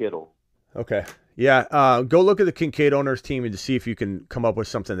has Kittle. Okay. Yeah, go look at the Kincaid owner's team and to see if you can come up with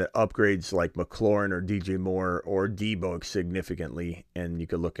something that upgrades like McLaurin or DJ Moore or Debo significantly, and you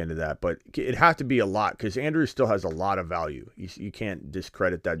could look into that. But it has to be a lot because Andrews still has a lot of value. You can't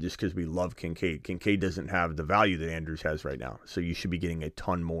discredit that just because we love Kincaid. Kincaid doesn't have the value that Andrews has right now, so you should be getting a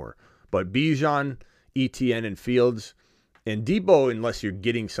ton more. But Bijan, ETN, and Fields, and Debo, unless you're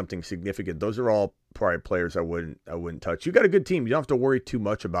getting something significant, those are all probably players I wouldn't touch. You got a good team. You don't have to worry too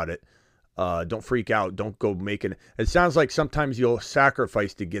much about it. Don't freak out. Don't go making – it sounds like sometimes you'll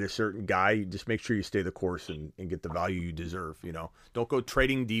sacrifice to get a certain guy. Just make sure you stay the course and get the value you deserve, Don't go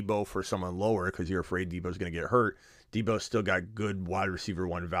trading Debo for someone lower because you're afraid Debo's going to get hurt. Debo's still got good wide receiver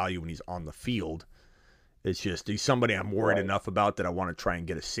one value when he's on the field. It's just he's somebody I'm worried enough about that I want to try and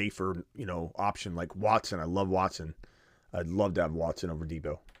get a safer, option like Watson. I love Watson. I'd love to have Watson over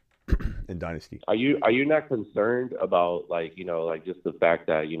Debo in Dynasty. Are you not concerned about, just the fact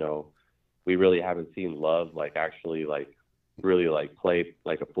that, we really haven't seen Love actually really play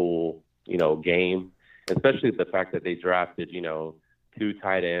like a full game, especially the fact that they drafted 2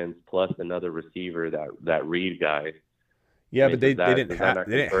 tight ends plus another receiver that Reed guy. Yeah, but they didn't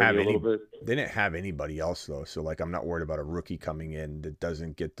have anybody else though. So I'm not worried about a rookie coming in that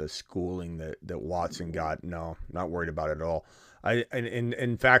doesn't get the schooling that Watson got. No, not worried about it at all.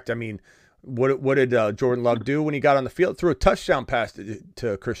 In fact, I mean. What did Jordan Love do when he got on the field? Threw a touchdown pass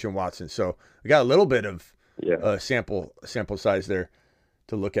to Christian Watson. So we got a little bit of sample size there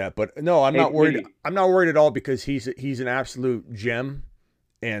to look at. But no, I'm not worried. I'm not worried at all because he's an absolute gem.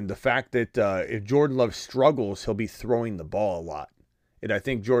 And the fact that if Jordan Love struggles, he'll be throwing the ball a lot. And I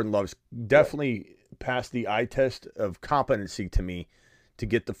think Jordan Love's definitely passed the eye test of competency to me to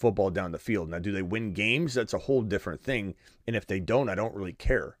get the football down the field. Now, do they win games? That's a whole different thing. And if they don't, I don't really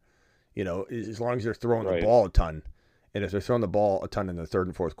care. As long as they're throwing the ball a ton, and if they're throwing the ball a ton in the third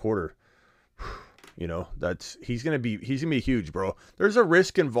and fourth quarter, he's gonna be huge, bro. There's a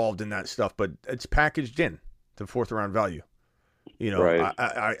risk involved in that stuff, but it's packaged in to fourth round value. Right.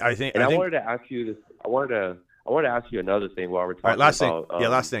 I think. And I wanted to ask you this. I wanted to ask you another thing while we're talking last about thing.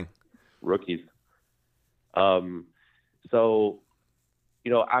 Last thing. Rookies. So.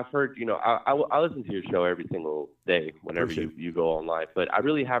 I've heard, I listen to your show every single day whenever you go online, but I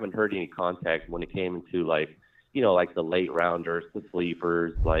really haven't heard any context when it came into the late rounders, the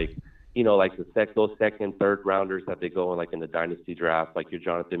sleepers, those second, third rounders that they go in the dynasty draft, like your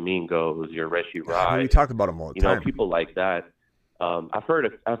Jonathan Mingos, your Reshi Rai. We talk about them all the time. People like that. I've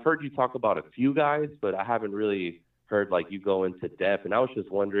heard you talk about a few guys, but I haven't really heard you go into depth. And I was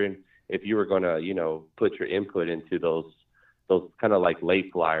just wondering if you were going to, put your input into those kind of late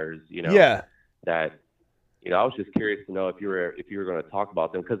flyers, Yeah. That, I was just curious to know if you were going to talk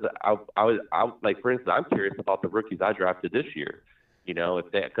about them because I was for instance, I'm curious about the rookies I drafted this year,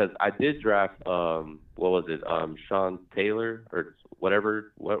 because I did draft what was it, Sean Taylor or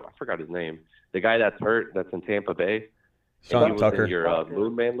whatever, I forgot his name, the guy that's hurt that's in Tampa Bay. Sean Tucker. In your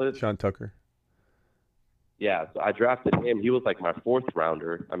Moon Man list. Sean Tucker. Yeah, so I drafted him. He was my 4th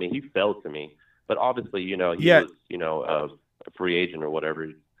rounder. I mean, he fell to me, but obviously, he was a free agent or whatever.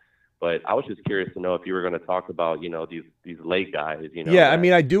 But I was just curious to know if you were going to talk about, these late guys. Yeah, I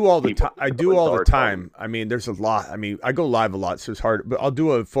mean, I do all the time. I do all the dark time. I mean, there's a lot. I mean, I go live a lot, so it's hard. But I'll do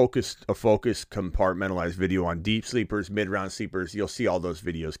a focused, compartmentalized video on deep sleepers, mid-round sleepers. You'll see all those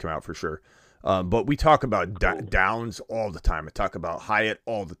videos come out for sure. But we talk about Downs all the time. I talk about Hyatt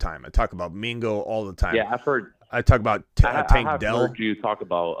all the time. I talk about Mingo all the time. Yeah, I've heard. I talk about Tank I have Dell. heard you talk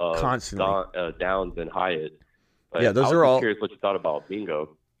about constantly. Downs and Hyatt. But Yeah, those I was are just all- curious what you thought about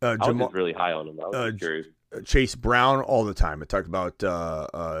Mingo. I was just really high on him. I was just curious. Chase Brown all the time. I talk about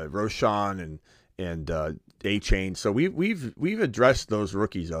Roshan and A-Chain. So we've addressed those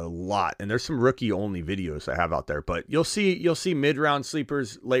rookies a lot, and there's some rookie only videos I have out there. But you'll see mid round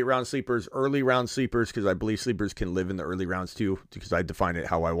sleepers, late round sleepers, early round sleepers, because I believe sleepers can live in the early rounds too, because I define it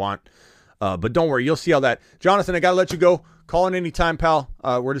how I want. But don't worry, you'll see all that. Jonathan, I gotta let you go. Call in anytime, pal.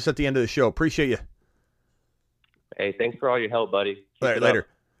 We're just at the end of the show. Appreciate you. Hey, thanks for all your help, buddy. Keep All right, it later. up.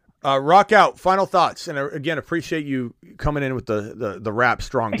 Rock out. Final thoughts, and again, appreciate you coming in with the rap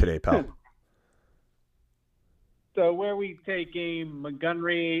strong today, pal. So where are we taking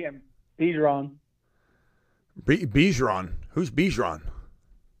Montgomery and Bijan? Bijan. Who's Bijan?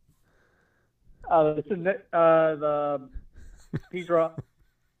 This is the Bijan.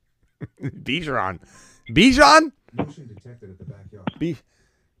 Bijan? Motion detected at the backyard. We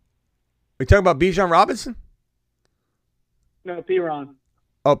talking about Bijan Robinson? No, Piron.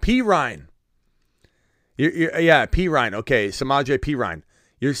 Oh, P. Ryan. Yeah, P. Ryan. Okay, Samaje P. Ryan.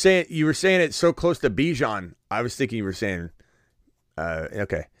 You were saying it so close to Bijan. I was thinking you were saying,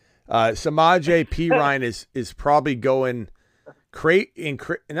 okay. Samaje P. Ryan is probably going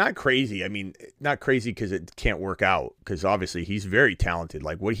not crazy. I mean, not crazy because it can't work out. Because obviously he's very talented.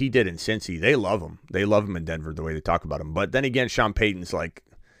 Like what he did in Cincy, they love him. They love him in Denver the way they talk about him. But then again, Sean Payton's like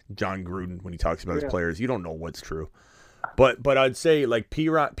John Gruden when he talks about his players. You don't know what's true. But I'd say like P.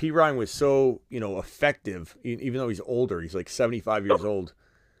 Ryan was so effective, even though he's older. He's like 75 years old.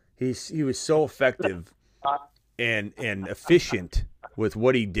 He was so effective and efficient with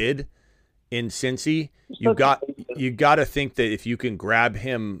what he did in Cincy. You got to think that if you can grab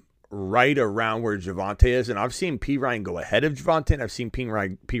him right around where Javonte is, and I've seen P. Ryan go ahead of Javonte, and I've seen P.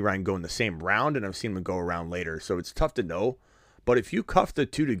 Ryan go in the same round, and I've seen him go around later. So it's tough to know. But if you cuff the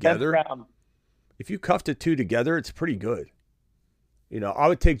two together. If you cuff the two together, it's pretty good. I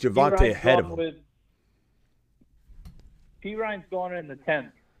would take Javonte ahead of him. P. Ryan's going in the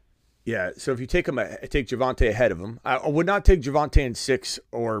 10th. Yeah, so if you take Javonte ahead of him, I would not take Javonte in 6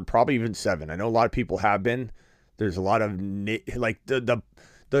 or probably even 7. I know a lot of people have been. There's a lot of like the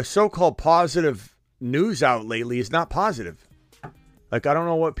so-called positive news out lately is not positive. Like I don't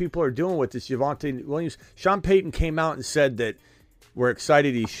know what people are doing with this Javonte Williams. Sean Payton came out and said that we're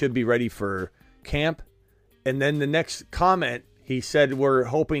excited he should be ready for camp, and then the next comment he said we're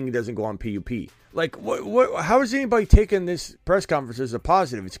hoping he doesn't go on PUP. Like what how is anybody taking this press conference as a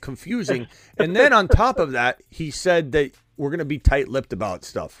positive? It's confusing. And then on top of that, he said that we're going to be tight-lipped about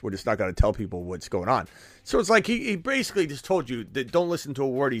stuff. We're just not going to tell people what's going on. So it's like he basically just told you that don't listen to a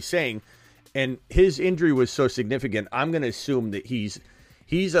word he's saying. And his injury was so significant, I'm going to assume that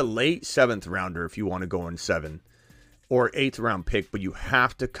he's a late 7th rounder if you want to go in 7 or 8th round pick, but you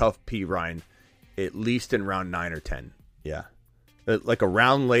have to cuff P. Ryan at least in round 9 or 10. Yeah. Like a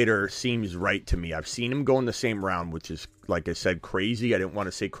round later seems right to me. I've seen him go in the same round, which is, like I said, crazy. I didn't want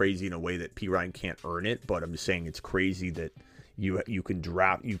to say crazy in a way that P. Ryan can't earn it, but I'm just saying it's crazy that you can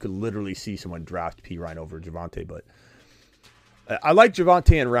draft. You could literally see someone draft P. Ryan over Javonte, but I like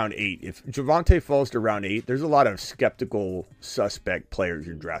Javonte in round 8. If Javonte falls to round 8, there's a lot of skeptical, suspect players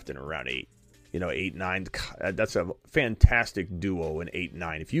you're drafting in round 8. 8, 9. That's a fantastic duo in 8,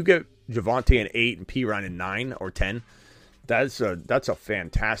 9. If you get Javonte in 8 and P. Ryan in 9 or 10, that's a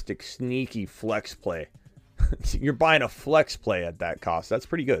fantastic sneaky flex play. You're buying a flex play at that cost. That's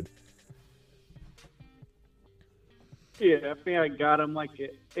pretty good. Yeah, I think I got him like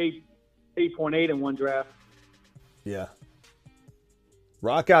at 8.8 in one draft. Yeah.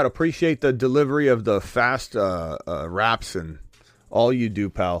 Rock out. Appreciate the delivery of the fast raps and all you do,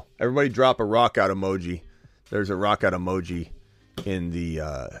 pal. Everybody drop a rock out emoji. There's a rock out emoji in the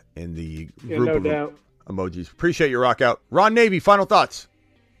group no of doubt. Emojis. Appreciate your rock out. Ron Navy, final thoughts.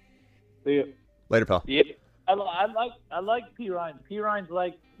 See ya. Later, pal. Yeah, I like P. Ryan. P. Ryan's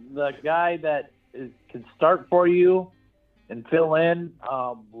like the guy that can start for you and fill in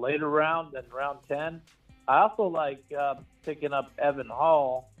later round than round 10. I also like picking up Evan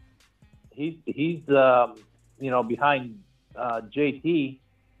Hall. He's behind JT,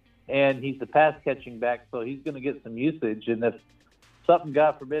 and he's the pass catching back, so he's going to get some usage. And if something,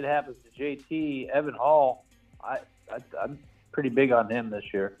 God forbid, happens to JT, Evan Hall, I'm pretty big on him this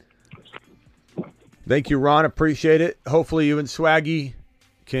year. Thank you, Ron. Appreciate it. Hopefully you and Swaggy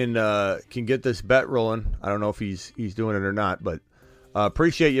can get this bet rolling. I don't know if he's doing it or not, but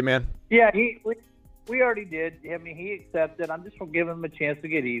appreciate you, man. Yeah, we already did. I mean, he accepted. I'm just gonna give him a chance to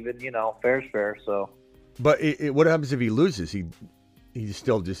get even. Fair's fair. So. But what happens if he loses? He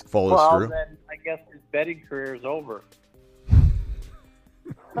still just follows Well, through. then I guess his betting career is over.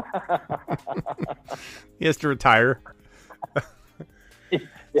 He has to retire.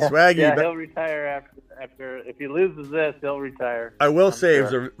 Yeah, Swaggy, yeah, he'll retire after. If he loses this, he'll retire. I will say sure. it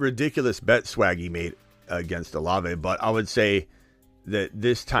was a ridiculous bet Swaggy made against Olave, but I would say that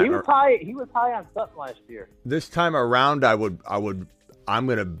this time He was high. He was high on something last year. this time around, I'm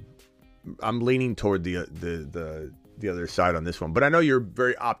leaning toward the other side on this one. But I know you're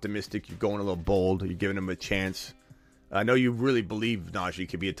very optimistic. You're going a little bold. You're giving him a chance. I know you really believe Najee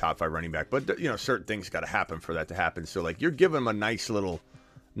could be a top 5 running back, but certain things got to happen for that to happen. So you're giving him a nice little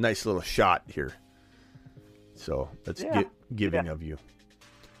shot here. So that's giving of you.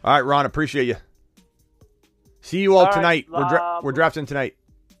 All right, Ron, appreciate you. See you all tonight. Right, We're drafting tonight.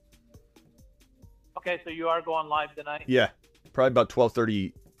 Okay, so you are going live tonight? Yeah, probably about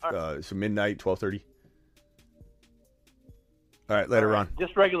 12:30. All So midnight, 12:30. All right, later, Ron.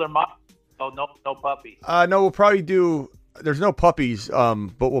 Just regular mock. Oh, no puppy. No, we'll probably do. There's no puppies,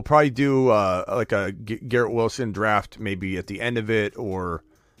 but we'll probably do like a Garrett Wilson draft maybe at the end of it, or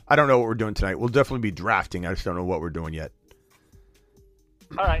I don't know what we're doing tonight. We'll definitely be drafting. I just don't know what we're doing yet.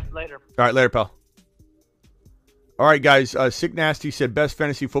 All right, later. All right, later, pal. All right, guys. Sick Nasty said best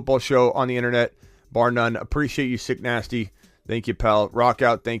fantasy football show on the internet, bar none. Appreciate you, Sick Nasty. Thank you, pal. Rock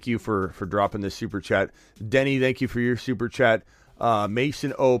out. Thank you for dropping this super chat. Denny, thank you for your super chat.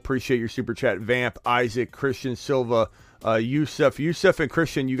 Mason O, appreciate your super chat. Vamp, Isaac, Christian Silva, Yusuf and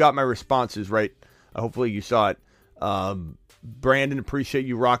Christian, you got my responses right. Hopefully you saw it. Brandon, appreciate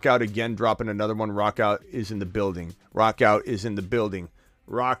you. Rock out again, dropping another one. Rock out is in the building. Rock out is in the building.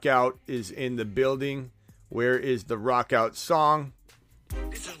 Rock out is in the building. Where is the rock out song?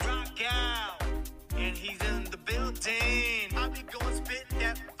 This is Rock Out, and he's in the building. I be going spitting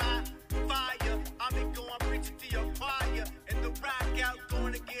that fire. I be going preaching to your choir, and the Rock Out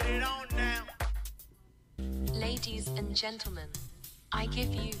going to get it on now. Ladies and gentlemen, I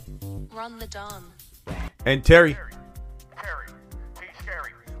give you Run the Dawn. And Terry.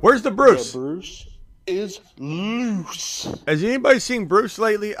 Where's the Bruce? The Bruce is loose. Has anybody seen Bruce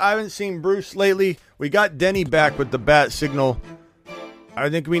lately? I haven't seen Bruce lately. We got Denny back with the bat signal. I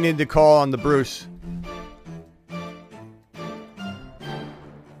think we need to call on the Bruce.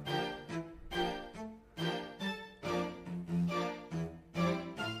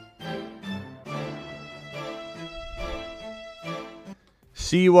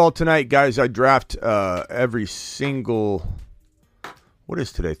 See you all tonight, guys. I draft every single... What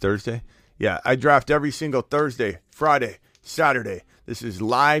is today? Thursday? Yeah, I draft every single Thursday, Friday, Saturday. This is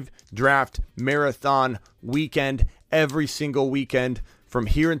live draft marathon weekend, every single weekend from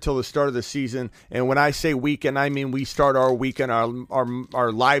here until the start of the season. And when I say weekend, I mean we start our weekend,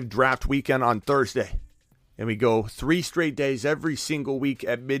 our live draft weekend on Thursday. And we go 3 straight days every single week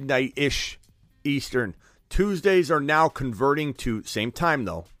at midnight-ish Eastern. Tuesdays are now converting to, same time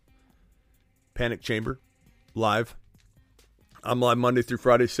though, Panic Chamber, live. I'm live Monday through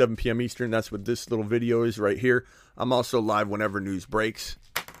Friday, 7 p.m. Eastern. That's what this little video is right here. I'm also live whenever news breaks.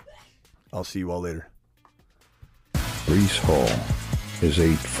 I'll see you all later. Brees Hall is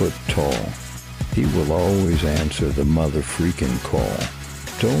 8 foot tall. He will always answer the mother freaking call.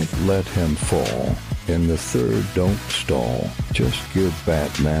 Don't let him fall. In the third, don't stall. Just give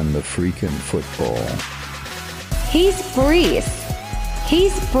Batman the freaking football. He's Brees.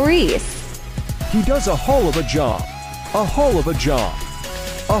 He's Brees. He does a hell of a job. A hell of a job.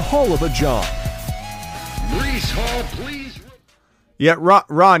 A hell of a job. Brees Hall, please. Yeah,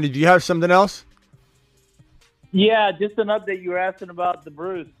 Ron, did you have something else? Yeah, just an update. You were asking about the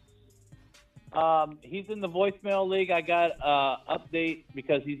Bruce. He's in the voicemail league. I got update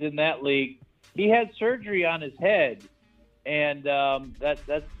because he's in that league. He had surgery on his head, and that's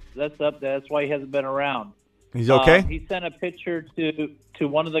up there. That's why he hasn't been around. He's okay? He sent a picture to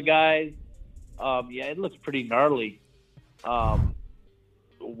one of the guys. Yeah, it looks pretty gnarly.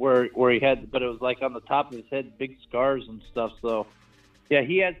 Where he had, but it was like on the top of his head, big scars and stuff. So, yeah,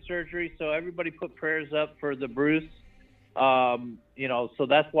 he had surgery. So everybody put prayers up for the Bruce. So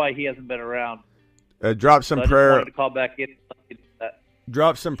that's why he hasn't been around. Drop some so I just prayer. wanted to call back in.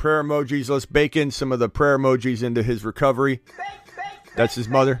 Drop some prayer emojis. Let's bake in some of the prayer emojis into his recovery. That's his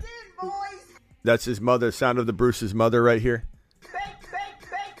mother. That's his mother. Sound of the Bruce's mother right here.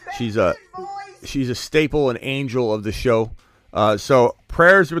 She's a staple, an angel of the show. So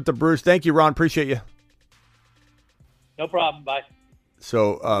prayers with the Bruce. Thank you, Ron. Appreciate you. No problem. Bye.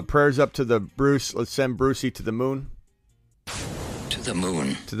 So prayers up to the Bruce. Let's send Brucey to the moon. To the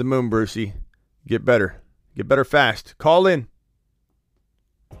moon. To the moon, Brucey. Get better. Get better fast. Call in.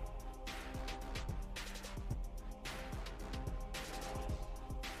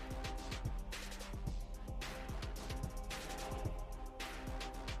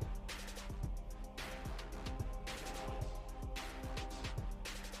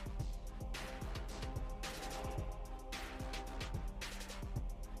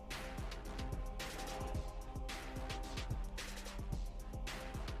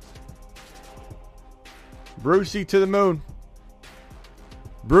 Brucey to the moon.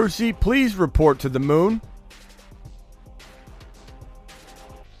 Brucey, please report to the moon.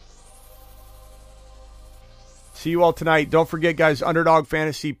 See you all tonight. Don't forget, guys, Underdog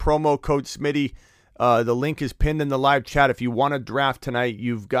Fantasy promo code Smitty. The link is pinned in the live chat. If you want to draft tonight,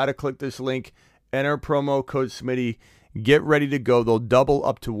 you've got to click this link. Enter promo code Smitty. Get ready to go. They'll double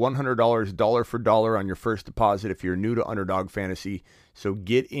up to $100 dollar for dollar on your first deposit if you're new to Underdog Fantasy. So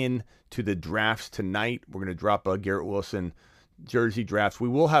get in to the drafts tonight. We're going to drop a Garrett Wilson jersey draft. We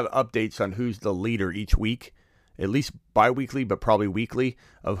will have updates on who's the leader each week, at least bi-weekly, but probably weekly,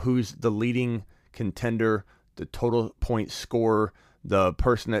 of who's the leading contender, the total point scorer, the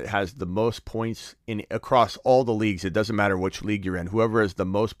person that has the most points in across all the leagues. It doesn't matter which league you're in. Whoever has the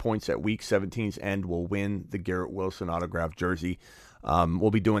most points at week 17's end will win the Garrett Wilson autographed jersey. We'll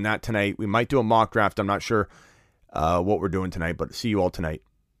be doing that tonight. We might do a mock draft. I'm not sure what we're doing tonight, but see you all tonight.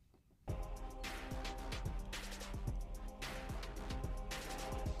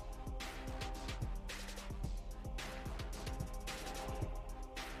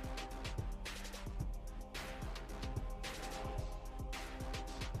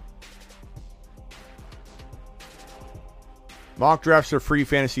 Mock drafts are free,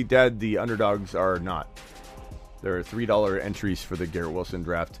 Fantasy Dad. The underdogs are not. There are $3 entries for the Garrett Wilson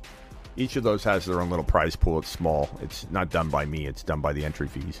draft. Each of those has their own little prize pool. It's small. It's not done by me. It's done by the entry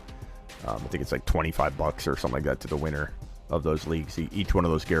fees. I think it's like $25 or something like that to the winner of those leagues, each one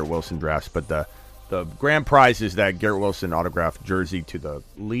of those Garrett Wilson drafts. But the grand prize is that Garrett Wilson autographed jersey to the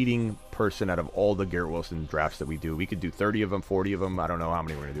leading person out of all the Garrett Wilson drafts that we do. We could do 30 of them, 40 of them. I don't know how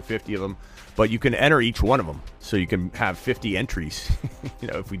many we're going to do, 50 of them. But you can enter each one of them. So you can have 50 entries.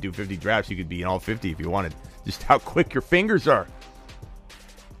 If we do 50 drafts, you could be in all 50 if you wanted. Just how quick your fingers are.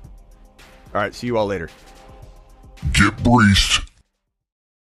 All right, see you all later. Get breached.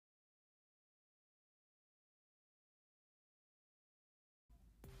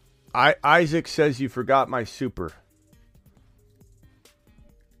 Isaac says you forgot my super.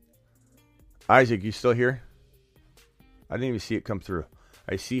 Isaac, you still here? I didn't even see it come through.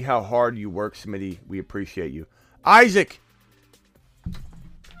 I see how hard you work, Smitty. We appreciate you. Isaac!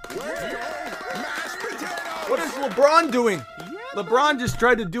 What is LeBron doing? LeBron just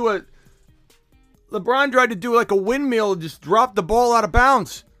tried to do like a windmill and just drop the ball out of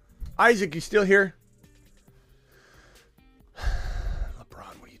bounds. Isaac, you still here?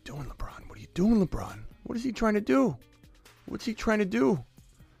 Doing LeBron? What is he trying to do? What's he trying to do?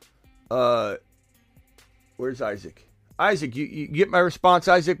 Where's Isaac? Isaac, you get my response,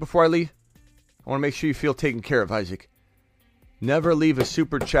 Isaac, before I leave? I want to make sure you feel taken care of, Isaac. Never leave a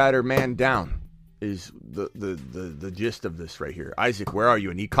super chatter man down is the gist of this right here. Isaac, where are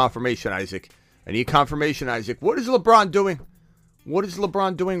you? I need confirmation, Isaac. I need confirmation, Isaac. What is LeBron doing? What is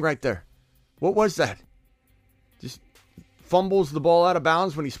LeBron doing right there? What was that? Just fumbles the ball out of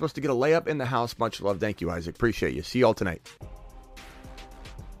bounds when he's supposed to get a layup in the house. Much love. Thank you, Isaac. Appreciate you. See you all tonight.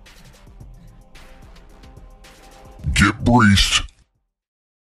 Get breached.